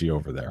going crazy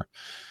over there.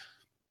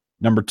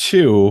 Number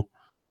two,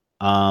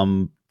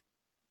 God,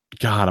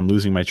 I'm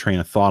losing my train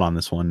of thought on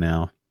this one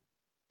now.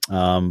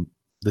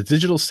 The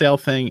digital sale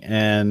thing,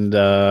 and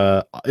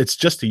it's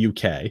just the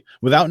UK.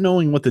 Without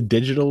knowing what the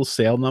digital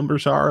sale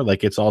numbers are,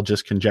 like it's all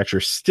just conjecture.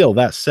 Still,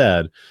 that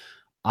said,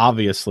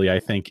 obviously, I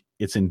think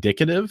it's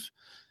indicative.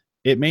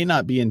 It may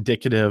not be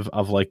indicative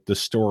of like the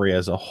story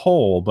as a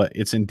whole, but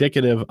it's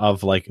indicative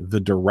of like the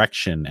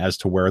direction as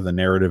to where the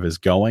narrative is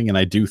going. And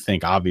I do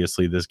think,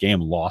 obviously, this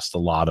game lost a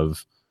lot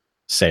of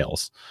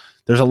sales.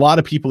 There's a lot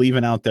of people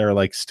even out there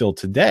like still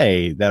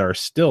today that are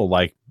still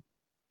like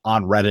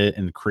on Reddit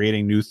and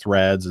creating new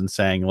threads and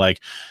saying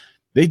like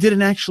they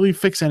didn't actually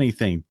fix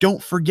anything.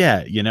 Don't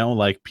forget, you know,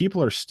 like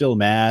people are still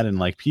mad, and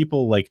like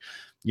people like,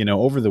 you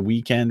know, over the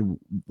weekend,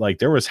 like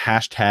there was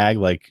hashtag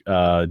like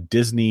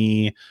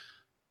Disney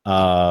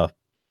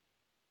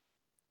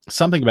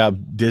something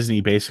about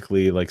Disney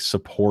basically like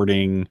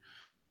supporting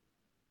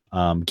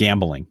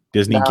gambling,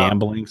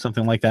 gambling,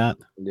 something like that.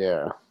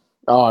 Yeah.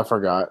 Oh, I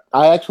forgot.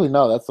 I actually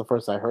know that's the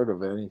first I heard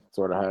of any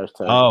sort of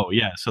hashtag. Oh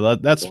yeah, so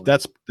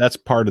that's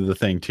part of the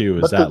thing too,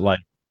 is that like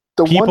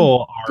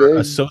people are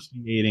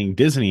associating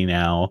Disney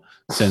now,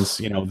 since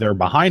you know they're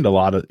behind a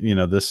lot of, you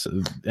know, this,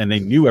 and they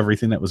knew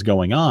everything that was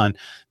going on.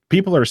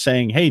 People are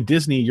saying, hey,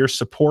 Disney, you're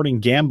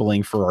supporting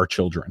gambling for our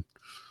children,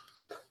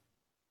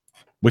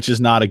 which is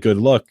not a good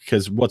look,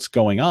 because what's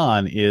going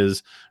on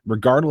is,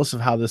 regardless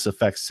of how this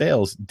affects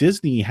sales,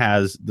 Disney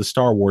has the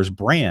Star Wars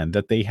brand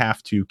that they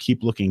have to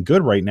keep looking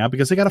good right now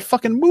because they got a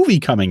fucking movie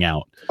coming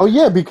out. Oh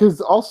yeah,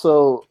 because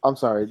also, I'm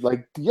sorry,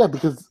 like, yeah,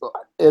 because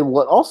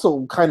what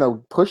also kind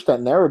of pushed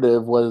that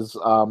narrative was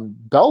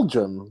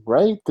Belgium,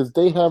 right? Because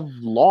they have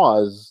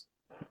laws.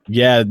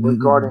 Yeah,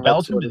 regarding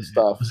Belgium that sort of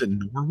stuff. Was it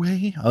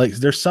Norway? Like,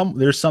 there's some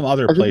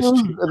other place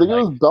too. I think it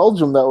was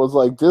Belgium that was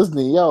like,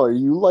 Disney, yo, are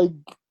you like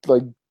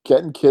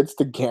getting kids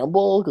to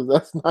gamble? Because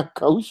that's not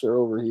kosher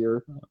over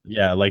here.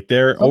 Yeah, like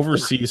they're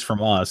overseas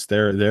from us.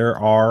 There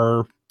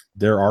are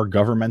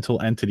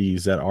governmental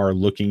entities that are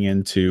looking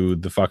into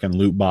the fucking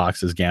loot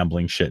boxes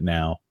gambling shit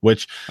now,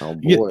 which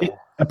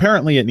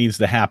apparently it needs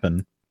to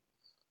happen.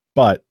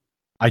 But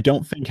I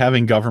don't think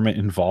having government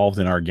involved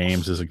in our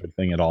games is a good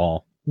thing at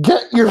all.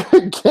 Get your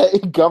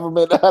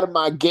government out of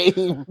my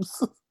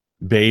games.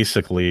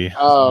 Basically.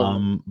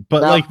 But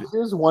now, like,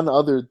 here's one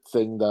other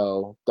thing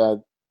though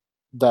that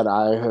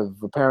I have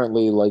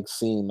apparently like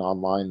seen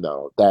online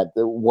though, that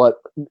what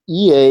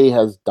EA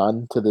has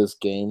done to this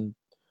game,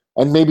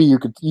 and maybe you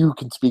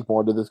can speak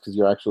more to this because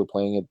you're actually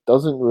playing it,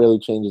 doesn't really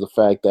change the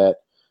fact that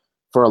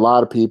for a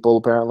lot of people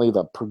apparently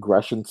the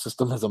progression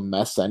system is a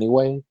mess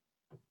anyway,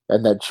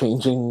 and that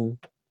changing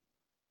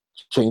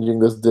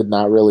this did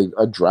not really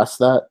address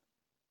that.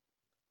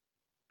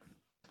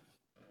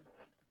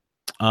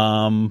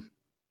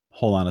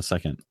 Hold on a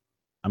second.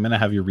 I'm going to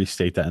have you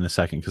restate that in a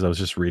second because I was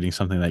just reading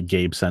something that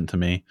Gabe sent to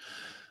me.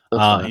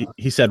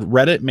 He said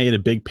Reddit made a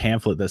big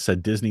pamphlet that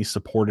said Disney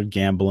supported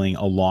gambling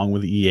along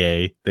with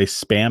EA. They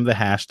spammed the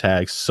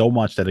hashtag so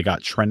much that it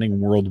got trending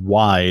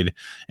worldwide.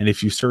 And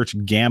if you search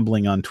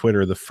gambling on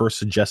Twitter, the first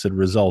suggested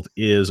result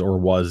is or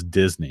was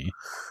Disney.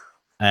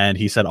 And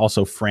he said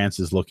also France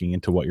is looking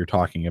into what you're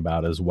talking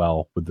about as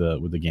well with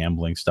the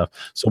gambling stuff.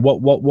 So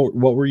what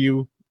were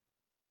you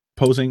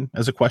posing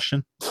as a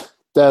question?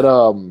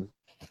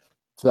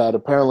 That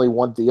apparently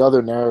the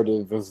other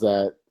narrative is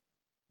that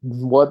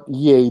what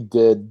EA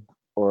did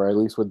or at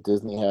least what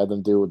Disney had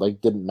them do, like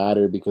didn't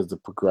matter because the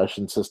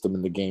progression system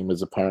in the game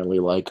is apparently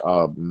like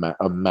a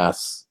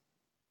mess.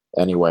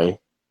 Anyway,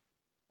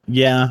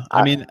 Yeah,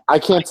 I mean, I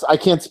can't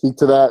speak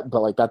to that,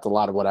 but like that's a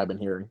lot of what I've been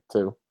hearing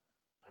too.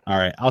 all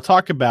right, I'll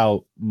talk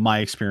about my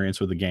experience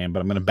with the game, but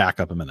I'm going to back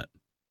up a minute.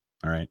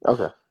 All right,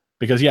 Okay.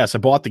 because yes, I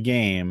bought the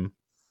game,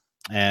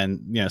 and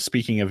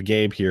speaking of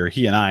Gabe here,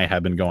 he and I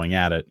have been going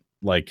at it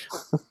like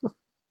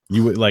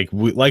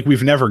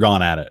we've never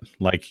gone at it.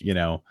 Like,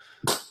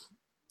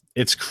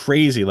 it's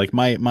crazy. Like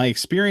my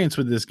experience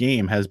with this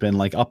game has been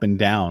like up and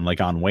down, like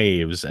on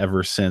waves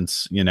ever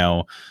since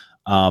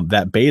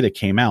that beta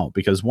came out.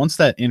 Because once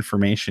that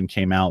information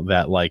came out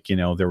that like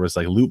there was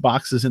like loot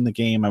boxes in the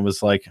game, I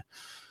was like,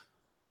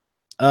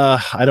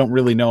 I don't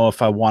really know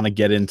if I want to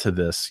get into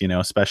this,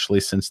 especially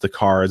since the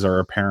cards are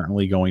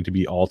apparently going to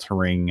be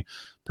altering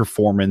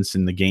performance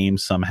in the game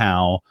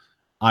somehow.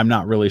 I'm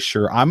not really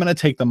sure. I'm going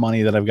to take the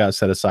money that I've got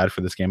set aside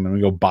for this game. I'm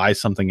going to go buy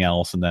something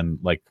else, and then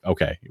like,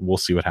 okay, we'll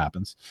see what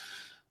happens.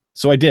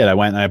 So I did. I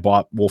went and I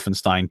bought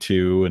Wolfenstein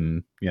 2,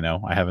 and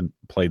I haven't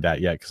played that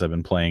yet because I've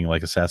been playing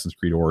like Assassin's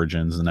Creed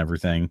Origins and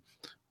everything.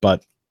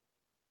 But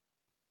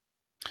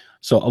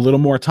so a little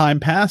more time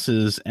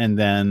passes, and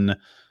then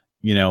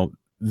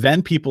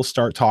then people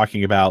start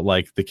talking about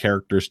like the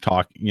characters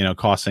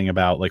costing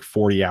about like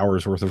 40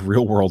 hours worth of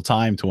real world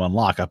time to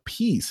unlock a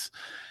piece.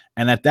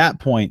 And at that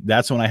point,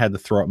 that's when I had to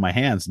throw up my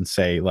hands and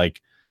say,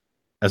 like,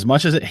 as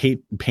much as it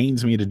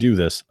pains me to do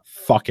this,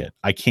 fuck it.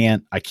 I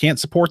can't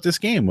support this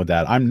game with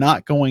that. I'm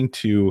not going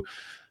to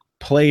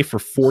play for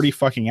 40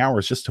 fucking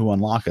hours just to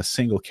unlock a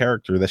single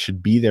character that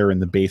should be there in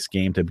the base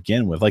game to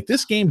begin with. Like,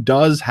 this game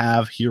does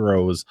have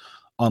heroes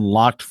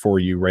unlocked for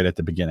you right at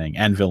the beginning,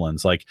 and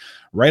villains. Like,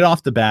 right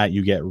off the bat,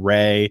 you get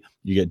Rey,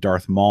 you get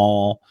Darth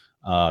Maul,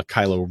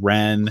 Kylo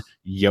Ren,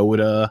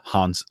 Yoda,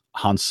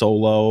 Han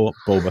Solo,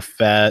 Boba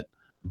Fett,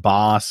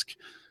 Bosk.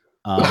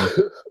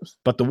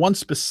 But the ones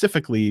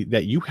specifically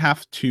that you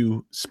have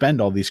to spend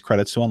all these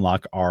credits to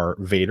unlock are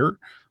Vader,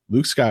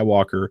 Luke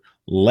Skywalker,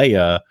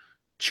 Leia,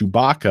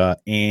 Chewbacca,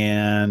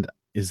 and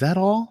is that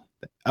all?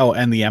 Oh,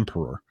 and the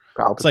Emperor.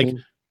 Palpatine. It's like,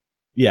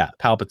 yeah,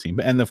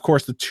 Palpatine. And of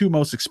course, the two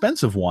most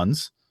expensive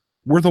ones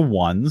were the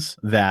ones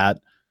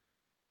that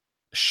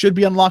should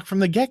be unlocked from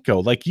the get-go.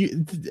 Like,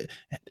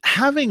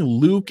 having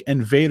Luke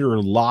and Vader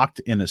locked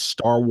in a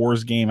Star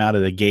Wars game out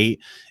of the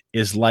gate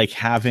is like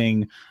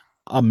having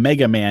a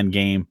Mega Man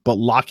game, but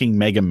locking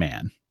Mega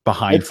Man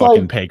behind It's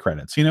fucking like, pay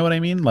credits. You know what I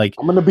mean? Like,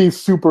 I'm gonna be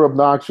super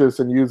obnoxious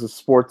and use a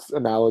sports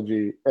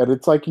analogy, and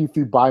it's like if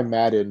you buy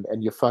Madden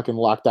and you fucking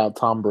locked out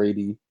Tom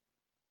Brady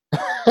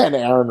and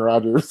Aaron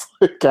Rodgers.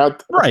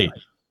 Right.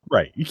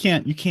 You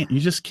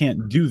just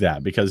can't do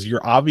that, because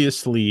you're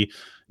obviously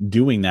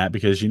doing that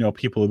because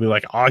people will be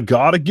like, oh, I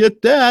gotta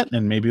get that,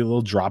 and maybe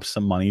they'll drop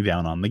some money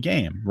down on the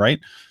game, right?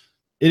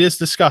 It is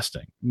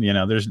disgusting.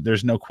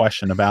 There's no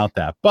question about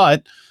that.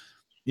 But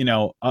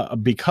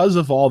because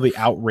of all the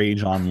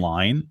outrage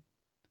online,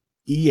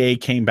 EA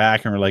came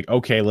back and were like,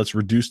 okay, let's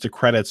reduce the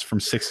credits from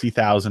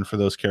 60,000 for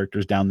those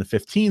characters down to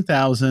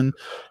 15,000,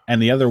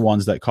 and the other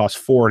ones that cost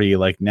 40,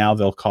 like now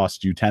they'll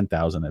cost you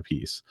 10,000 a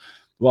piece.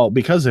 Well,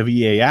 because of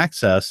EA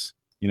Access,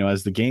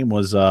 as the game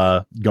was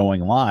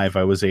going live,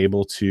 I was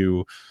able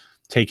to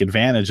take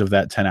advantage of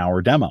that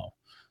 10-hour demo.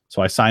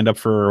 So I signed up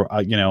for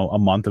a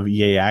month of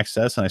EA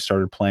Access, and I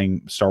started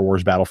playing Star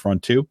Wars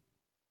Battlefront 2.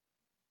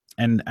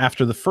 And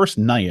after the first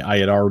night, I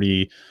had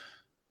already,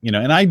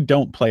 and I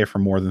don't play for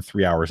more than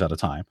 3 hours at a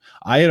time.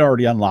 I had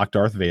already unlocked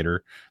Darth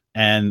Vader.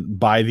 And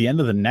by the end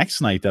of the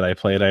next night that I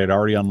played, I had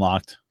already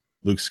unlocked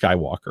Luke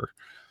Skywalker.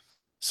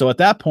 So at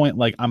that point,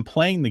 like, I'm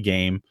playing the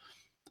game,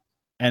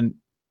 and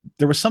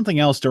there was something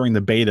else during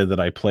the beta that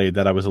I played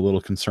that I was a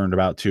little concerned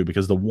about too,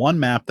 because the one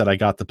map that I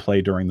got to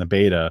play during the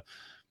beta,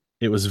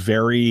 it was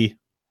very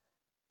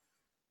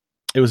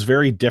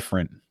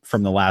different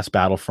from the last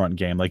Battlefront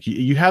game. Like,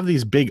 you have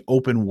these big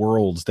open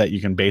worlds that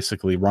you can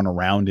basically run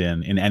around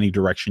in any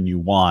direction you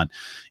want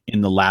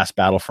in the last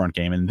Battlefront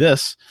game. And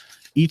this,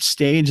 each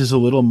stage is a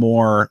little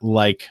more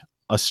like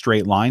a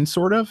straight line,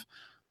 sort of,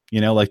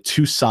 like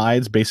two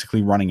sides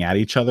basically running at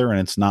each other. And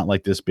it's not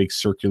like this big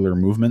circular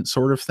movement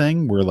sort of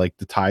thing where like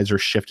the tides are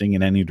shifting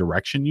in any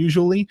direction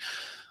usually.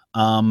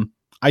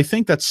 I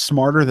think that's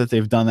smarter that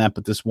they've done that,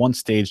 but this one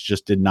stage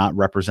just did not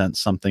represent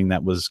something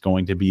that was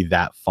going to be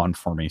that fun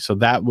for me. So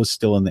that was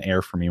still in the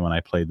air for me when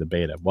I played the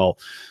beta. Well,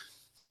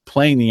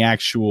 playing the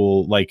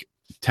actual like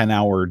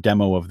 10-hour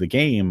demo of the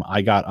game,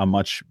 I got a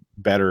much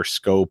better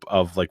scope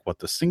of like what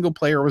the single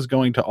player was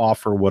going to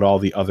offer, what all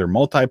the other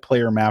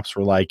multiplayer maps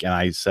were like. And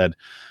I said,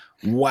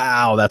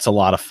 wow, that's a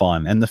lot of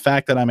fun. And the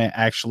fact that I'm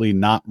actually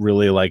not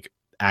really like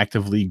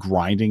actively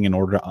grinding in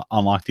order to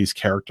unlock these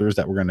characters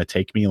that were going to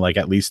take me like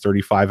at least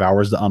 35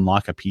 hours to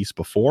unlock a piece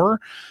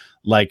before,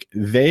 like,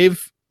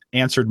 they've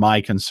answered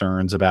my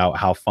concerns about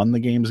how fun the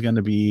game is going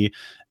to be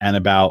and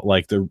about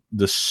like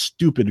the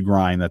stupid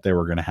grind that they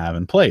were going to have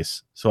in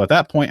place. So at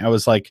that point I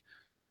was like,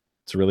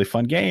 it's a really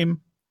fun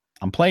game,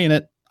 I'm playing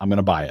it, I'm going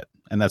to buy it.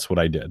 And that's what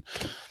I did.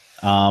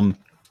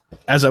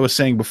 As I was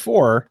saying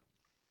before,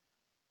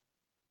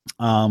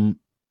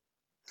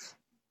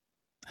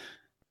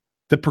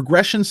 the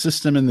progression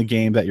system in the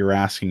game that you're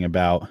asking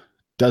about,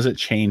 does it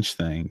change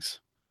things?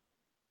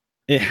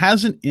 It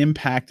hasn't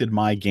impacted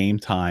my game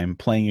time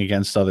playing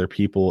against other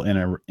people in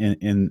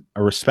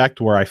a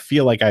respect where I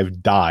feel like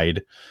I've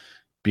died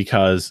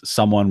because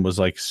someone was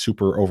like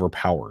super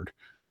overpowered.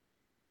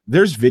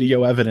 There's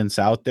video evidence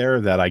out there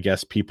that I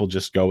guess people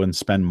just go and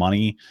spend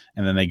money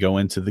and then they go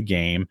into the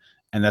game,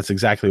 and that's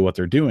exactly what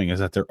they're doing, is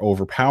that they're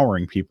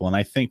overpowering people. And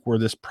I think where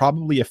this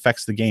probably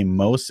affects the game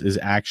most is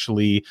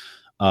actually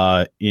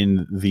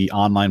in the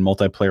online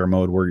multiplayer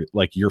mode, where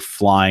like you're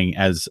flying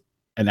as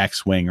an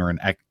X-wing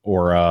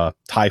or a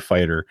TIE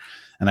fighter,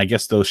 and I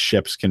guess those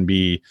ships can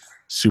be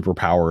super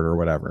powered or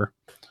whatever.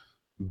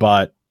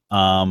 But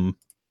hold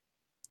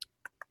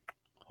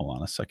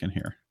on a second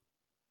here.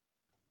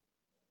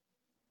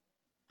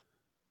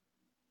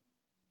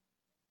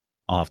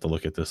 I'll have to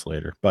look at this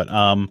later. But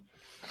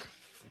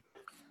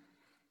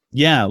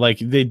yeah, like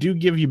they do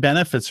give you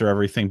benefits or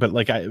everything, but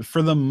like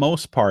for the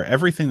most part,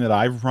 everything that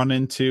I've run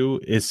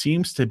into, it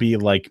seems to be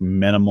like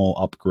minimal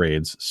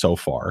upgrades so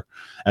far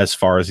as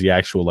the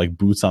actual like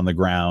boots on the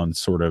ground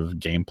sort of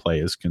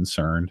gameplay is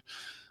concerned.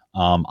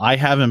 I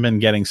haven't been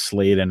getting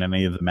slayed in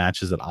any of the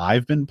matches that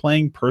I've been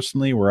playing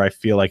personally, where I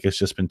feel like it's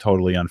just been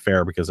totally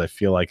unfair because I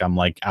feel like I'm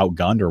like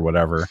outgunned or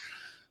whatever.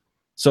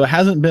 So it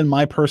hasn't been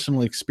my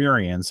personal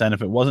experience. And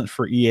if it wasn't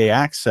for EA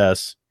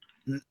Access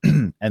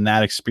and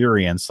that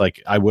experience,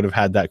 like I would have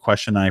had that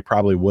question and I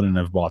probably wouldn't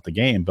have bought the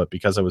game. But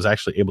because I was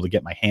actually able to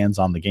get my hands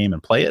on the game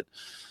and play it,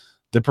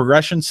 the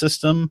progression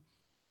system,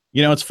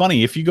 you know, it's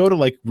funny. If you go to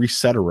like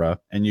Resetera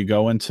and you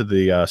go into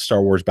the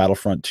Star Wars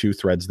Battlefront 2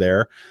 threads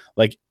there,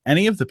 like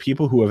any of the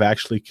people who have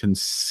actually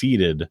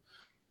conceded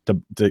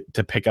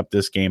to pick up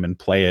this game and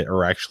play it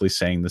are actually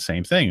saying the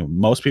same thing.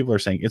 Most people are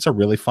saying it's a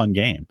really fun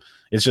game.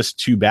 It's just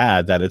too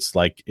bad that it's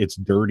like it's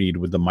dirtied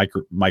with the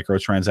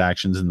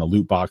microtransactions and the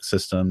loot box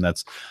system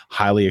that's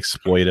highly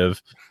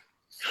exploitive.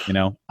 You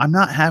know, I'm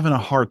not having a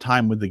hard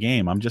time with the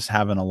game. I'm just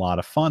having a lot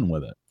of fun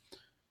with it.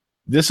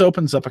 This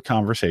opens up a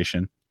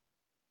conversation,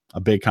 a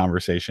big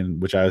conversation,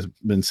 which I've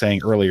been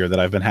saying earlier that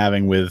I've been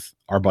having with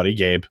our buddy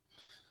Gabe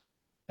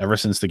ever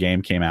since the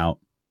game came out.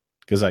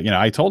 Because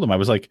I told him, I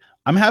was like,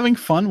 I'm having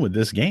fun with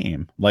this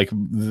game. Like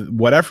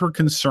whatever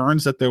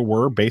concerns that there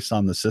were based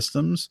on the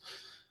systems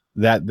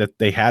that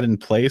they had in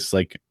place,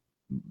 like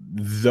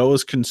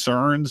those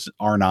concerns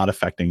are not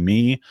affecting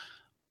me.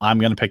 I'm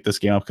going to pick this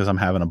game up because I'm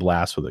having a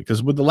blast with it.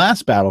 Because with the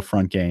last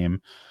Battlefront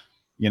game,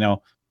 you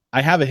know,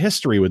 I have a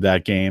history with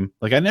that game.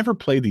 Like I never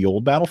played the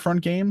old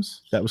Battlefront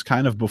games. That was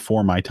kind of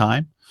before my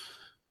time.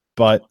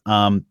 But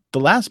the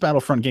last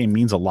Battlefront game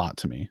means a lot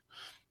to me.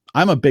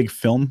 I'm a big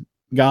film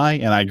guy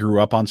and I grew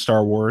up on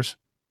Star Wars.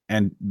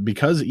 And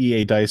because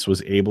EA Dice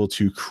was able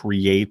to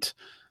create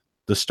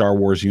the Star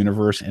Wars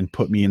universe and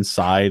put me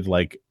inside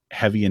like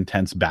heavy,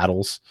 intense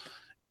battles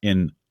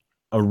in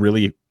a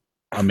really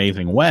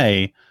amazing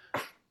way,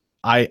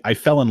 I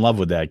fell in love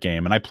with that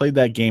game. And I played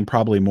that game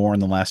probably more in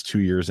the last 2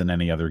 years than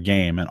any other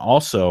game. And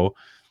also,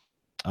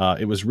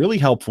 it was really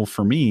helpful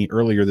for me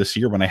earlier this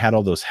year when I had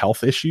all those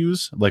health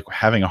issues, like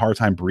having a hard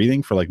time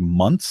breathing for like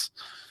months.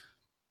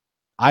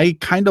 I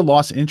kind of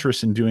lost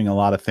interest in doing a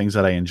lot of things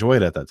that I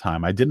enjoyed at that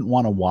time. I didn't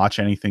want to watch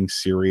anything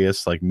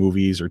serious like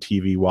movies or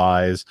TV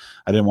wise.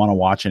 I didn't want to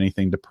watch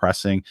anything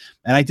depressing.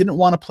 And I didn't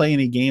want to play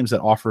any games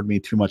that offered me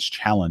too much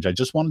challenge. I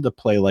just wanted to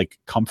play like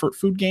comfort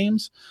food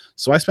games.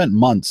 So I spent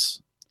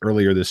months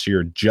earlier this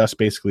year just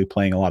basically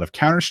playing a lot of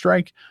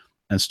Counter-Strike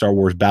and Star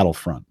Wars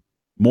Battlefront.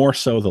 More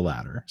so the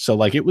latter. So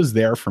like it was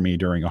there for me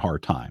during a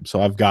hard time.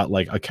 So I've got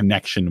like a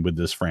connection with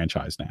this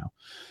franchise now.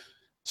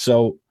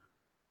 So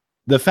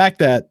the fact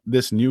that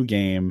this new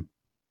game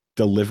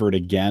delivered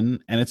again,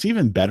 and it's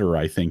even better,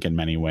 I think, in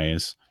many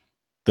ways,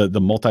 the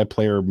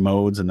multiplayer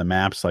modes and the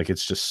maps, like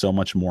it's just so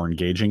much more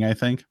engaging, I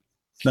think,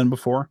 than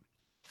before.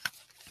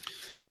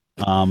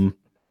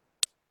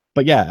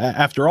 But yeah,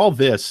 after all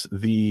this,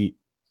 the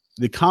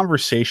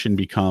conversation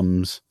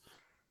becomes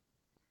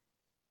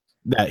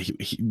that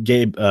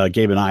Gabe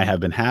and I have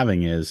been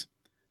having is,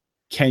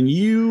 can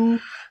you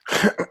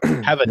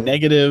have a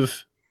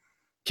negative?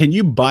 Can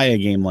you buy a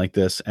game like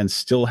this and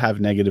still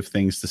have negative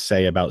things to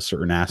say about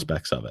certain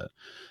aspects of it?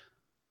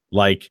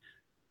 Like,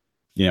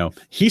 you know,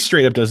 he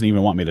straight up doesn't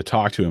even want me to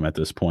talk to him at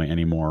this point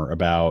anymore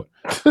about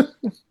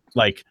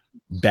like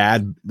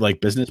bad like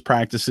business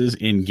practices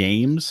in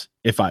games.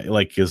 If I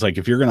like, is like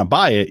if you're gonna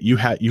buy it, you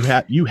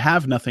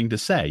have nothing to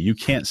say. You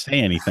can't say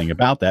anything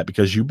about that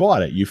because you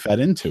bought it, you fed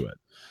into it.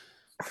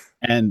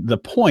 And the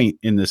point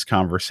in this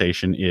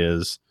conversation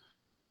is,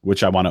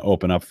 which I want to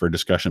open up for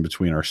discussion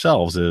between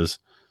ourselves, is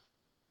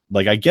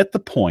like, I get the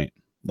point.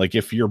 Like,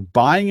 if you're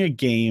buying a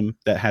game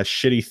that has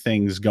shitty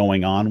things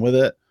going on with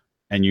it,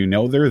 and you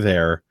know they're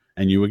there,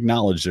 and you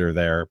acknowledge they're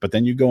there, but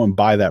then you go and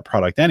buy that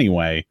product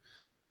anyway,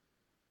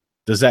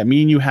 does that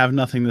mean you have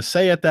nothing to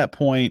say at that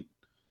point?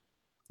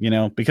 You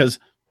know, because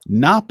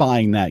not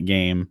buying that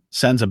game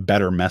sends a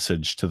better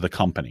message to the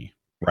company,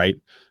 right?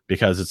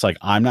 Because it's like,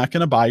 I'm not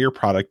going to buy your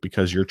product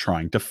because you're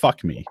trying to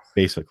fuck me,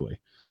 basically.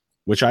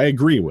 which I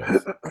agree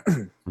with.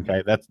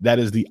 Okay, that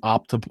is the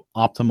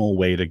optimal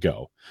way to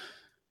go.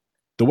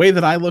 The way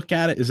that I look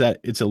at it is that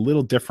it's a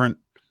little different.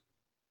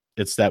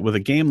 It's that with a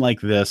game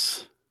like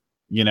this,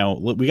 we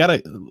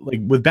gotta, like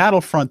with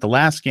Battlefront, the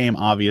last game,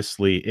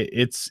 obviously,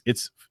 its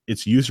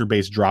user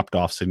base dropped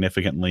off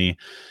significantly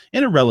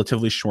in a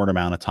relatively short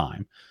amount of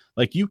time.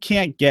 Like you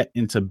can't get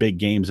into big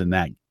games in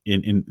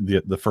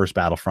the first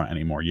Battlefront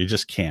anymore. You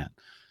just can't.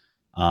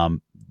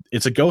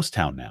 It's a ghost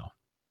town now,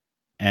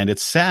 and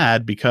it's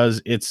sad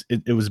because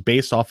it was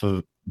based off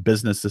of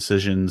business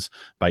decisions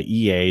by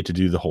EA to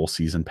do the whole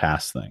season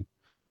pass thing.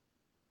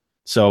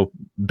 So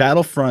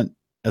Battlefront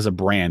as a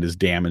brand is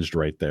damaged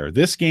right there.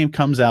 This game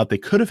comes out, they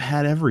could have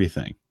had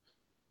everything,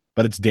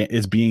 but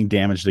it's being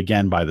damaged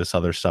again by this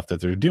other stuff that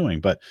they're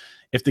doing. But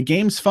if the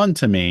game's fun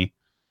to me,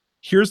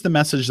 here's the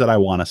message that I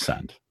want to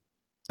send.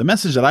 The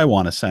message that I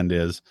want to send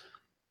is,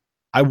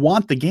 I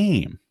want the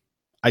game.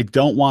 I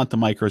don't want the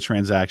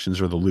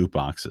microtransactions or the loot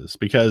boxes,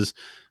 because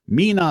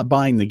me not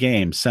buying the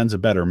game sends a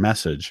better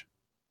message,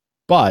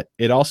 but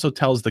it also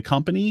tells the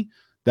company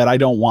that I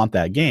don't want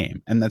that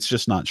game. And that's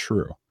just not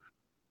true.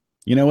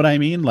 You know what I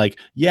mean? Like,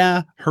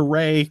 yeah,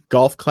 hooray,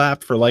 golf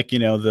clap for like, the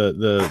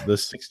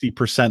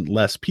 60%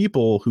 less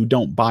people who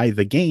don't buy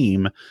the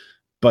game.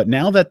 But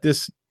now that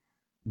this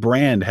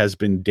brand has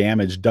been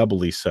damaged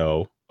doubly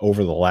so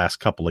over the last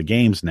couple of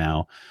games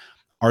now,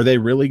 are they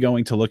really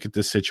going to look at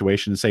this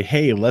situation and say,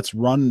 hey, let's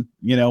run,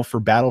 for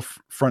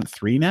Battlefront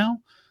 3 now?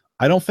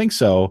 I don't think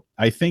so.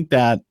 I think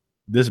that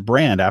this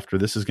brand after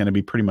this is going to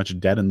be pretty much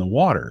dead in the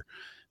water,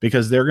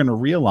 because they're going to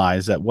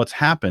realize that what's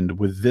happened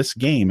with this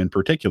game in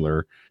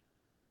particular,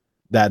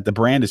 that the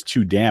brand is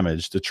too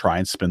damaged to try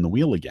and spin the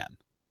wheel again.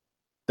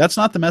 That's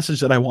not the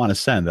message that I want to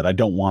send, that I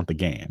don't want the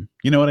game.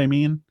 You know what I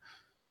mean?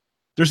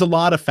 There's a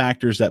lot of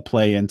factors that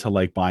play into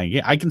like buying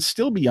it. I can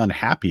still be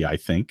unhappy, I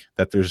think,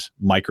 that there's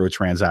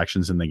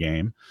microtransactions in the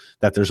game,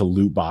 that there's a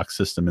loot box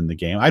system in the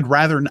game. I'd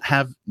rather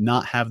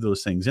not have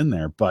those things in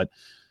there. But,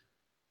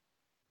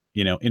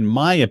 in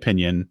my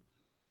opinion,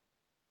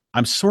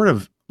 I'm sort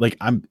of like,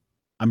 I'm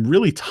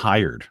really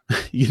tired.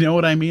 You know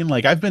what I mean?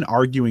 Like I've been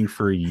arguing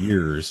for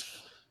years.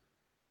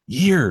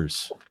 You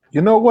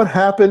know what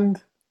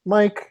happened,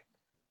 Mike?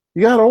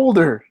 You got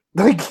older.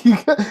 Like you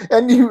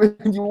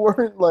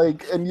weren't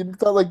like, and you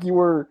felt like you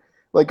were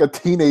like a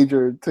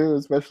teenager too,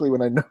 especially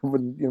when I know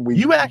when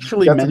you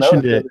actually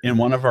mentioned it in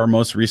one of our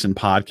most recent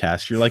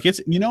podcasts. You're like,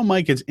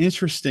 Mike, it's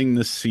interesting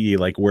to see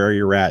like where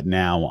you're at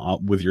now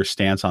with your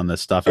stance on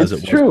this stuff. As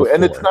it's true, before.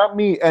 And it's not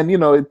me. And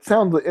it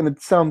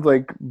sounds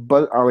like,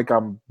 but like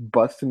I'm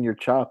busting your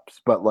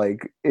chops, but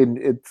like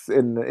it's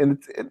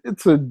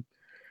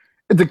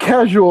a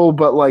casual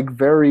but like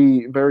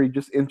very, very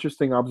just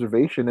interesting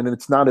observation, and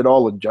it's not at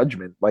all a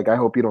judgment. Like I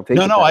hope you don't take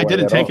it. No, I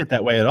didn't take it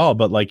that way at all.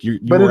 But like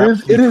it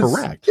is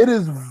correct. It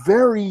is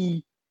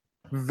very,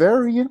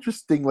 very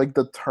interesting, like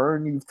the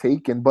turn you've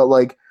taken. But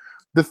like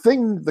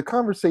the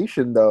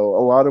conversation though,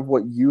 a lot of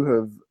what you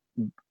have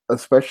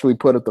especially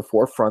put at the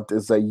forefront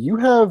is that you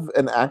have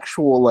an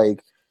actual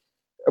like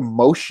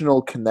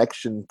emotional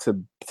connection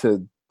to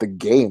the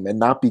game, and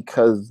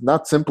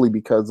not simply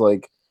because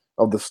like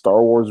of the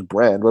Star Wars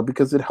brand, but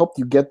because it helped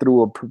you get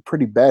through a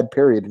pretty bad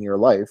period in your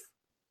life.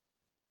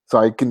 So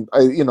I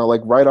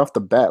like right off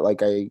the bat,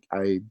 like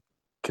I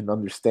can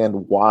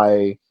understand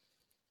why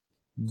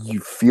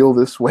you feel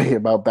this way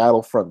about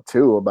Battlefront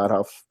 2, about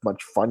how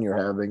much fun you're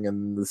having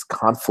and this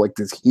conflict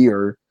is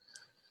here.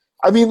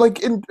 I mean, like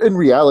in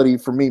reality,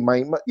 for me,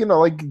 my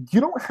like you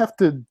don't have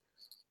to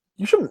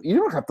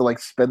like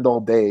spend all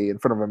day in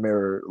front of a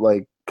mirror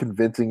like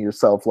convincing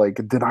yourself like,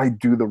 did I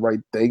do the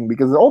right thing?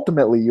 Because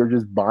ultimately you're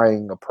just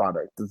buying a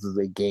product. This is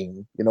a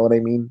game. You know what I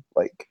mean?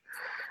 Like,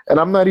 and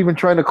I'm not even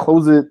trying to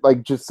close it,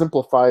 like just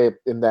simplify it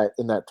in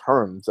that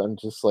terms. I'm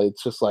just like,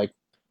 it's just like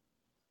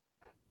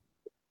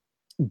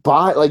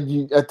buy, like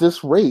you at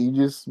this rate, you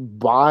just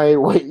buy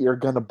what you're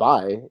gonna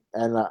buy.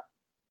 And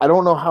I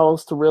don't know how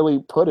else to really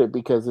put it,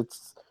 because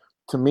it's,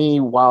 to me,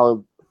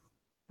 while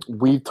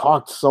we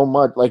talked so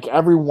much, like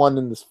everyone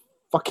in this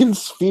fucking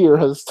sphere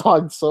has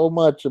talked so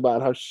much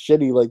about how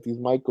shitty like these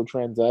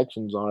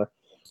microtransactions are.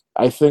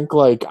 I think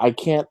like I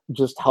can't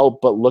just help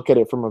but look at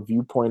it from a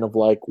viewpoint of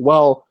like,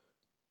 well,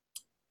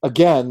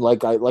 again,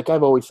 like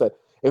I've always said,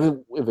 if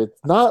it's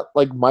not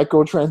like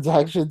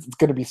microtransactions, it's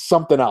gonna be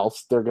something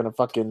else. They're gonna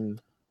fucking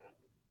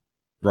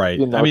right.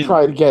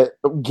 Try to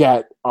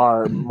get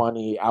our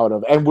money out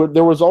of. And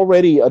there was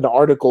already an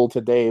article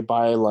today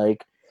by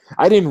like,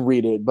 I didn't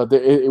read it, but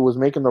it was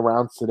making the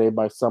rounds today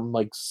by some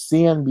like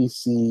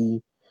CNBC,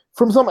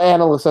 from some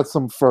analyst at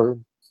some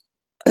firm.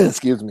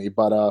 Excuse me,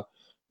 but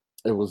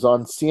it was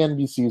on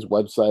CNBC's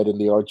website, and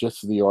the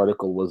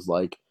article was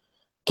like,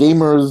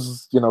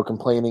 gamers,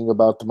 complaining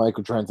about the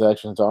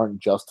microtransactions aren't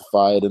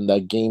justified, and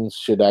that games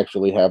should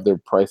actually have their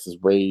prices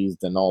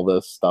raised and all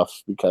this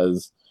stuff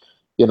because,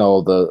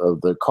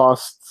 the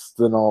costs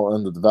and all,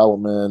 and the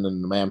development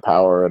and the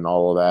manpower and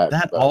all of that.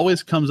 That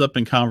always comes up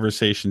in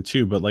conversation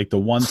too, but like the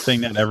one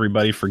thing that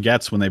everybody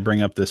forgets when they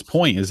bring up this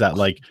point is that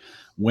like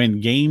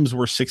when games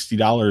were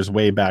 $60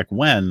 way back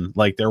when,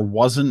 like there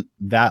wasn't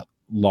that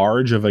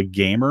large of a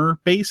gamer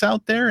base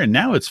out there, and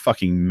now it's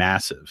fucking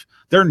massive.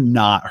 They're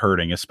not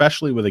hurting,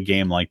 especially with a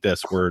game like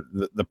this where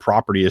the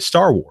property is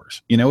Star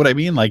Wars. You know what I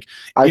mean? Like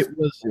it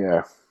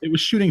was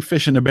shooting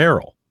fish in a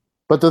barrel.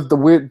 But the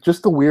weird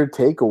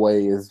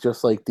takeaway is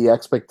just like the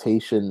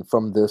expectation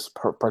from this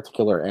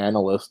particular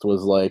analyst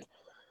was like,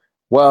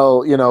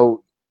 well,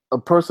 a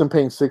person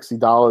paying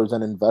 $60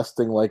 and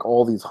investing like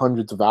all these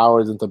hundreds of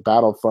hours into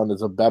Battlefront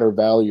is a better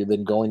value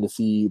than going to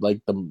see like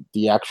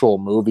the actual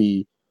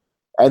movie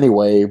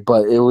anyway.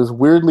 But it was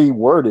weirdly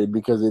worded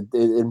because it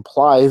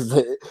implies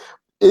that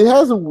it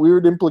has a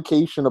weird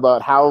implication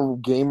about how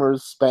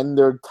gamers spend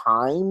their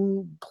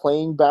time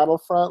playing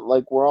Battlefront.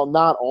 Like we're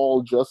not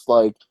all just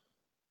like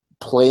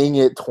playing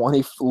it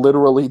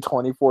literally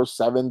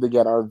 24/7 to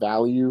get our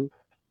value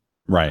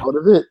out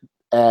of it.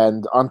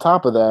 And on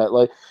top of that,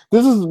 like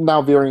this is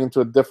now veering into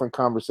a different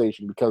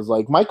conversation because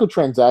like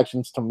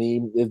microtransactions to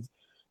me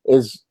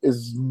is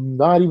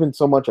not even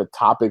so much a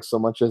topic so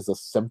much as a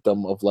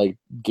symptom of like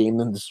game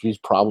industry's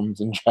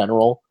problems in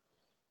general.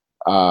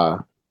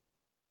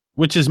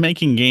 Which is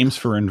making games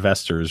for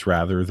investors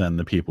rather than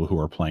the people who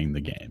are playing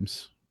the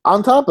games.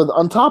 On top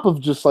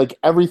of just like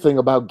everything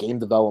about game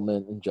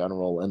development in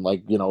general and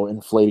like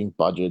inflating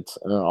budgets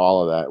and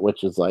all of that,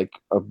 which is like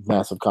a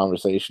massive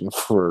conversation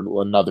for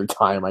another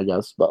time, I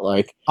guess. But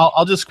like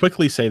I'll just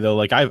quickly say though,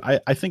 like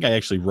I think I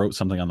actually wrote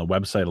something on the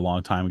website a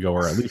long time ago,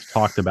 or at least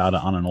talked about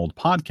it on an old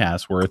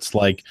podcast, where it's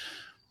like,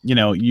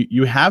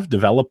 you have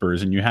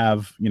developers and you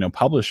have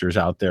publishers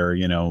out there,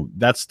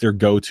 that's their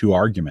go-to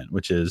argument,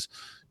 which is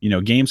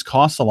games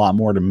cost a lot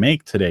more to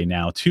make today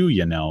now too,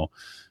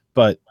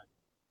 but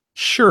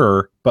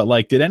sure, but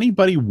like, did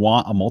anybody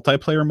want a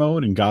multiplayer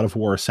mode in God of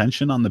War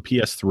Ascension on the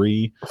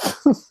PS3?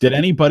 Did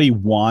anybody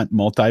want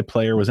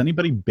multiplayer? Was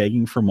anybody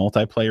begging for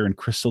multiplayer in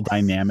Crystal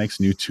Dynamics'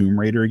 new Tomb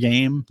Raider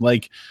game?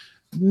 Like,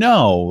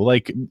 no,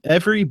 like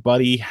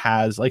everybody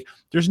has like,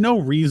 there's no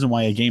reason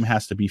why a game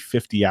has to be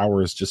 50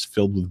 hours just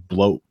filled with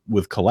bloat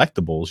with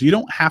collectibles. You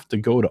don't have to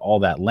go to all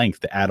that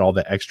length to add all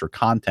the extra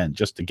content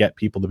just to get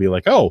people to be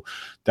like, oh,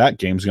 that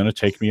game's going to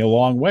take me a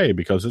long way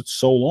because it's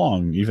so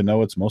long, even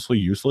though it's mostly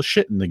useless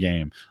shit in the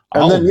game.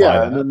 And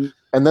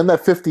then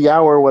that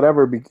 50-hour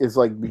whatever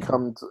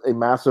becomes a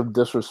massive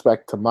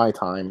disrespect to my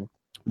time.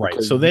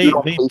 Right. So they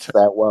pace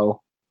that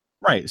well.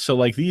 Right. So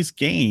like these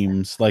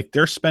games, like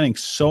they're spending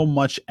so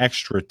much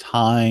extra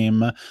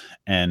time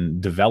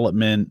and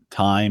development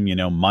time,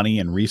 money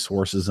and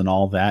resources and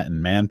all that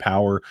and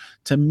manpower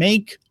to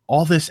make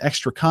all this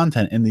extra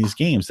content in these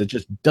games that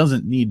just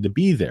doesn't need to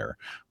be there.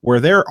 Where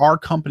there are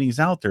companies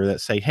out there that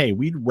say, hey,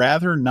 we'd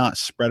rather not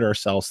spread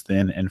ourselves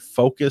thin and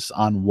focus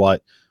on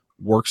what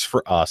works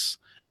for us,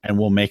 and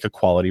we'll make a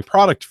quality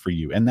product for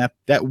you. And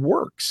that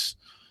works.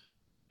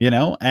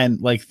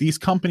 And like these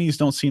companies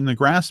don't seem to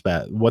grasp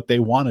that. What they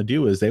want to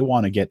do is they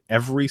want to get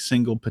every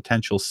single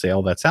potential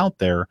sale that's out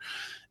there.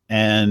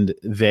 And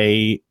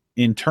they,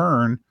 in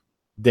turn,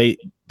 they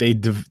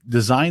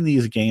design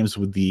these games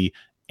with the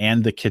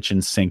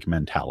kitchen sink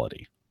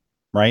mentality,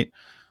 right?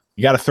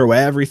 You got to throw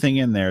everything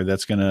in there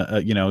that's going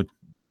to,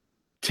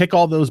 tick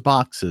all those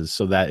boxes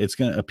so that it's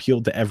going to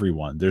appeal to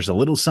everyone. There's a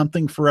little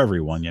something for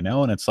everyone,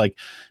 and it's like,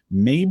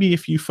 maybe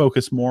if you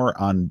focus more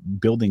on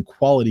building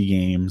quality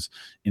games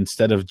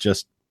instead of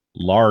just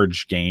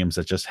large games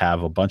that just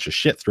have a bunch of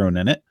shit thrown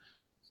in it,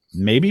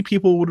 maybe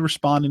people would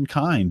respond in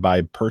kind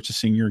by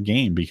purchasing your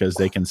game because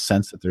they can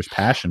sense that there's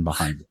passion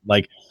behind it.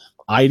 Like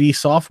ID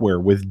Software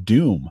with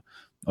Doom.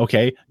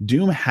 Okay,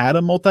 Doom had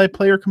a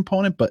multiplayer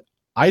component, but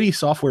ID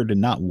Software did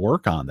not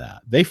work on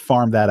that. They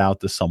farmed that out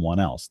to someone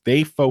else.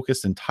 They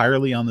focused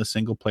entirely on the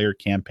single player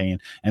campaign,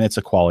 and it's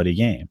a quality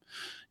game.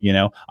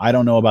 I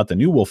don't know about the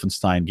new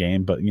Wolfenstein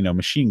game, but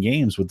Machine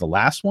Games with the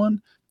last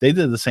one, they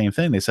did the same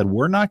thing. They said,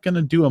 we're not going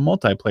to do a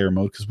multiplayer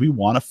mode because we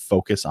want to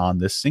focus on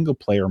this single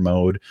player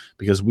mode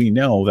because we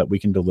know that we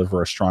can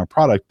deliver a strong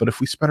product. But if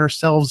we spread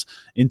ourselves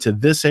into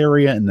this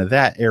area, into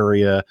that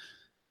area,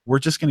 we're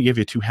just going to give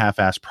you two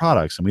half-assed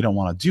products, and we don't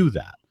want to do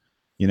that.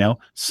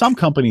 Some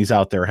companies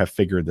out there have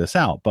figured this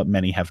out, but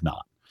many have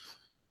not,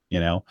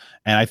 and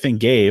I think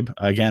Gabe,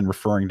 again,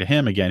 referring to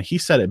him again, he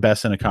said it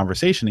best in a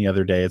conversation the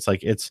other day. It's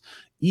like, it's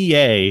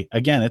EA,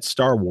 again, it's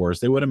Star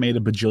Wars. They would have made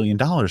 $1 billion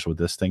with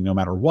this thing, no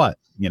matter what,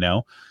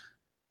 The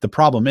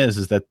problem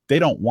is that they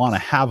don't want to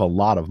have a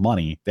lot of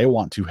money. They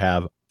want to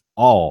have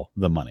all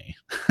the money.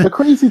 The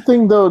crazy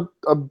thing though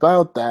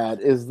about that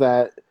is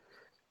that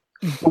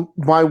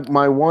my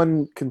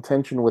one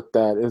contention with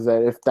that is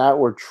that if that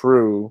were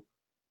true,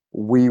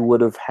 we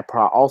would have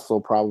also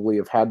probably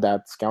have had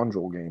that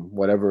Scoundrel game,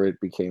 whatever it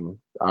became.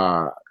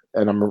 And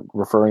I'm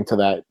referring to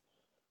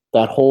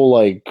that whole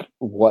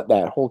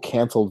whole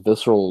canceled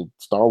Visceral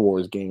Star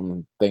Wars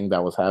game thing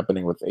that was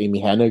happening with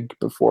Amy Hennig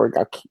before it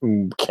got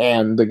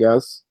canned, I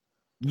guess.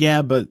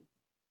 Yeah, but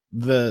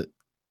the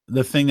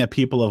the thing that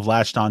people have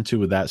latched onto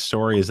with that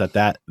story is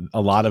that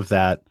a lot of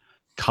that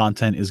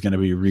content is going to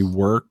be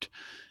reworked,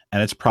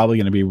 and it's probably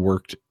going to be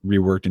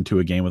reworked into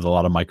a game with a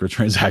lot of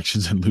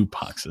microtransactions and loot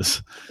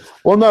boxes.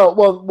 Well, no.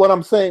 Well, what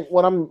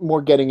I'm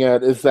more getting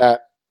at is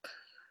that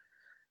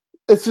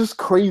it's just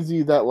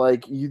crazy that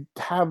like you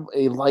have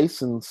a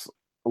license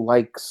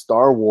like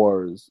Star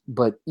Wars,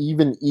 but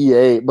even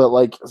EA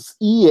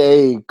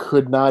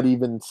could not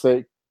even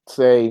say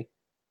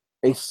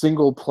a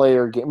single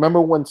player game.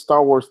 Remember when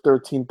Star Wars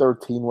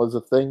 1313 was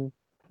a thing?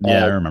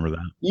 Yeah, I remember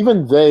that.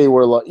 Even they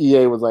were like,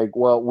 EA was like,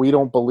 well, we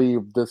don't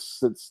believe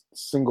this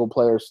single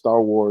player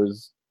Star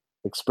Wars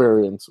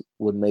experience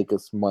would make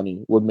us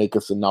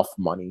enough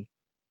money.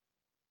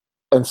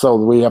 And so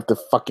we have to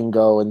fucking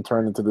go and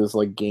turn into this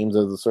like games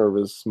as a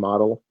service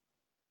model.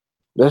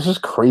 That's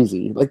just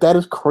crazy. Like that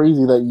is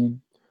crazy that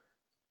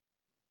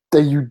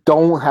you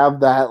don't have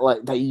that,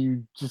 like that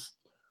you just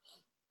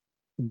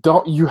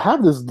don't, you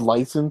have this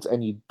license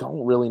and you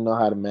don't really know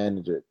how to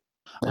manage it.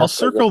 I'll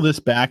circle this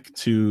back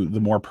to the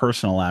more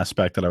personal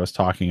aspect that I was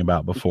talking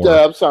about before.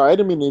 Yeah, I'm sorry, I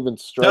didn't mean to even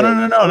stray.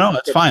 No.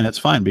 It's fine. It's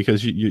fine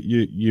because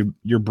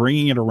you're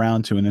bringing it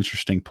around to an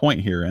interesting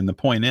point here, and the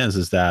point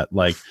is that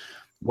like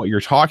what you're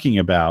talking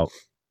about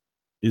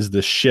is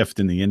the shift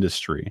in the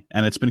industry,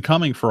 and it's been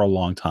coming for a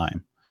long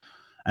time,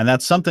 and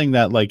that's something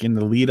that like in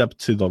the lead up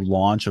to the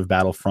launch of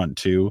Battlefront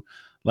 2.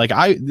 Like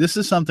this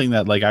is something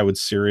that like I would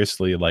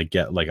seriously like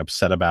get like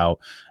upset about,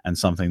 and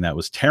something that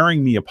was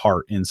tearing me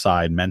apart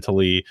inside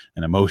mentally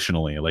and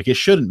emotionally. Like it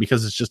shouldn't,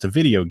 because it's just a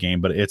video game,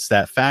 but it's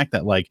that fact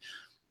that like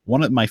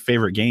one of my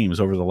favorite games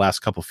over the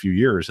last few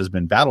years has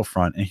been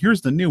Battlefront, and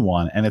here's the new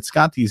one, and it's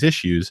got these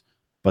issues,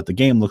 but the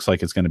game looks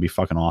like it's going to be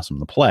fucking awesome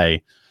to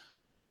play.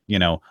 You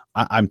know,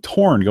 I'm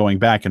torn going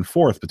back and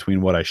forth between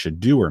what I should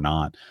do or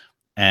not.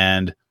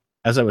 And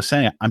as I was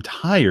saying, I'm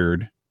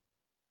tired.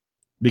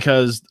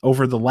 Because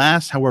over the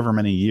last however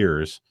many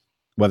years,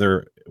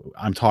 whether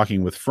I'm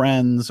talking with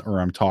friends or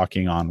I'm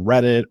talking on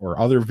Reddit or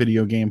other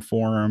video game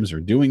forums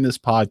or doing this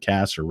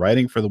podcast or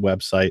writing for the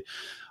website,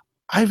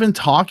 I've been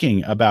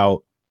talking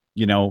about,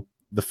 you know,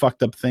 the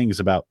fucked up things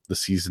about the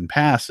season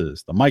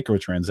passes, the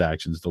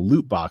microtransactions, the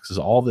loot boxes,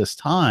 all this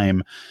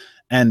time.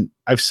 And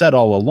I've said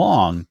all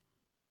along,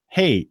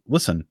 hey,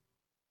 listen,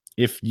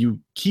 if you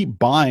keep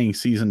buying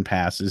season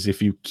passes, if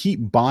you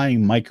keep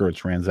buying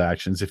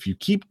microtransactions, if you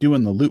keep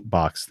doing the loot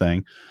box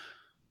thing,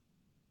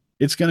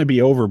 it's going to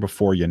be over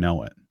before you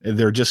know it.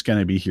 They're just going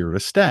to be here to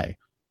stay.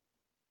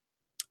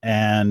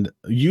 And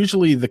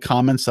usually the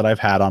comments that I've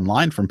had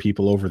online from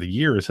people over the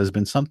years has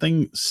been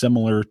something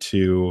similar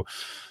to,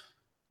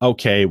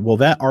 okay, well,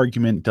 that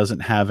argument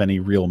doesn't have any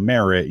real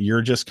merit.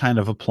 You're just kind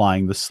of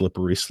applying the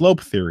slippery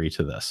slope theory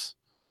to this.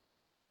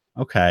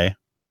 Okay,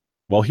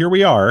 well, here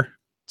we are.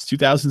 It's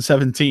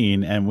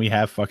 2017 and we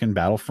have fucking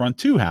Battlefront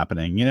 2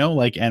 happening, you know,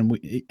 like, and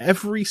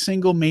every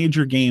single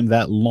major game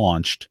that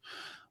launched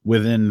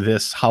within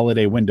this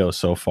holiday window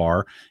so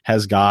far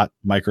has got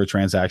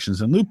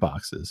microtransactions and loot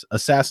boxes.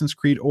 Assassin's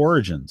Creed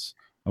Origins,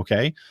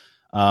 okay,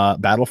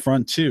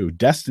 Battlefront 2,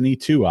 Destiny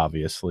 2,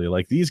 obviously,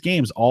 like these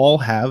games all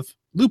have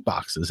loot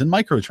boxes and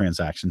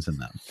microtransactions in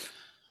them.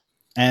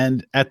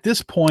 And at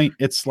this point,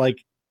 it's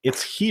like,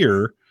 it's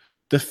here.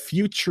 The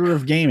future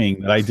of gaming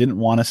that I didn't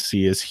want to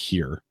see is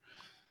here.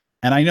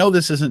 And I know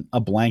this isn't a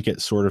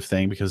blanket sort of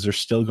thing because there's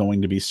still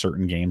going to be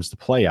certain games to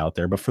play out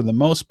there. But for the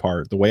most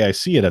part, the way I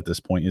see it at this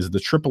point is the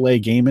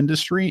AAA game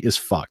industry is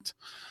fucked.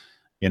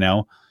 You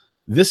know,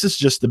 this is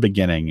just the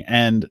beginning.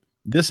 And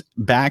this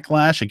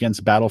backlash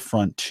against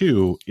Battlefront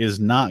 2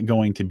 is not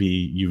going to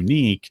be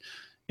unique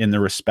in the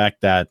respect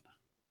that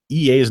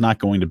EA is not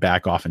going to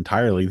back off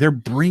entirely. They're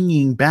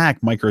bringing back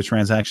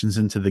microtransactions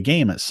into the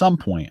game at some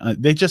point.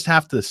 They just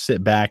have to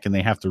sit back and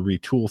they have to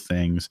retool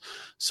things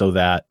so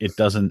that it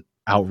doesn't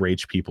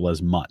outrage people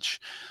as much.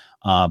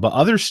 But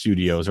other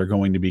studios are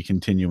going to be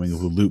continuing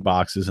with loot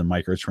boxes and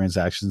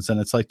microtransactions. And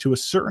it's like, to a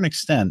certain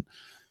extent,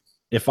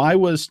 if I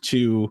was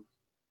to,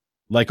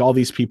 like all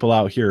these people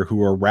out here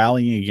who are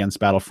rallying against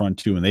Battlefront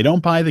 2 and they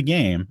don't buy the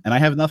game, and I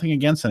have nothing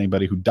against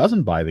anybody who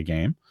doesn't buy the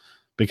game,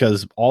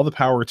 because all the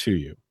power to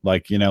you.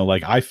 Like, you know,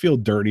 like I feel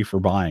dirty for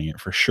buying it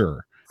for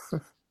sure.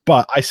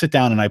 But I sit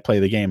down and I play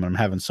the game and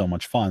I'm having so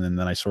much fun, and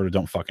then I sort of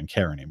don't fucking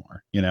care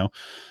anymore, you know?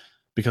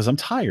 Because I'm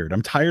tired.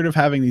 I'm tired of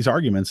having these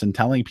arguments and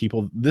telling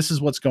people this is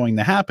what's going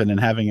to happen and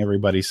having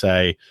everybody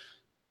say,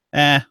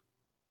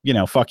 you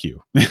know, fuck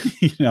you.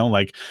 You know,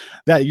 like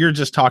that, you're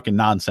just talking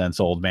nonsense,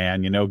 old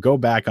man, you know, go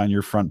back on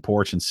your front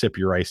porch and sip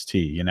your iced tea,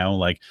 you know,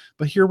 like,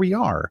 but here we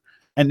are.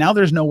 And now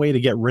there's no way to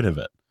get rid of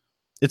it.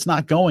 It's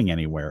not going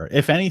anywhere.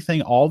 If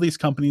anything, all these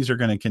companies are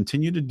going to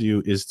continue to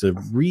do is to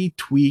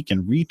retweak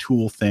and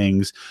retool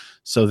things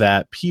so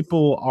that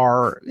people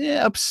are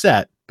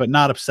upset, but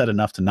not upset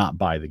enough to not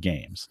buy the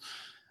games.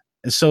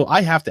 And so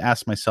I have to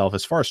ask myself,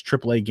 as far as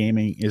AAA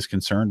gaming is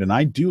concerned, and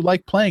I do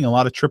like playing a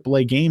lot of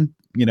AAA game,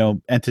 you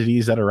know,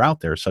 entities that are out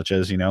there, such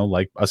as, you know,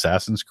 like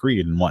Assassin's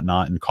Creed and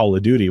whatnot, and Call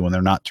of Duty, when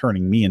they're not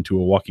turning me into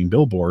a walking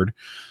billboard.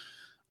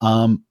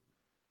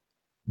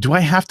 do I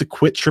have to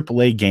quit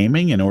AAA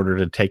gaming in order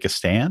to take a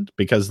stand?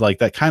 Because like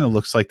that kind of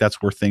looks like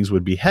that's where things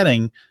would be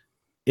heading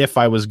if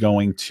I was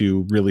going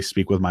to really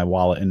speak with my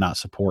wallet and not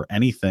support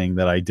anything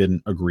that I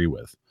didn't agree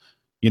with.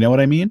 You know what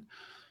I mean?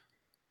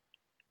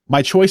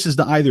 My choice is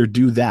to either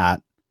do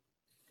that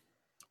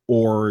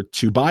or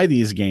to buy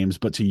these games,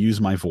 but to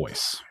use my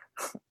voice.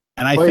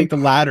 And I think the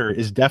latter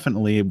is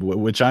definitely,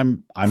 which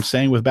I'm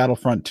saying with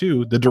Battlefront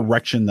 2, the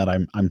direction that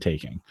I'm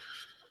taking.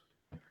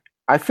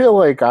 I feel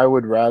like I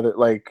would rather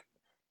like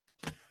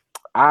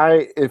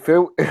knowing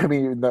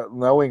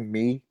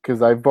me,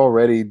 because I've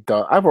already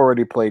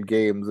played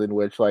games in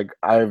which like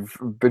I've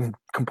been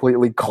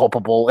completely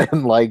culpable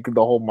in like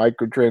the whole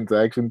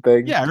microtransaction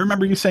thing. Yeah, I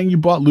remember you saying you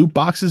bought loot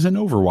boxes in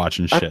Overwatch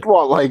and shit.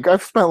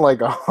 I've spent like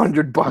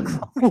 $100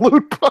 on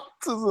loot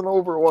boxes in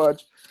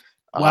Overwatch.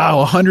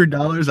 Wow,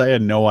 $100! I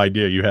had no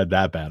idea you had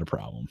that bad a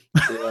problem.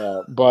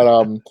 Yeah, but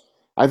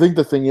I think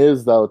the thing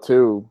is though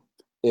too,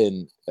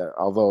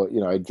 although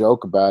I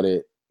joke about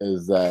it,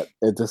 is that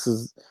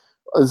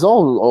it's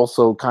all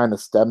also kind of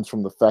stems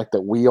from the fact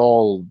that we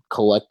all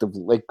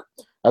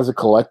as a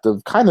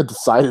collective kind of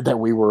decided that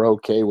we were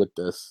okay with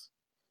this.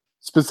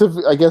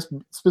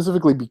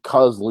 Specifically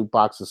because loot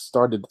boxes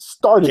started.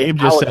 Gabe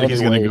just said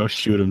he's going to go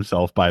shoot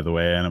himself, by the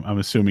way, and I'm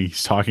assuming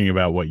he's talking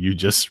about what you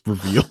just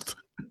revealed.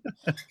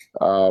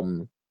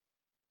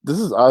 This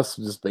is us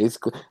just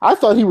basically. I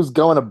thought he was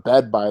going to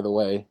bed, by the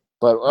way,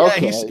 but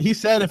okay. Yeah, he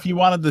said if you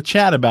wanted to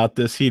chat about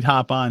this, he'd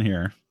hop on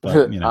here.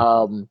 But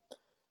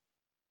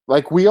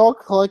like we all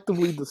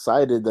collectively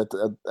decided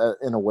that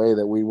in a way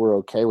that we were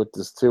okay with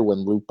this too, when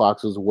loot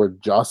boxes were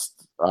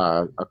just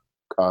a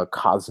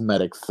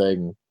cosmetic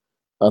thing,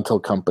 until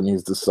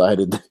companies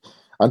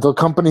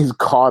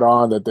caught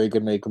on that they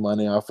could make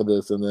money off of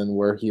this, and then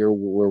we're here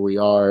where we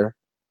are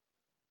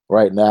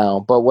right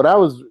now. But what I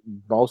was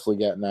mostly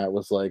getting at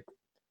was like,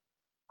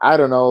 I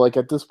don't know, like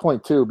at this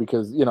point too,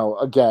 because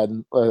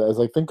again, as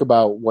I think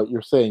about what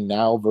you're saying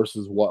now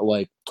versus what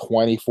like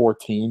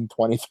 2014,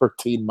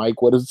 2013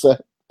 Mike would have said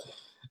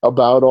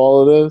about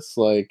all of this,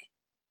 like,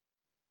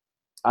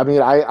 I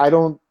mean, I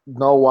don't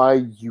know why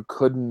you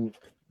couldn't.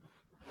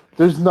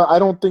 I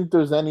don't think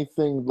there's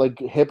anything like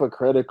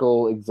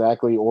hypocritical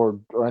exactly, or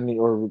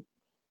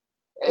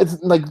it's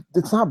like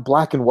it's not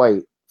black and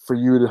white for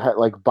you to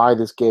like buy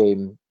this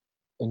game,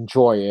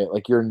 enjoy it,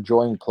 like you're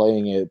enjoying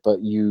playing it,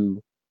 but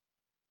you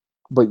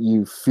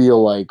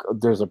feel like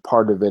there's a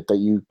part of it that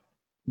you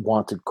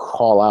want to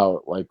call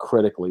out like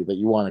critically, that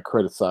you want to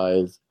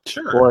criticize,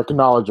 sure, or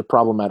acknowledge a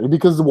problematic.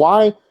 Because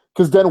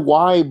then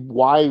why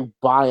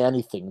buy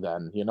anything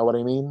then? You know what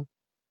I mean?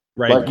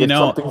 Right. Like if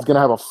something's going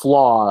to have a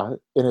flaw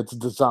in its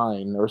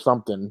design or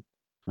something.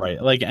 Right.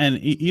 Like, and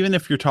even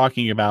if you're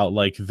talking about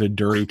like the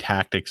dirty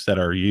tactics that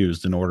are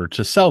used in order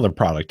to sell the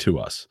product to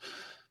us,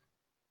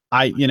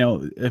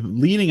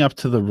 leading up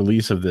to the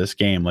release of this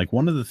game, like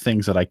one of the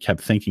things that I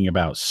kept thinking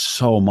about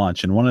so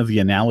much, and one of the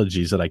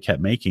analogies that I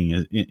kept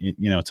making,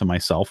 to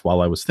myself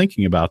while I was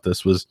thinking about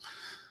this was,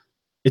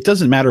 it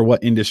doesn't matter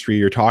what industry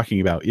you're talking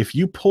about. If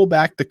you pull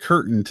back the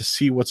curtain to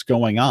see what's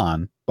going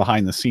on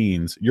behind the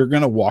scenes, you're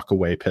going to walk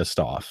away pissed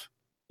off.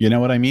 You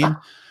know what I mean?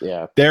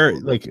 Yeah.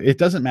 It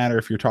doesn't matter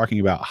if you're talking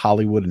about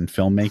Hollywood and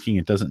filmmaking.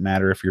 It doesn't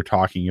matter if you're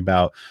talking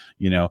about,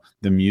 the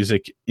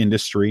music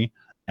industry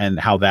and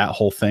how that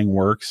whole thing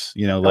works.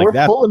 We're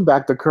pulling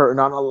back the curtain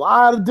on a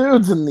lot of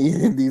dudes in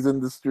these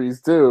industries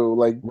too.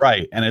 Like,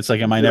 right. And it's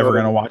like, am I never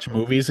going to watch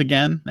movies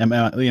again?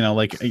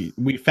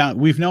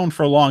 We've known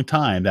for a long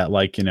time that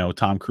like,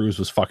 Tom Cruise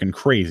was fucking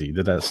crazy.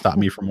 Did that stop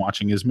me from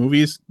watching his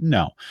movies?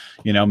 No.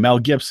 Mel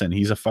Gibson,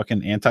 he's a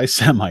fucking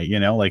anti-Semite,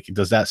 like,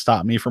 does that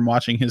stop me from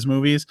watching his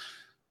movies?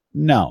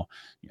 No.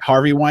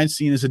 Harvey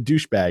Weinstein is a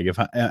douchebag.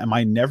 Am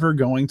I never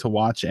going to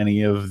watch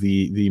any of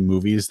the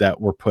movies that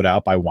were put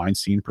out by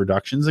Weinstein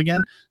Productions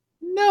again?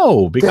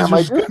 No, because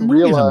there's good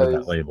movies under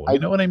that label. You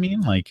know what I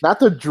mean? Like, not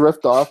to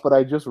drift off, but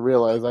I just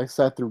realized I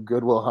sat through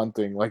Good Will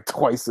Hunting like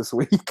twice this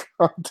week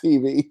on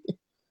TV.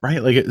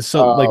 Right. Like,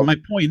 so like my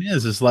point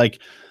is like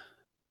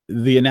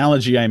the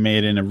analogy I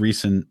made in a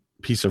recent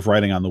piece of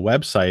writing on the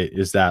website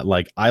is that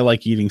like I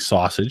like eating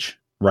sausage,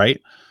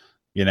 right?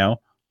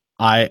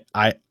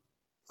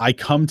 I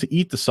come to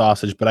eat the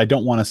sausage, but I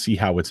don't want to see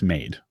how it's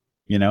made.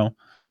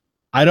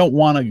 I don't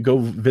want to go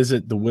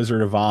visit the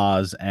Wizard of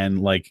Oz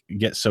and like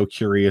get so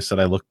curious that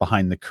I look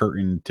behind the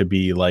curtain to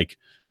be like,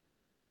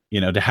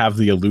 to have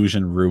the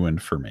illusion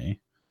ruined for me.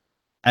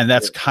 And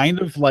that's kind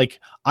of like,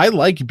 I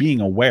like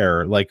being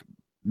aware, like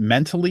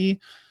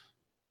mentally.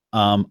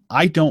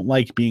 I don't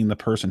like being the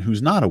person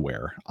who's not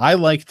aware. I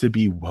like to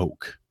be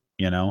woke,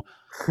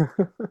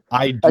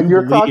 I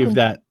do believe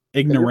that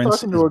ignorance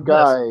is to a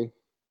guy.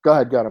 Go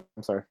ahead.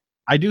 I'm sorry.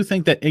 I do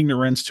think that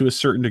ignorance to a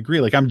certain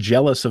degree, like I'm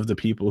jealous of the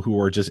people who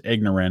are just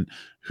ignorant,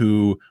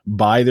 who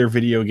buy their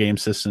video game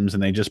systems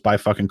and they just buy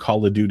fucking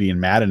Call of Duty and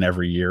Madden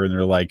every year. And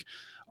they're like,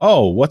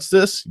 oh, what's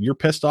this? You're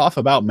pissed off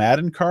about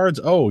Madden cards?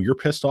 Oh, you're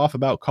pissed off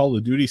about Call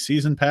of Duty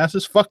season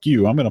passes? Fuck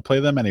you. I'm going to play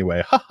them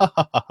anyway. Ha ha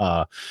ha ha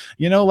ha.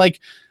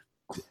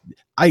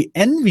 I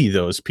envy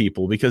those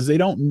people because they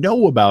don't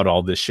know about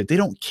all this shit. They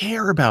don't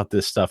care about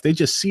this stuff. They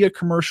just see a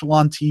commercial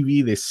on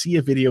TV, they see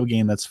a video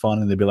game that's fun,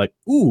 and they'd be like,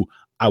 ooh,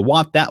 I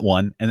want that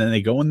one. And then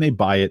they go and they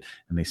buy it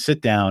and they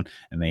sit down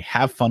and they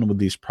have fun with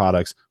these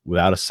products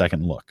without a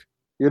second look.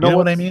 You know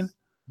what I mean?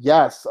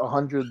 Yes,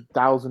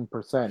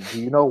 100,000%.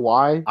 Do you know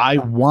why? I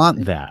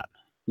want that.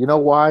 You know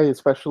why,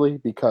 especially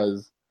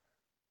because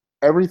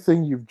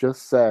everything you've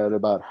just said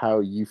about how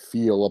you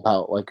feel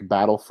about like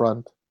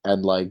Battlefront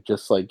and like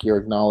just like your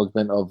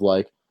acknowledgement of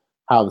like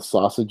how the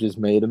sausage is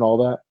made and all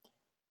that.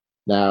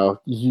 Now,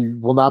 you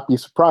will not be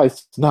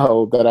surprised to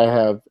know that I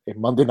have a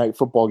Monday Night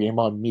Football game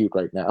on mute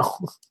right now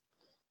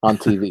on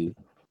TV.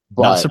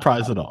 But not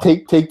surprised at all.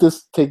 Take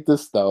this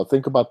though.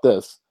 Think about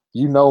this.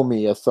 You know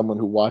me as someone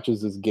who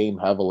watches this game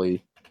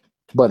heavily,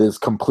 but is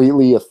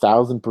completely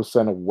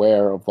 1,000%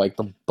 aware of like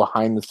the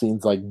behind the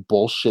scenes like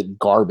bullshit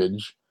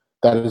garbage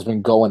that has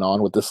been going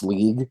on with this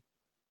league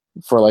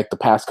for like the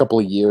past couple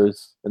of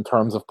years in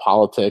terms of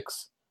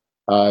politics,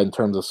 in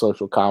terms of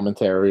social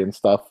commentary and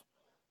stuff.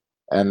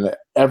 And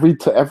every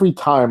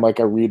time like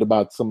I read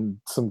about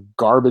some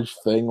garbage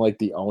thing like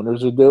the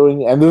owners are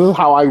doing, and this is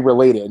how I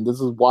relate it, and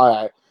this is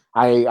why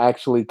I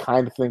actually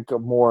kind of think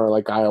of more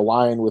like I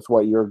align with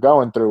what you're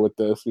going through with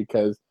this,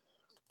 because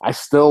I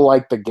still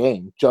like the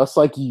game. Just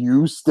like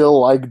you still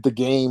like the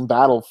game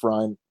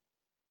Battlefront,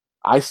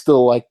 I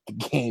still like the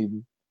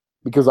game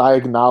because I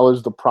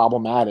acknowledge the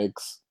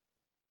problematics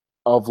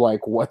of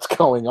like what's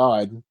going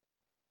on.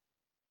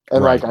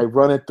 And right. like I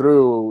run it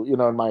through, you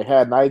know, in my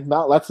head. And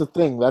that's the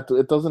thing, that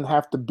it doesn't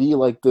have to be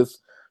like this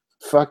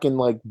fucking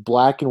like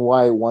black and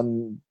white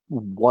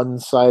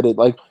one-sided,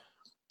 like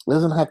it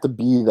doesn't have to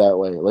be that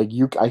way. Like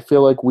I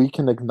feel like we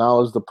can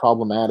acknowledge the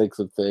problematics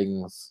of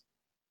things,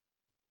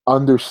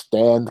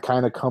 understand,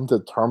 kind of come to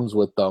terms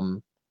with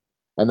them,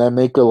 and then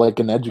make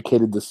an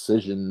educated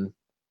decision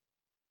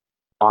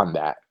on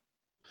that.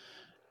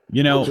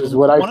 You know, which is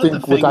what I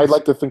think, which I'd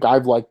like to think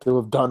I've liked to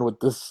have done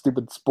with this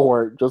stupid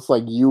sport, just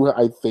like you.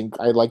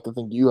 I'd like to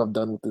think you have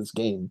done with this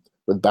game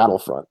with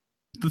Battlefront.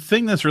 The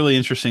thing that's really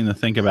interesting to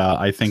think about,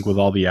 I think, with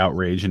all the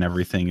outrage and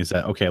everything, is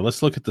that okay,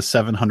 let's look at the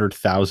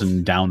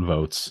 700,000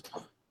 downvotes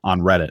on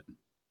Reddit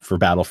for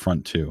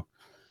Battlefront 2.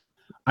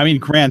 I mean,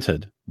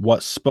 granted,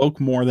 what spoke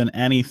more than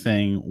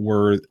anything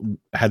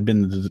had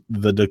been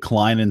the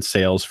decline in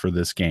sales for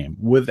this game,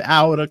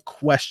 without a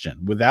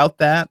question. Without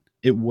that,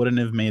 it wouldn't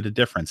have made a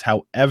difference.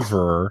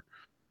 However,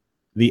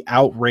 the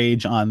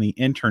outrage on the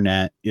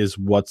internet is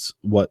what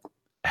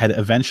had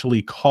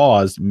eventually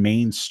caused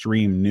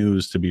mainstream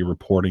news to be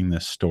reporting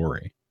this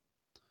story.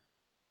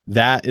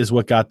 That is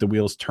what got the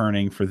wheels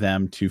turning for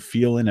them to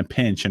feel in a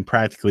pinch and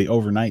practically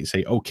overnight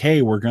say,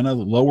 okay, we're going to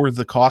lower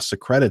the cost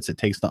of credits it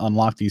takes to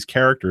unlock these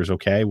characters.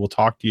 Okay, we'll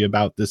talk to you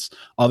about this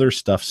other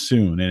stuff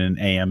soon in an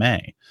AMA.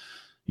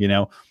 You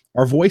know,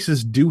 our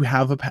voices do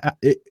have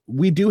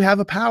we do have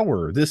a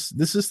power. This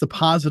is the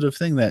positive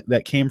thing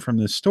that came from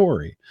this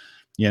story.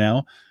 You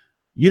know,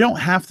 you don't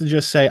have to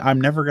just say,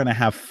 I'm never going to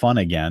have fun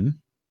again,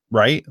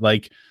 right?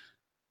 Like,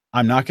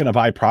 I'm not going to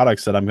buy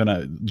products that I'm going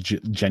to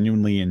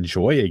genuinely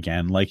enjoy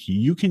again. Like,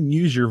 you can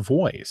use your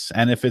voice,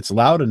 and if it's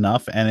loud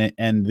enough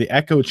and the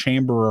echo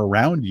chamber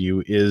around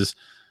you is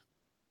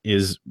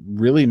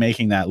really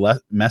making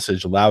that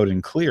message loud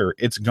and clear,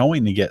 it's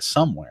going to get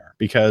somewhere,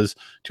 because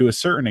to a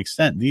certain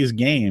extent,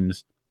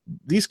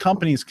 these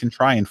companies can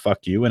try and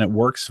fuck you, and it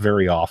works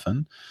very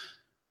often,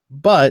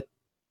 but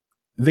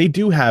they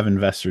do have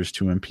investors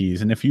to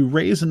appease. And if you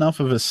raise enough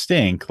of a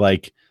stink,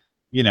 like,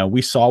 you know,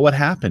 we saw what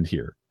happened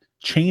here.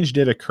 Change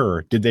did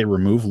occur. Did they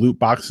remove loot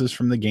boxes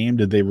from the game?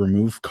 Did they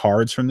remove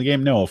cards from the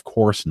game? No, of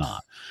course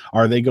not.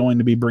 Are they going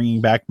to be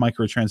bringing back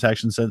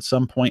microtransactions at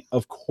some point?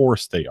 Of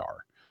course they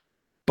are.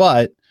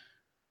 But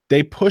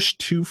they pushed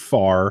too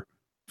far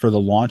for the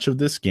launch of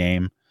this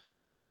game,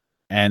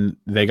 and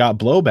they got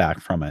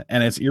blowback from it.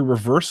 And it's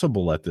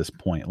irreversible at this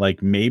point.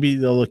 Like, maybe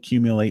they'll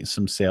accumulate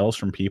some sales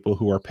from people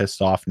who are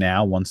pissed off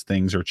now once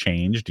things are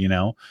changed, you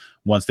know,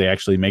 once they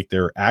actually make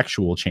their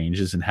actual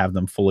changes and have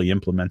them fully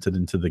implemented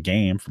into the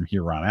game from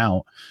here on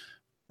out.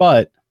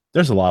 But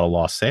there's a lot of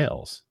lost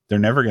sales. They're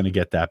never going to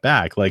get that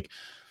back. Like,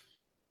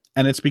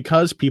 and it's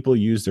because people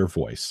use their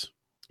voice.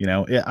 You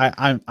know,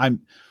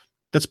 I'm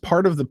that's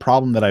part of the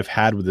problem that I've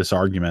had with this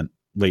argument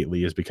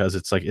lately, is because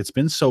it's like, it's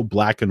been so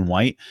black and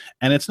white.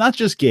 And it's not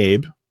just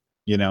Gabe,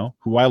 you know,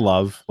 who I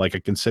love. Like, I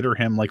consider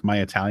him like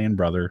my Italian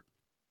brother.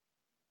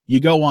 You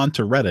go on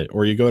to Reddit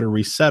or you go to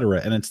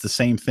Resetera, and it's the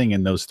same thing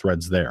in those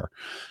threads there.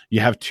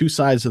 You have two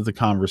sides of the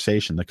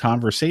conversation. The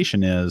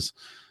conversation is,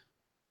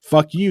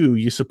 fuck you,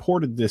 you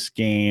supported this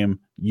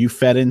game, you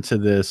fed into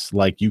this,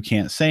 like, you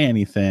can't say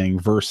anything,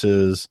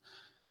 versus,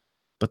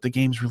 but the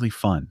game's really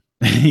fun.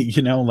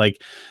 You know, like,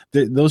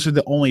 those are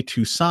the only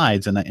two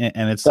sides. And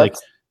it's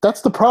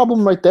that's the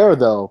problem right there,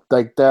 though.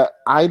 Like, that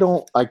I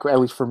don't like,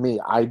 at least for me,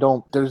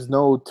 there's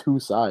no two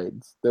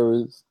sides.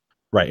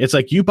 Right. It's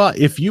like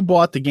if you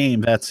bought the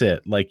game, that's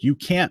it. Like you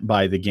can't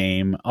buy the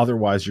game.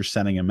 Otherwise you're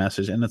sending a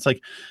message. And it's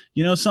like,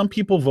 some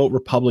people vote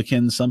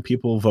Republican, some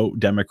people vote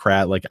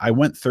Democrat. Like I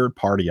went third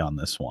party on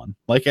this one.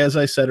 Like, as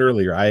I said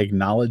earlier, I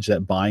acknowledge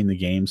that buying the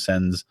game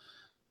sends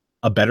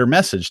a better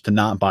message to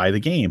not buy the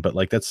game, but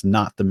like, that's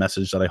not the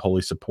message that I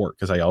wholly support.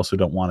 Cause I also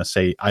don't want to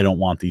say, I don't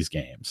want these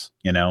games.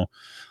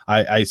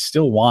 I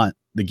still want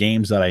the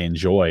games that I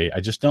enjoy.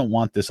 I just don't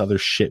want this other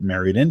shit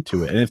married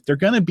into it. And if they're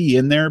going to be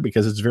in there,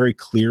 because it's very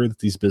clear that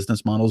these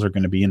business models are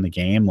going to be in the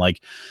game,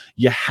 like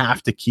you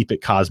have to keep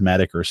it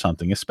cosmetic or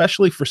something,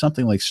 especially for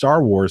something like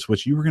Star Wars,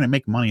 which you were going to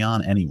make money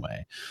on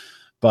anyway.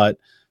 But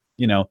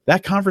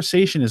that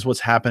conversation is what's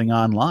happening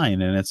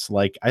online. And it's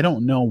like, I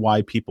don't know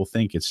why people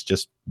think it's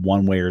just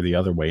one way or the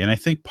other way. And I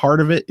think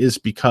part of it is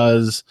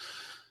because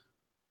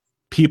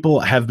people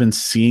have been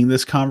seeing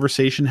this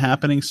conversation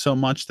happening so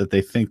much that they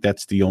think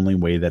that's the only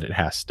way that it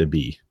has to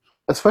be.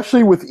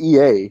 Especially with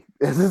EA.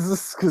 This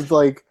is because,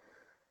 like,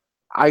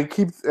 I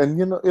keep, and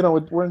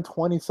we're in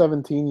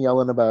 2017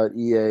 yelling about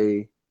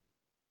EA,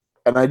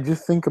 and I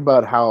just think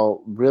about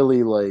how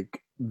really,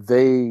 like,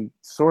 they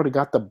sort of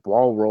got the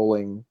ball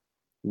rolling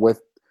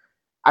with.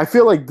 I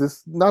feel like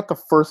this, not the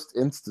first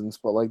instance,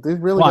 but like they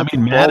really. Well, I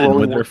mean, Madden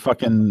with their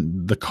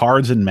fucking the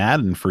cards in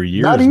Madden for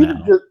years not even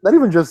now. Not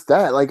even just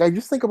that. Like, I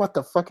just think about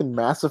the fucking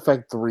Mass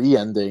Effect 3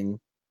 ending,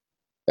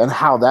 and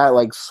how that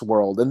like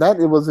swirled, and that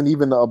it wasn't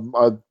even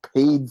a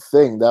paid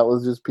thing. That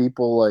was just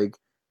people like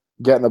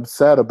getting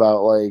upset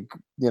about like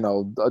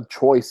a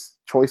choice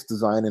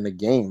design in a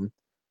game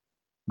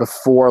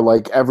before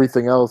like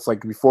everything else.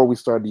 Like before we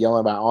started yelling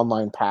about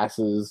online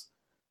passes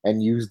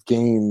and used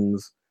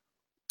games.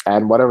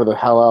 And whatever the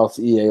hell else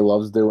EA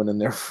loves doing in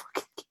their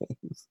fucking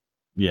games.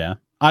 Yeah.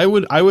 I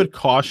would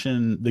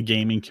caution the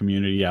gaming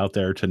community out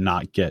there to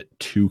not get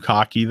too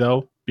cocky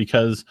though,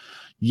 because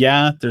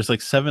there's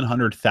like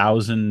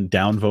 700,000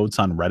 downvotes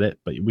on Reddit,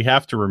 but we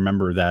have to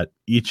remember that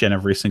each and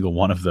every single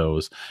one of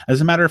those,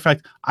 as a matter of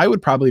fact, I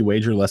would probably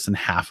wager less than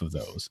half of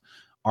those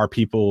are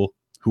people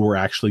who are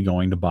actually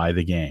going to buy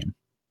the game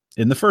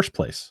in the first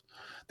place.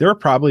 There are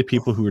probably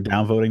people who are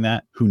downvoting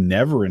that who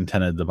never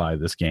intended to buy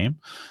this game.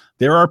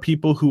 There are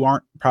people who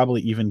aren't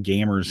probably even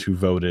gamers who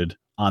voted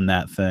on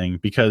that thing,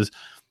 because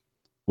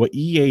what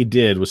EA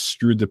did was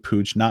screwed the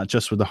pooch, not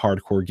just with the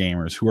hardcore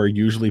gamers who are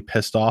usually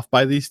pissed off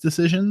by these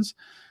decisions.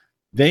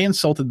 They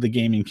insulted the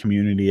gaming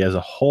community as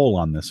a whole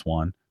on this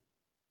one,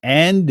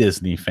 and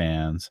Disney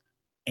fans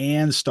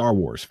and Star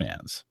Wars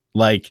fans.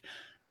 Like,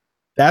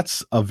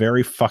 that's a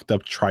very fucked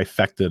up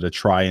trifecta to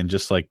try and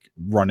just like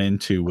run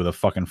into with a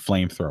fucking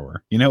flamethrower.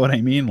 You know what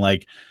I mean?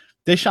 Like,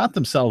 they shot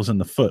themselves in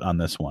the foot on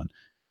this one.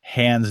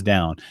 Hands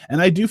down.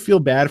 And I do feel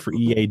bad for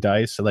EA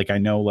Dice. Like, I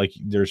know like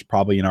there's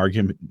probably an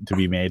argument to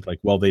be made like,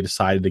 well, they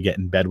decided to get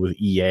in bed with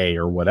EA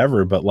or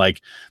whatever, but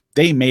like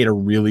they made a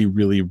really,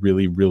 really,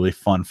 really, really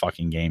fun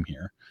fucking game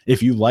here.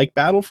 If you like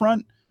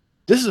Battlefront,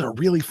 this is a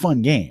really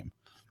fun game.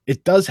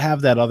 It does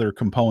have that other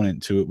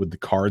component to it with the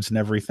cards and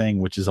everything,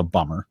 which is a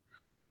bummer,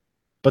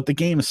 but the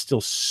game is still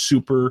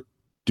super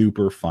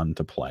duper fun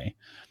to play.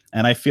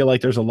 And I feel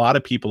like there's a lot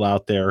of people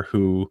out there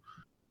who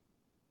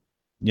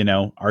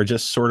are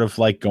just sort of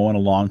like going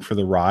along for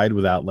the ride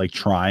without like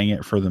trying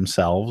it for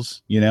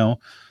themselves.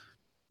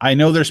 I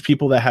know there's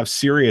people that have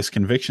serious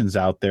convictions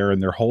out there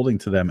and they're holding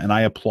to them, and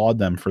I applaud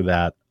them for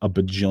that a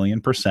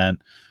bajillion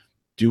percent.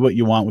 Do what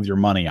you want with your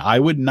money. I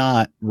would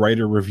not write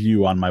a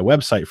review on my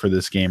website for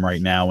this game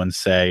right now and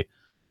say,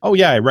 oh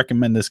yeah, I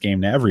recommend this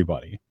game to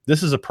everybody.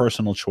 This is a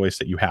personal choice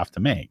that you have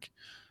to make.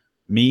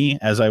 Me,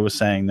 as I was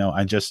saying, though,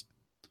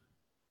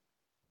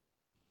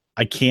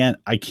 I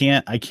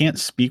can't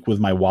speak with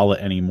my wallet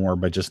anymore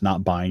by just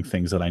not buying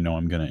things that I know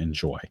I'm going to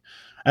enjoy.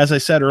 As I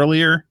said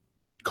earlier,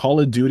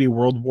 Call of Duty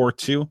World War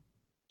II,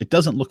 it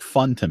doesn't look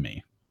fun to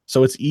me.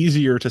 So it's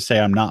easier to say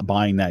I'm not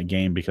buying that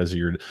game because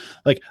you're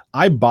like,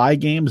 I buy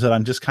games that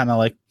I'm just kind of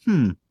like,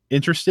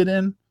 interested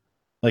in.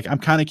 Like, I'm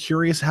kind of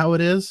curious how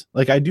it is.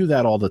 Like, I do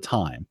that all the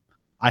time.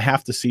 I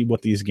have to see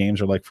what these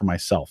games are like for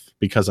myself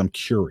because I'm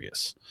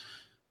curious.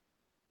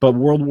 But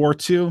World War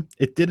II,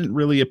 it didn't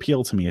really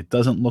appeal to me. It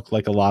doesn't look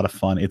like a lot of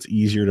fun. It's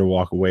easier to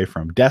walk away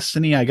from.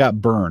 Destiny, I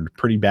got burned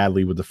pretty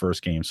badly with the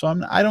first game, so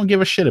I don't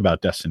give a shit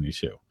about Destiny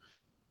 2.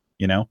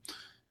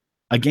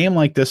 A game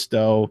like this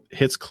though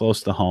hits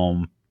close to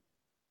home.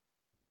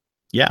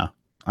 Yeah,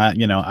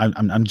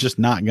 I'm just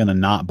not gonna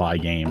not buy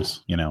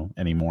games,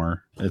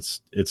 anymore.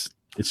 It's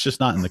just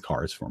not in the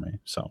cards for me.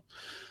 So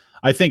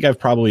I think I've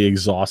probably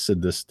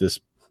exhausted this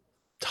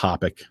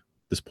topic,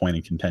 this point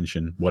in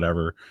contention,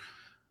 whatever.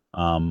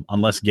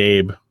 Unless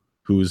Gabe,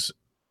 who's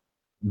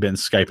been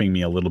Skyping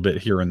me a little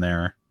bit here and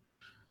there,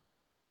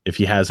 if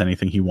he has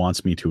anything he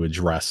wants me to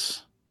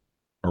address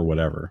or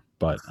whatever.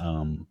 But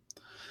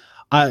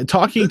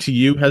talking to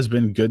you has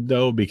been good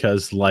though,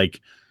 because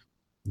like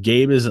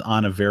Gabe is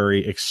on a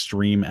very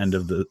extreme end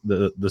of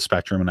the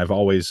spectrum, and I've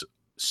always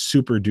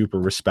super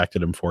duper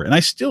respected him for it, and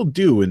I still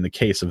do in the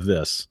case of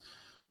this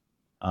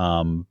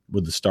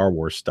with the Star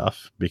Wars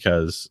stuff,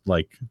 because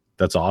like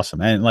That's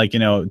awesome. And like, you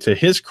know, to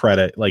his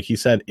credit, like he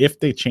said, if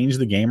they change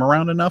the game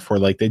around enough, or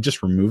like they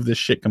just remove this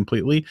shit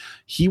completely,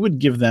 he would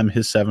give them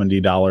his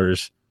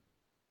 $70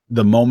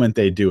 the moment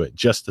they do it,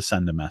 just to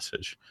send a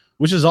message,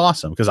 which is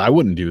awesome, because I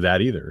wouldn't do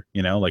that either.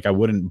 You know, like I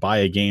wouldn't buy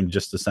a game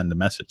just to send a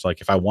message.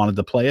 Like if I wanted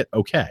to play it,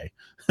 okay.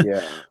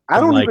 Yeah, I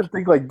don't even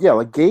think like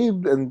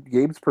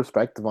Gabe's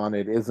perspective on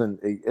it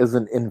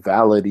isn't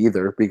invalid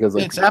either, because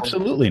like it's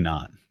absolutely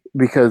not.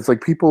 Because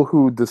like people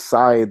who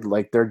decide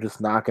like they're just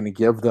not going to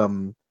give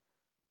them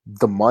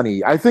the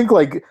money. I think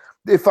like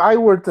if I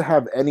were to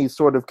have any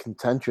sort of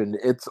contention,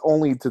 it's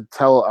only to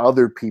tell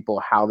other people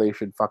how they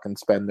should fucking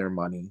spend their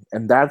money,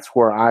 and that's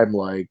where I'm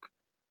like,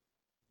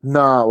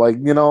 nah, like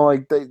you know,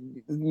 like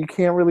you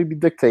can't really be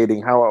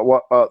dictating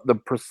how the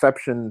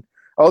perception,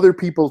 other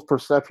people's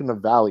perception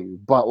of value.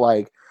 But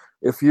like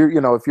if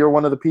you're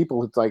one of the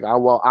people, it's like,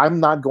 well, I'm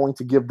not going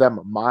to give them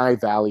my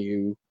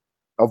value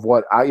of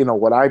what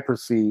I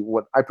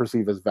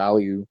perceive as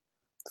value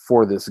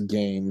for this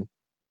game.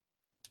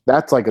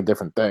 That's like a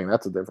different thing.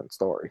 That's a different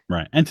story.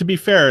 Right. And to be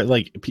fair,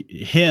 like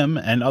him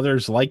and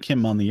others like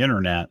him on the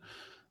internet,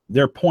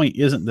 their point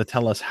isn't to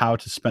tell us how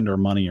to spend our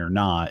money or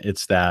not.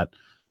 It's that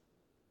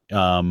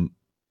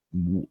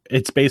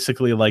it's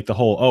basically like the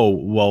whole, oh,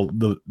 well,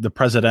 the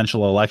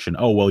presidential election,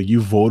 oh, well,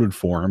 you voted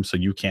for him, so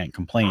you can't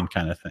complain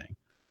kind of thing.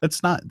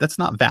 That's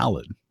not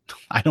valid.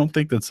 I don't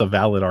think that's a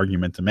valid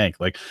argument to make.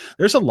 Like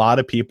there's a lot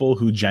of people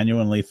who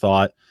genuinely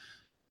thought,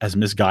 as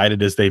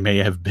misguided as they may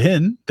have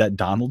been, that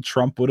Donald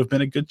Trump would have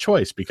been a good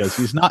choice because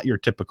he's not your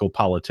typical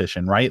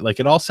politician, right? Like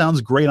it all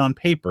sounds great on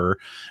paper,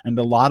 and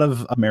a lot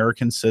of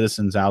American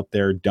citizens out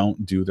there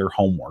don't do their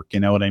homework. You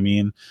know what I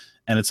mean?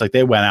 And it's like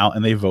they went out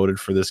and they voted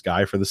for this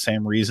guy for the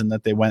same reason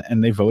that they went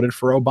and they voted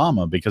for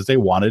Obama, because they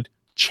wanted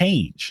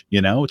change.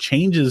 You know,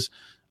 change is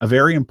a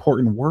very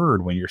important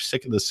word when you're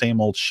sick of the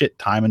same old shit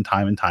time and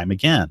time and time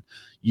again.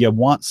 You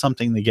want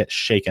something to get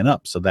shaken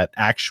up so that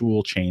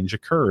actual change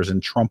occurs.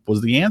 And Trump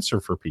was the answer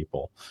for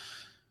people.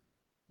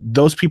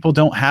 Those people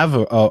don't have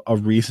a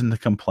reason to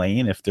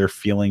complain if they're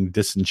feeling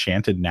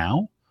disenchanted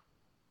now.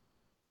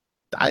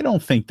 I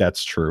don't think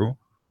that's true.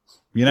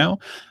 You know?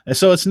 And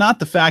so it's not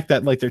the fact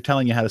that like they're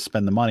telling you how to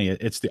spend the money.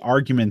 It's the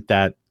argument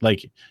that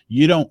like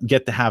you don't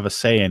get to have a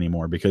say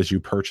anymore because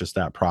you purchased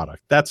that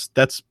product. That's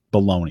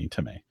baloney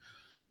to me.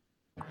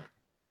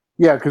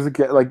 Yeah, because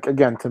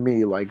again, to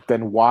me, like,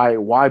 then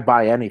why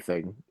buy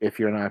anything if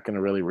you're not going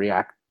to really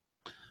react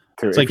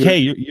to it? It's like,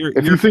 hey,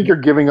 if you think you're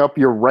giving up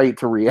your right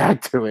to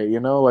react to it, you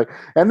know, like,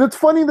 and it's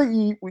funny that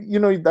you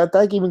know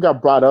that even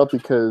got brought up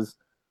because,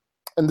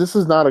 and this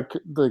is not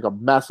a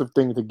massive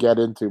thing to get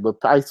into, but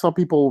I saw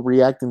people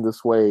reacting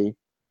this way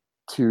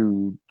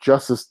to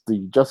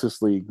the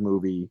Justice League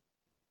movie,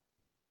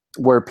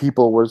 where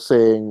people were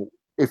saying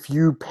if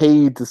you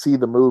paid to see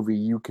the movie,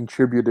 you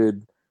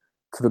contributed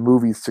to the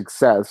movie's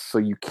success, so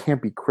you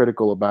can't be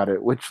critical about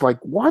it. Which, like,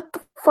 what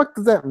the fuck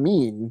does that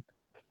mean?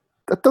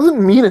 That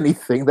doesn't mean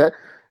anything. That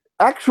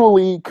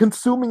actually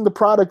consuming the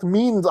product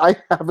means I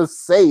have a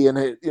say in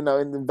it, you know,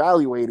 in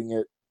evaluating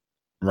it.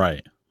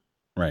 Right.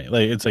 Like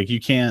it's like you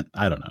can't.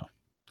 I don't know.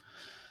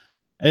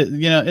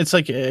 You know, it's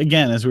like,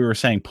 again, as we were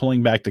saying,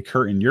 pulling back the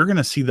curtain, you're going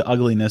to see the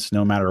ugliness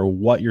no matter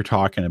what you're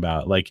talking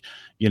about. Like,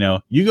 you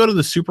know, you go to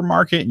the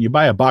supermarket and you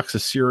buy a box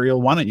of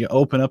cereal. Why don't you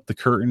open up the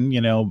curtain,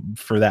 you know,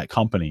 for that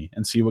company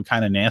and see what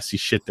kind of nasty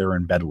shit they're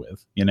in bed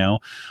with, you know,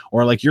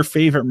 or like your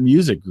favorite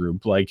music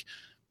group, like,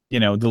 you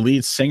know, the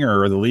lead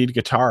singer or the lead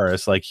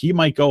guitarist, like he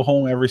might go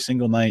home every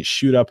single night,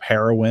 shoot up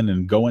heroin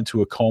and go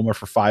into a coma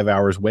for 5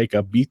 hours, wake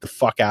up, beat the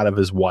fuck out of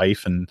his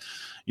wife, and,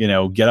 you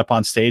know, get up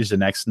on stage the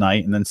next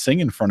night and then sing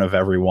in front of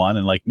everyone.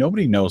 And like,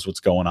 nobody knows what's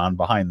going on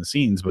behind the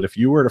scenes. But if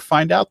you were to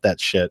find out that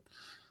shit,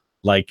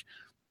 like,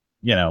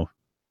 you know,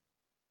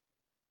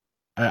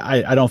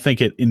 I don't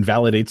think it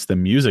invalidates the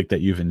music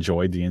that you've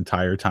enjoyed the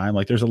entire time.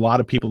 Like there's a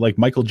lot of people, like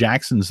Michael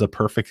Jackson's the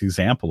perfect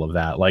example of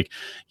that. Like,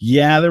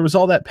 yeah, there was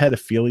all that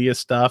pedophilia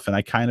stuff, and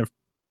I kind of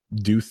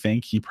do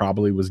think he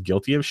probably was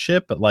guilty of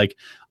shit, but like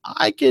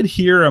I could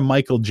hear a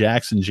Michael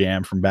Jackson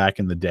jam from back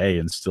in the day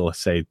and still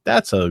say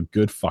that's a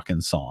good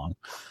fucking song.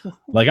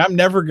 Like I'm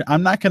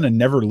not going to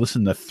never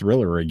listen to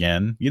Thriller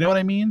again. You know what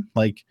I mean?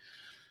 Like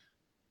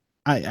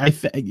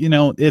you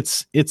know,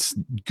 it's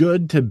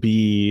good to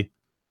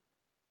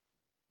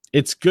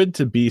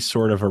be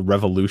sort of a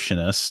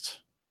revolutionist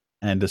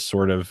and to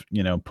sort of,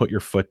 you know, put your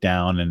foot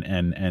down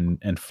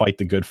and fight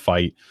the good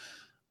fight.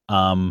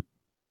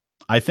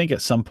 I think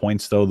at some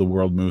points though, the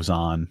world moves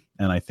on,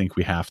 and I think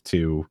we have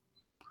to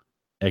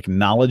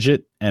acknowledge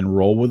it and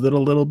roll with it a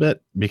little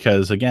bit,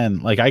 because again,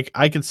 like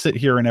I could sit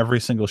here in every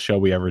single show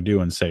we ever do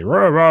and say,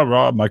 rah, rah,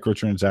 rah,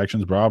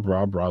 microtransactions, rah,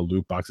 rah, rah,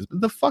 loot boxes.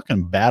 But the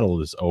fucking battle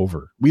is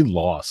over. We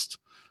lost.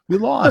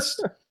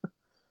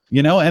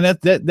 You know, and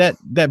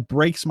that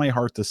breaks my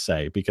heart to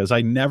say, because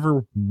I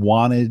never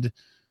wanted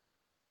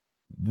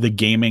the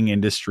gaming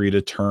industry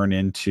to turn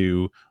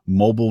into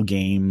mobile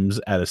games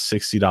at a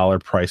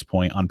 $60 price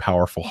point on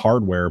powerful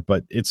hardware,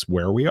 but it's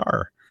where we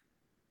are.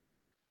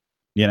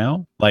 You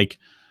know, like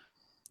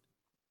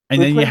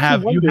And then Which you makes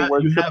have wonder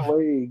where you have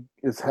AAA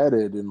is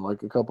headed in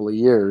like a couple of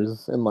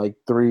years, in like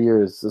 3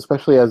 years,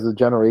 especially as the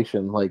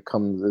generation like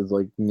is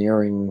like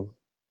nearing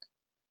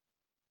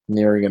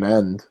an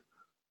end.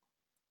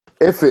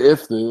 If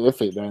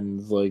it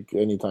ends like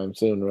anytime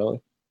soon,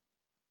 really.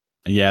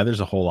 yeah, there's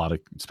a whole lot of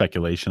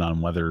speculation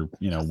on whether,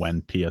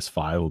 when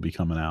PS5 will be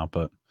coming out,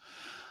 but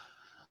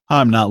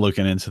I'm not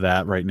looking into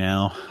that right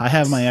now. I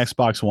have my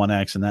Xbox One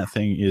X, and that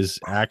thing is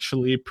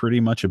actually pretty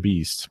much a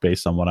beast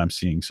based on what I'm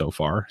seeing so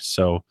far.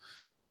 So,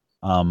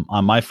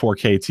 on my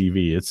 4K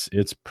TV,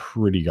 it's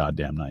pretty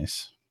goddamn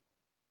nice.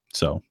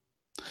 So,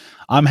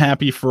 I'm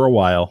happy for a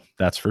while,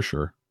 that's for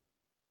sure.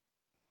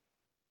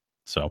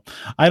 So,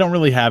 I don't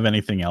really have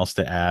anything else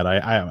to add.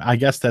 I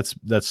guess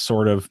that's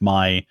sort of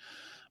my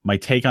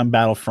take on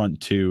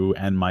Battlefront 2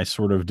 and my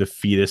sort of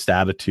defeatist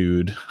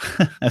attitude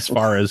as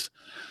far as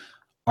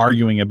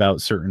arguing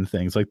about certain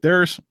things. Like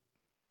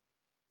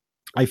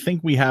I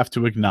think we have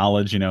to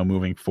acknowledge,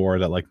 moving forward,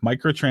 that like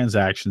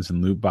microtransactions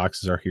and loot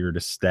boxes are here to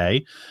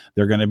stay.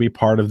 They're going to be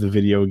part of the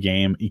video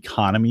game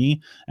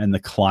economy and the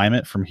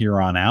climate from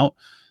here on out.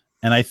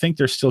 And I think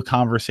there's still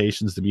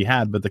conversations to be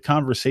had, but the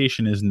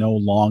conversation is no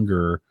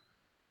longer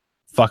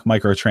fuck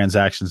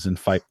microtransactions and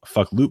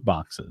fuck loot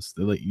boxes.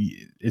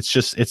 It's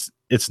just,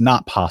 it's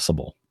not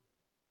possible.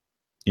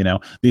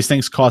 These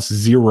things cost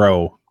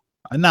zero.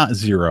 Not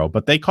zero,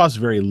 but they cost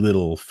very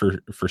little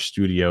for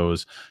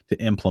studios to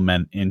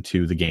implement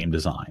into the game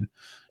design.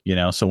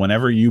 So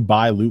whenever you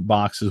buy loot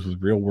boxes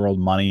with real world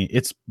money,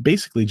 it's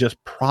basically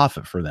just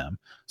profit for them.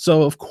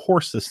 So of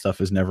course this stuff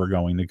is never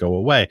going to go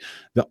away.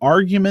 The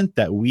argument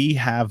that we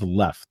have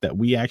left, that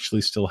we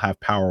actually still have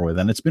power with,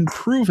 and it's been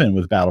proven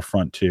with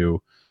Battlefront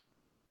 2,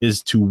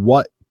 is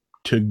what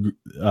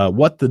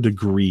the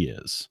degree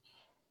is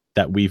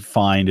that we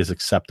find is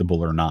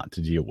acceptable or not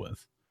to deal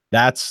with.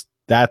 That's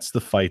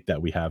the fight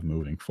that we have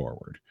moving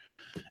forward.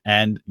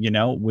 And,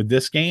 with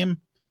this game,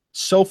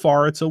 so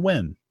far it's a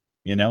win.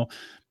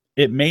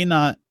 It may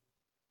not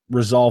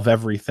resolve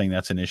everything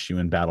that's an issue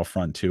in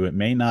Battlefront 2. It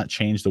may not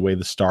change the way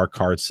the star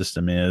card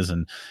system is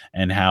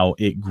and how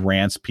it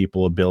grants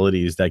people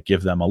abilities that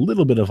give them a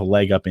little bit of a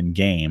leg up in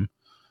game.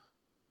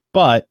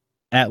 But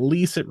at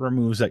least it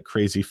removes that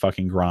crazy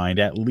fucking grind.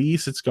 At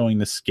least it's going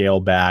to scale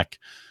back,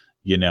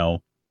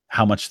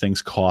 how much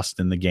things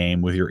cost in the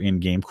game with your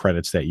in-game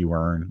credits that you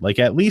earn. Like,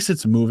 at least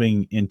it's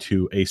moving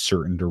into a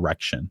certain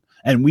direction,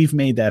 and we've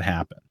made that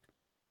happen.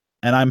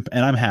 And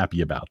I'm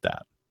happy about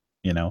that.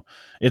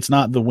 It's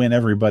not the win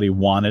everybody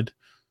wanted,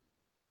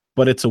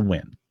 but it's a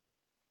win.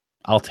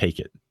 I'll take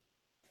it.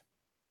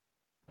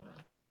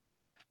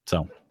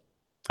 So,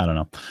 I don't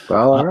know.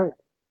 Well, all right.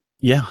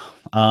 Yeah.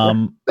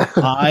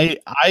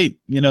 I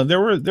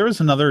there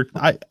was another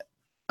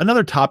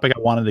topic I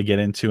wanted to get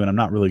into, and I'm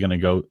not really going to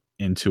go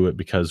into it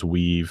because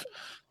we've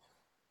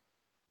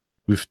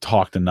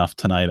talked enough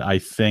tonight. I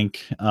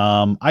think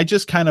I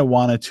just kind of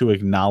wanted to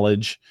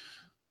acknowledge,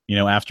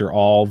 after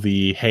all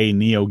the hey,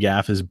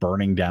 NeoGAF is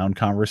burning down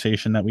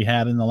conversation that we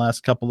had in the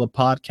last couple of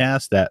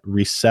podcasts, that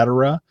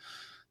Resetera,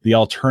 the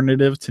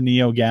alternative to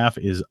NeoGAF,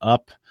 is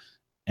up,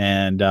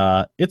 and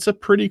it's a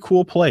pretty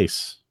cool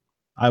place.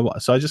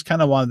 So I just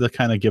kind of wanted to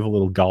kind of give a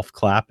little golf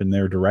clap in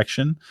their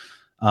direction.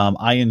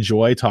 I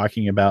enjoy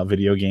talking about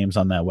video games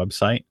on that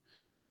website.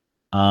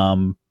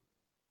 How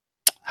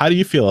do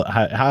you feel?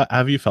 How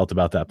have you felt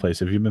about that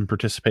place? Have you been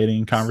participating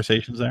in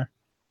conversations there?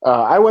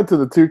 I went to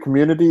the 2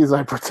 communities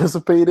I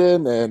participate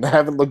in and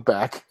haven't looked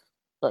back.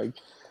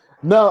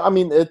 No, I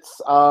mean,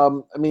 it's,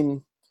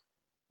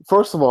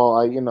 first of all,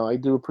 I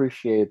do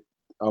appreciate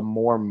a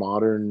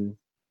forum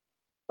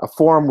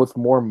with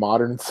more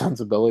modern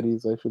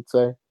sensibilities, I should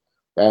say.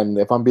 And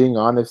if I'm being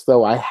honest,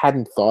 though, I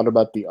hadn't thought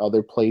about the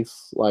other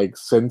place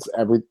since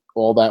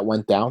all that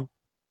went down.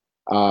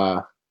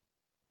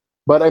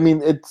 But I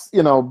mean, it's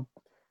you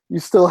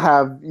still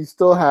have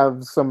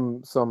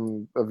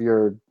some of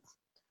your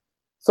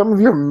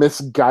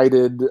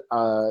misguided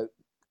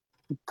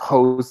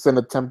posts and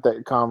attempt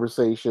at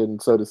conversation,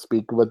 so to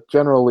speak. But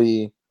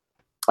generally,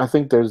 I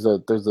think there's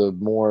a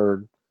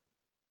more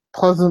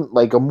pleasant,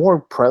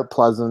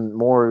 pleasant,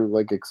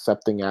 more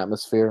accepting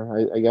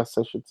atmosphere. I guess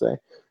I should say.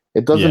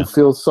 It doesn't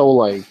feel so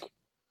like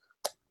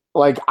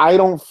I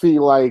don't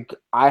feel like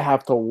I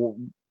have to.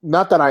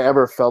 Not that I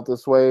ever felt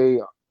this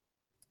way,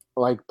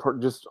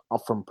 just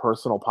from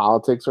personal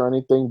politics or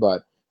anything,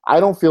 but I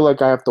don't feel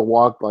like I have to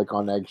walk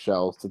on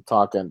eggshells to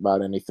talk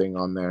about anything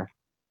on there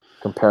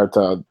compared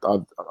to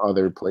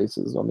other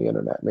places on the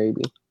internet.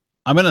 Maybe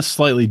I'm going to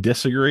slightly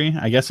disagree.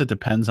 I guess it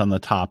depends on the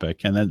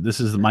topic, and then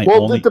this is my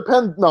only. It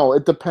depends. No,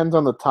 it depends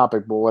on the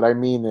topic. But what I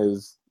mean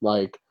is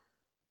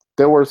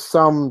there were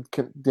some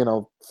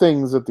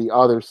things at the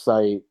other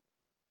site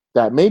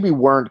that maybe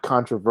weren't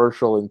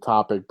controversial in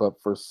topic,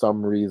 but for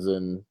some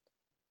reason,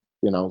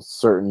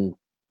 certain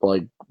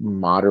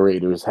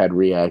moderators had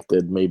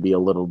reacted maybe a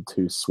little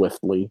too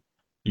swiftly.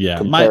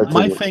 Yeah,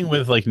 my thing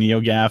with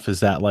NeoGAF is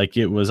that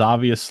it was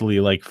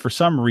obviously for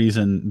some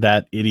reason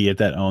that idiot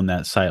that owned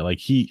that site,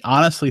 he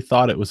honestly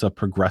thought it was a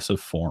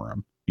progressive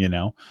forum,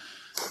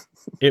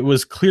 it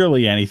was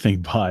clearly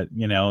anything but,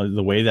 you know,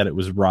 the way that it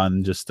was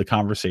run, just the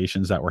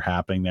conversations that were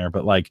happening there.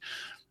 But like,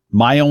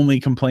 my only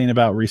complaint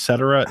about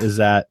Resetera is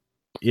that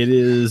it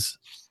is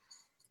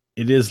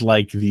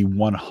like the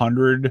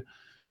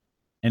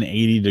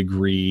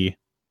 180-degree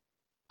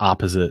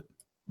opposite.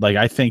 Like,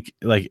 I think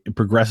like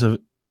progressivism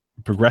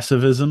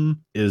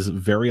is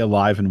very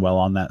alive and well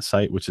on that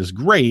site, which is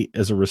great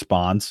as a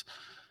response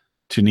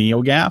to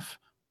NeoGAF.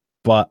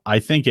 But I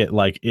think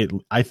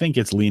I think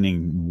it's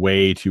leaning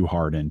way too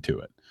hard into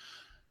it.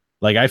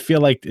 Like, I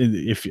feel like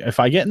if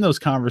I get in those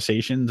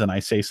conversations and I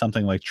say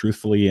something like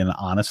truthfully and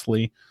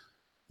honestly,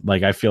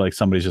 like, I feel like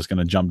somebody's just going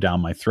to jump down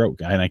my throat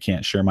and I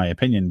can't share my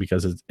opinion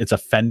because it's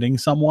offending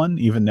someone,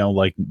 even though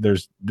like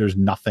there's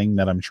nothing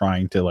that I'm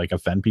trying to like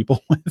offend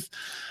people with.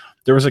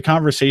 There was a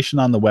conversation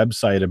on the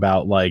website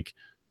about like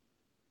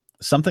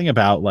something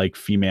about like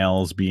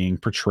females being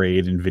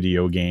portrayed in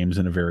video games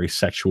in a very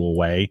sexual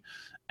way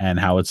and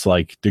how it's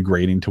like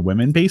degrading to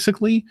women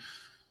basically.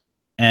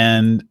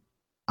 And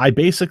I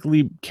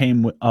basically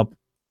came up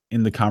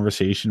in the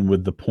conversation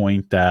with the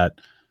point that,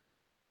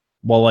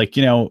 well, like,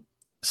 you know,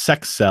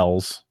 sex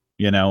sells,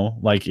 you know,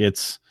 like you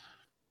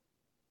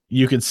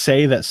could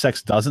say that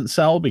sex doesn't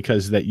sell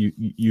because that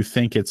you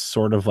think it's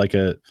sort of like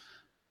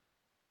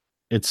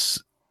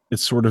it's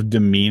sort of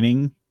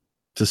demeaning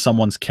to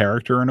someone's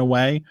character in a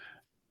way,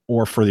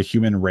 or for the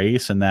human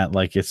race, and that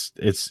like it's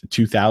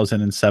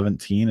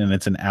 2017 and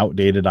it's an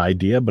outdated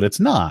idea, but it's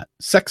not.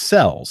 Sex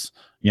sells,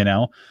 you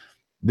know.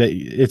 That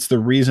it's the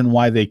reason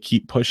why they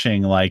keep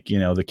pushing like, you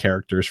know, the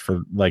characters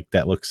for like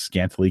that look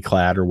scantily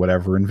clad or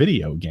whatever in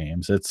video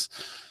games. It's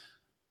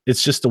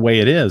just the way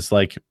it is.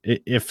 Like,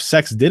 if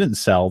sex didn't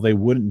sell, they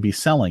wouldn't be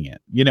selling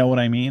it. You know what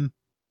I mean?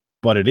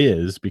 But it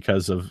is,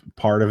 because of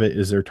part of it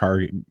is their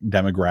target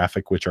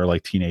demographic, which are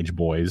like teenage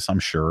boys, I'm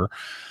sure.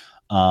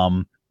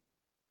 And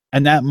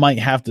that might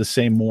have to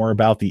say more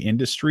about the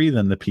industry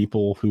than the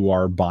people who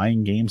are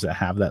buying games that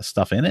have that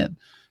stuff in it.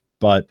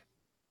 But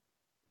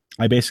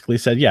I basically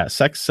said, yeah,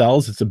 sex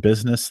sells. It's a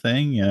business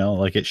thing, you know,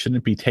 like it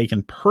shouldn't be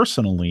taken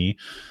personally,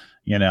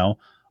 you know.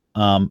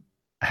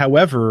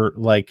 However,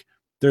 like,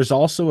 there's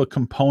also a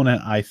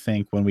component, I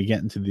think, when we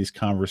get into these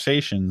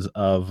conversations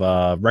of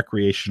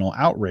recreational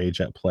outrage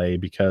at play,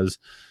 because,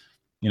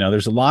 you know,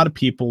 there's a lot of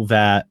people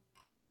that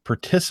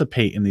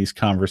participate in these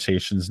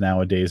conversations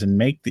nowadays and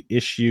make the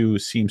issue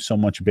seem so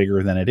much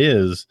bigger than it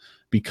is,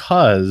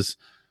 because,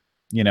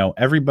 you know,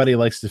 everybody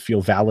likes to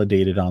feel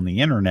validated on the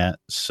internet.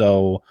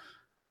 So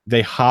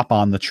they hop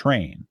on the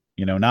train.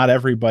 You know, not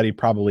everybody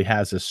probably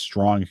has a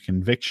strong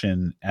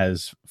conviction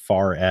as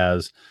far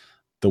as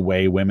the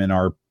way women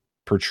are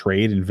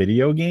portrayed in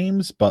video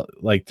games, but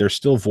like they're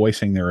still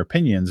voicing their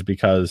opinions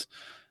because,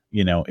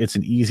 you know, it's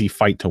an easy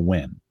fight to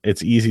win.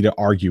 It's easy to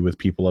argue with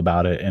people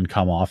about it and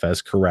come off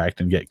as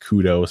correct and get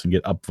kudos and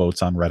get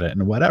upvotes on Reddit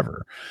and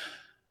whatever.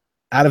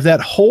 Out of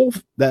that whole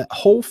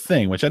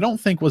thing, which I don't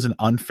think was an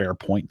unfair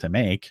point to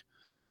make,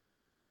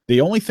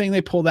 the only thing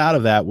they pulled out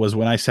of that was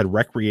when I said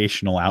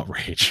recreational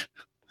outrage.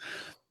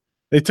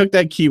 They took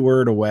that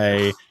keyword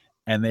away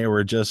and they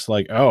were just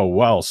like, oh,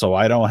 well, so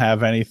I don't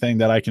have anything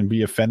that I can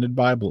be offended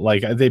by. But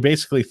like, they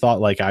basically thought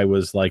like I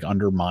was like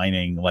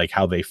undermining like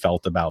how they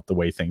felt about the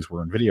way things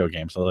were in video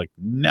games. So like,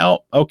 no,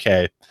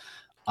 okay,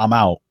 I'm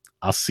out.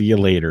 I'll see you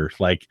later.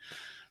 Like,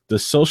 the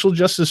social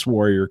justice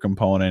warrior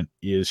component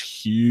is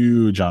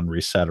huge on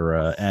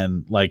Resetera,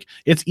 and like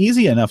it's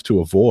easy enough to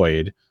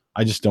avoid.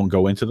 I just don't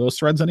go into those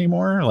threads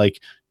anymore. Like,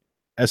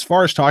 as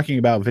far as talking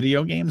about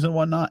video games and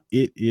whatnot,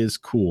 it is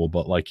cool.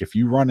 But like, if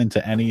you run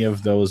into any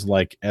of those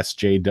like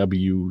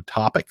SJW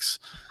topics,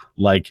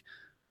 like,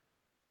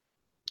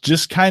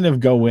 just kind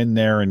of go in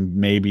there and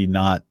maybe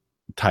not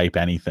type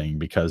anything,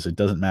 because it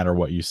doesn't matter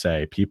what you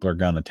say. People are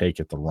going to take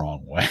it the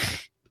wrong way.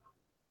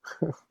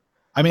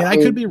 I mean, I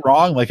could be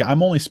wrong. Like,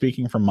 I'm only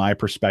speaking from my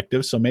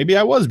perspective, so maybe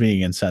I was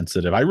being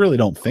insensitive. I really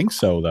don't think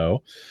so,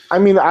 though. I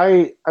mean,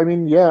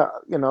 yeah,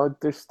 you know,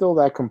 there's still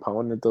that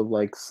component of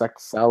like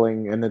sex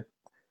selling, and it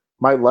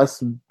might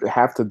less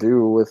have to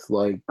do with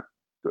like,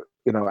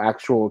 you know,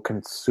 actual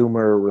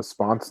consumer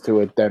response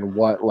to it than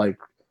what like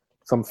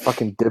some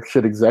fucking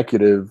dipshit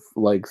executive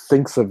like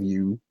thinks of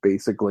you,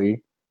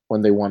 basically,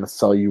 when they want to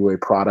sell you a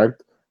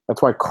product.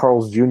 That's why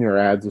Carl's Jr.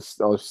 ads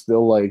are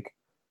still like,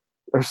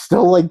 are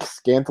still like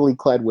scantily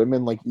clad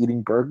women like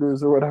eating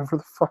burgers or whatever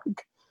the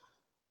fuck.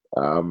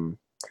 And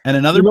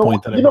another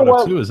point that I brought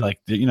up too is like,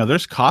 you know,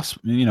 there's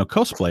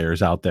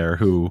cosplayers out there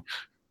who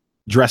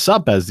dress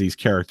up as these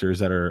characters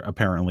that are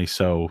apparently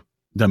so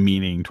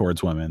demeaning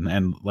towards women,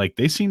 and like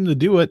they seem to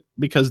do it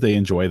because they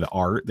enjoy the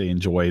art, they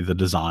enjoy the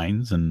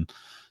designs, and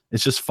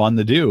it's just fun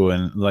to do.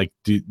 And like,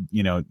 do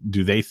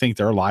they think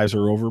their lives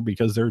are over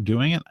because they're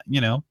doing it?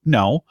 You know,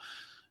 no.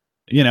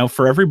 You know,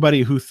 for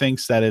everybody who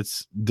thinks that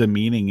it's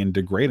demeaning and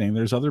degrading,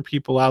 there's other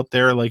people out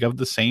there like of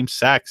the same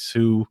sex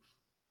who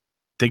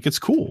think it's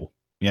cool,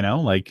 you know,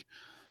 like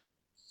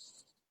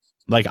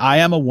I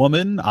am a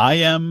woman, I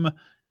am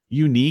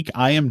unique,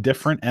 I am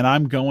different, and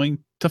I'm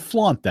going to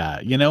flaunt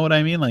that. You know what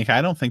I mean? Like,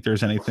 I don't think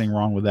there's anything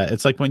wrong with that.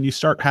 It's like when you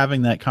start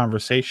having that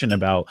conversation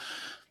about,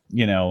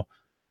 you know,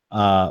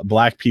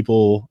 black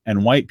people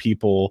and white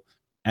people,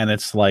 and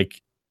it's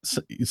like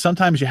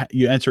sometimes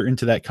you enter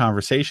into that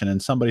conversation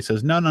and somebody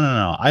says,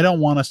 no, I don't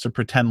want us to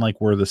pretend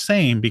like we're the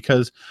same,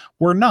 because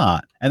we're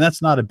not. And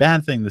that's not a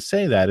bad thing to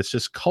say. That it's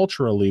just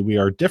culturally we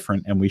are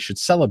different and we should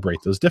celebrate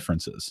those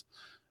differences,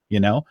 you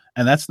know,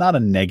 and that's not a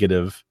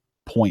negative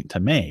point to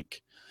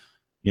make,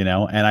 you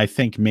know. And I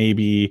think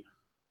maybe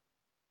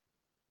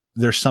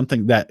there's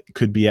something that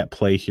could be at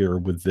play here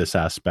with this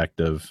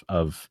aspect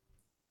of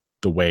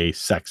the way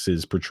sex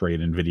is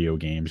portrayed in video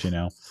games. You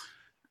know,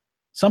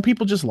 some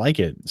people just like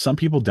it, some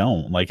people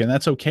don't like, and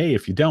that's okay.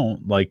 If you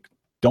don't like,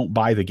 don't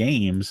buy the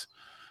games.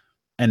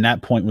 And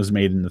that point was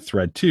made in the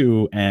thread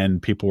too,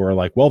 and people were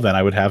like, well, then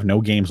I would have no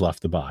games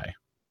left to buy.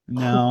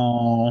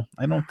 No,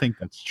 I don't think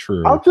that's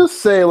true. I'll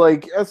just say,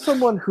 like, as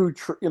someone who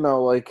you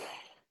know, like,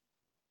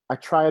 I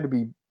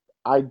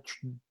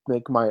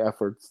make my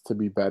efforts to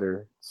be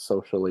better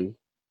socially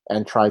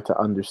and try to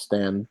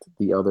understand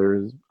the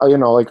others, you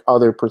know, like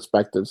other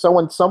perspectives. So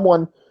when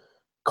someone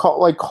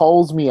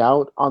calls me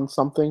out on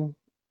something,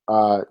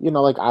 you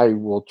know, like I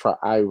will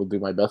do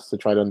my best to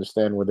try to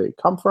understand where they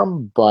come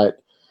from. But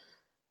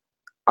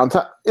on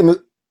top,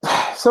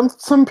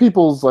 some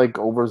people's like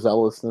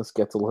overzealousness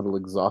gets a little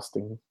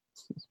exhausting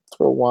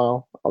for a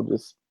while. I'll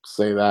just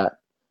say that.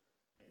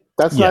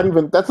 That's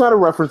not a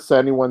reference to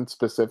anyone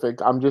specific.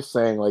 I'm just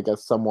saying, like,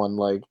 as someone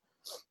like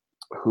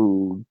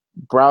who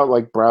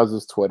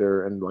browses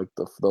Twitter and like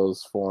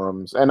those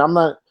forums, and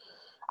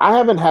I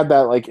haven't had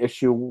that like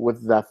issue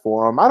with that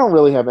forum. I don't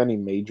really have any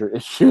major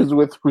issues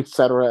with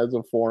Resetera as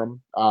a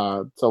forum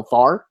so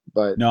far.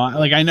 But no,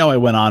 like, I know I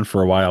went on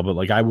for a while, but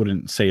like, I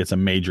wouldn't say it's a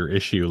major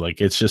issue.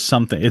 Like, it's just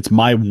something. It's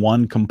my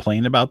one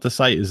complaint about the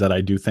site is that I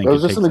do think it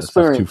was just an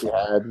experience you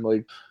had,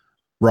 like,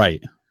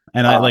 right.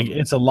 And I like,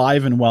 it's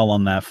alive and well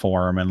on that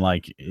forum, and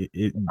like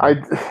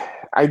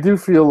I do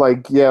feel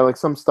like, yeah, like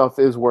some stuff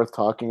is worth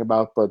talking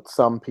about, but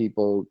some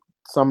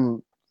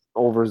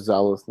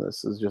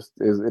overzealousness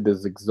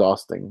is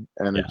exhausting,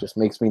 and it just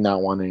makes me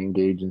not want to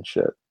engage in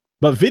shit.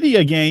 But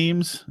video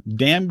games,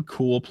 damn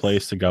cool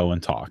place to go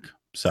and talk.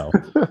 So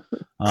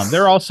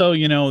they're also,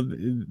 you know,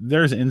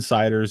 there's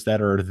insiders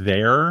that are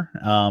there,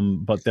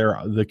 but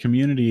the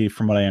community,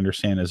 from what I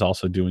understand, is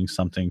also doing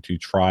something to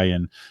try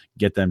and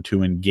get them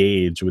to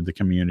engage with the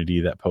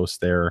community that posts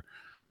there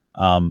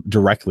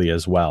directly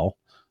as well,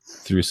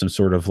 through some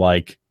sort of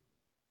like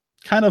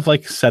kind of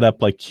like set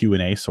up like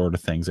Q&A sort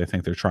of things. I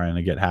think they're trying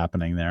to get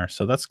happening there.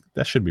 So that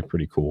should be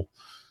pretty cool.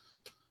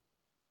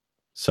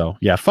 So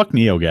yeah, fuck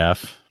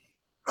NeoGAF.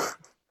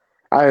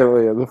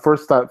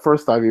 The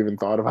first I've even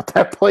thought about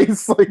that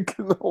place like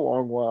in a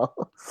long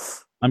while.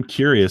 I'm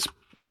curious.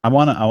 I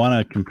want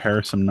to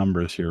compare some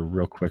numbers here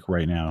real quick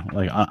right now.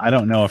 Like, I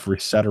don't know if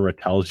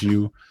Resetera tells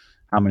you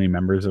how many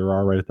members there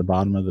are right at the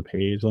bottom of the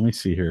page. Let me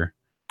see here.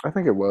 I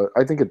think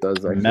it does.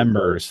 Actually.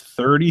 Members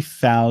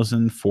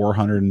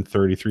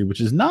 30,433,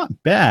 which is not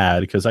bad,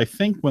 because I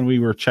think when we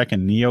were checking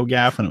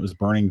NeoGAF and it was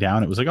burning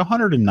down, it was like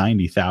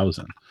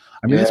 190,000.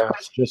 I mean, this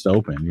place just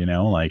opened, you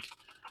know, like.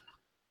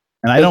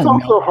 And it's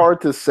also hard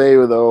to say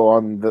though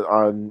on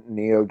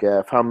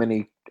NeoGAF how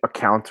many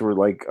accounts were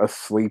like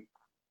asleep,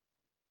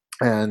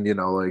 and you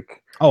know,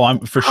 like, oh, I'm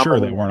for sure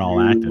they weren't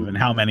all active, and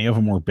how many of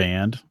them were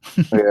banned.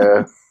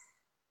 Yeah.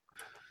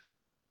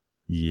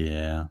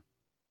 Yeah.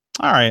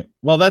 All right.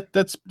 Well,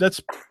 that's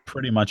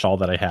pretty much all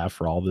that I have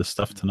for all this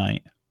stuff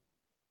tonight.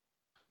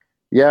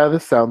 Yeah,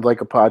 this sounds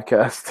like a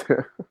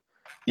podcast.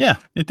 Yeah,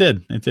 it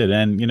did.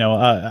 And, you know,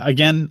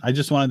 again, I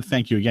just wanted to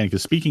thank you again,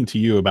 because speaking to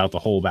you about the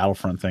whole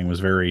Battlefront thing was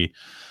very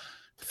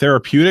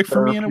therapeutic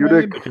for me in a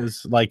way,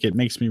 because like it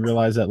makes me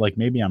realize that like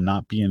maybe I'm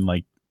not being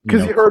like,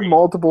 because you heard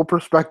multiple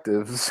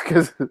perspectives.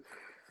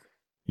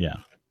 Yeah.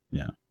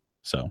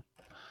 So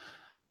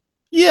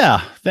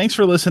yeah, thanks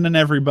for listening,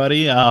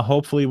 everybody.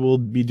 Hopefully we'll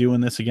be doing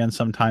this again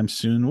sometime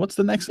soon. What's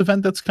the next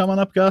event that's coming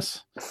up,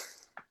 Gus?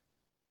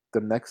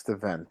 The next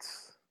event,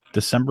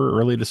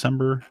 early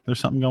December. There's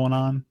something going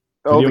on.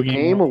 Oh, the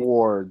Game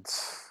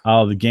Awards.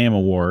 Oh, the Game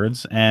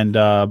Awards. And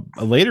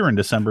later in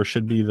December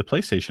should be the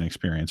PlayStation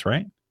Experience,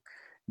 right?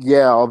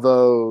 Yeah,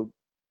 although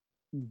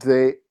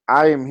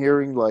I am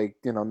hearing, like,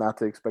 you know, not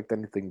to expect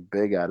anything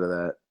big out of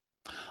that.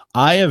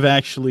 I have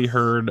actually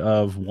heard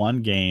of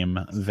one game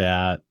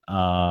that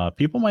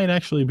people might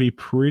actually be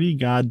pretty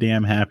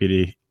goddamn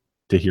happy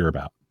to hear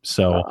about.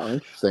 So,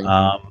 interesting.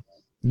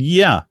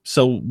 Yeah,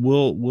 so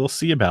we'll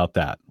see about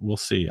that. We'll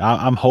see.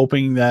 I'm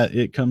hoping that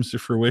it comes to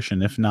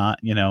fruition. If not,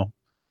 you know,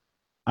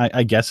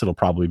 I guess it'll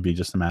probably be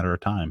just a matter of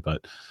time.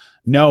 But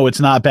no,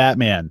 it's not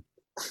Batman.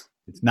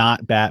 It's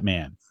not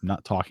Batman. I'm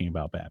not talking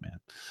about Batman.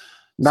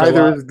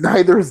 Neither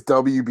is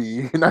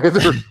WB.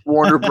 Neither is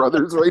Warner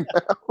Brothers right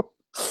now.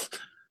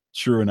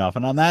 True enough.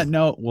 And on that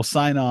note, we'll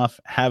sign off.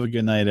 Have a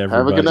good night, everybody.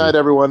 Have a good night,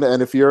 everyone.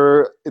 And if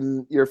you're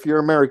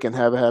American,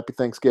 have a happy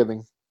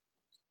Thanksgiving.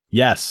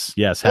 Yes.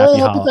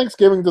 Happy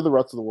Thanksgiving to the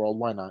rest of the world.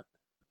 Why not?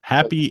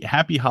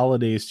 Happy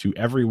holidays to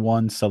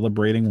everyone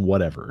celebrating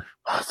whatever.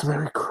 It's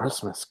Merry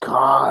Christmas.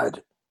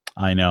 God.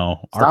 I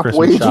know. Our Stop Christmas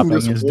waging shopping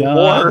this is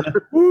war. done.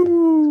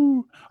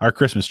 Woo! Our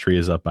Christmas tree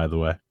is up, by the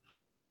way.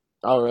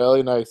 Oh,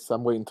 really? Nice.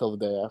 I'm waiting until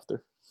the day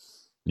after.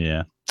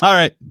 Yeah. All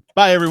right.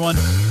 Bye, everyone.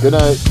 Good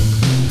night.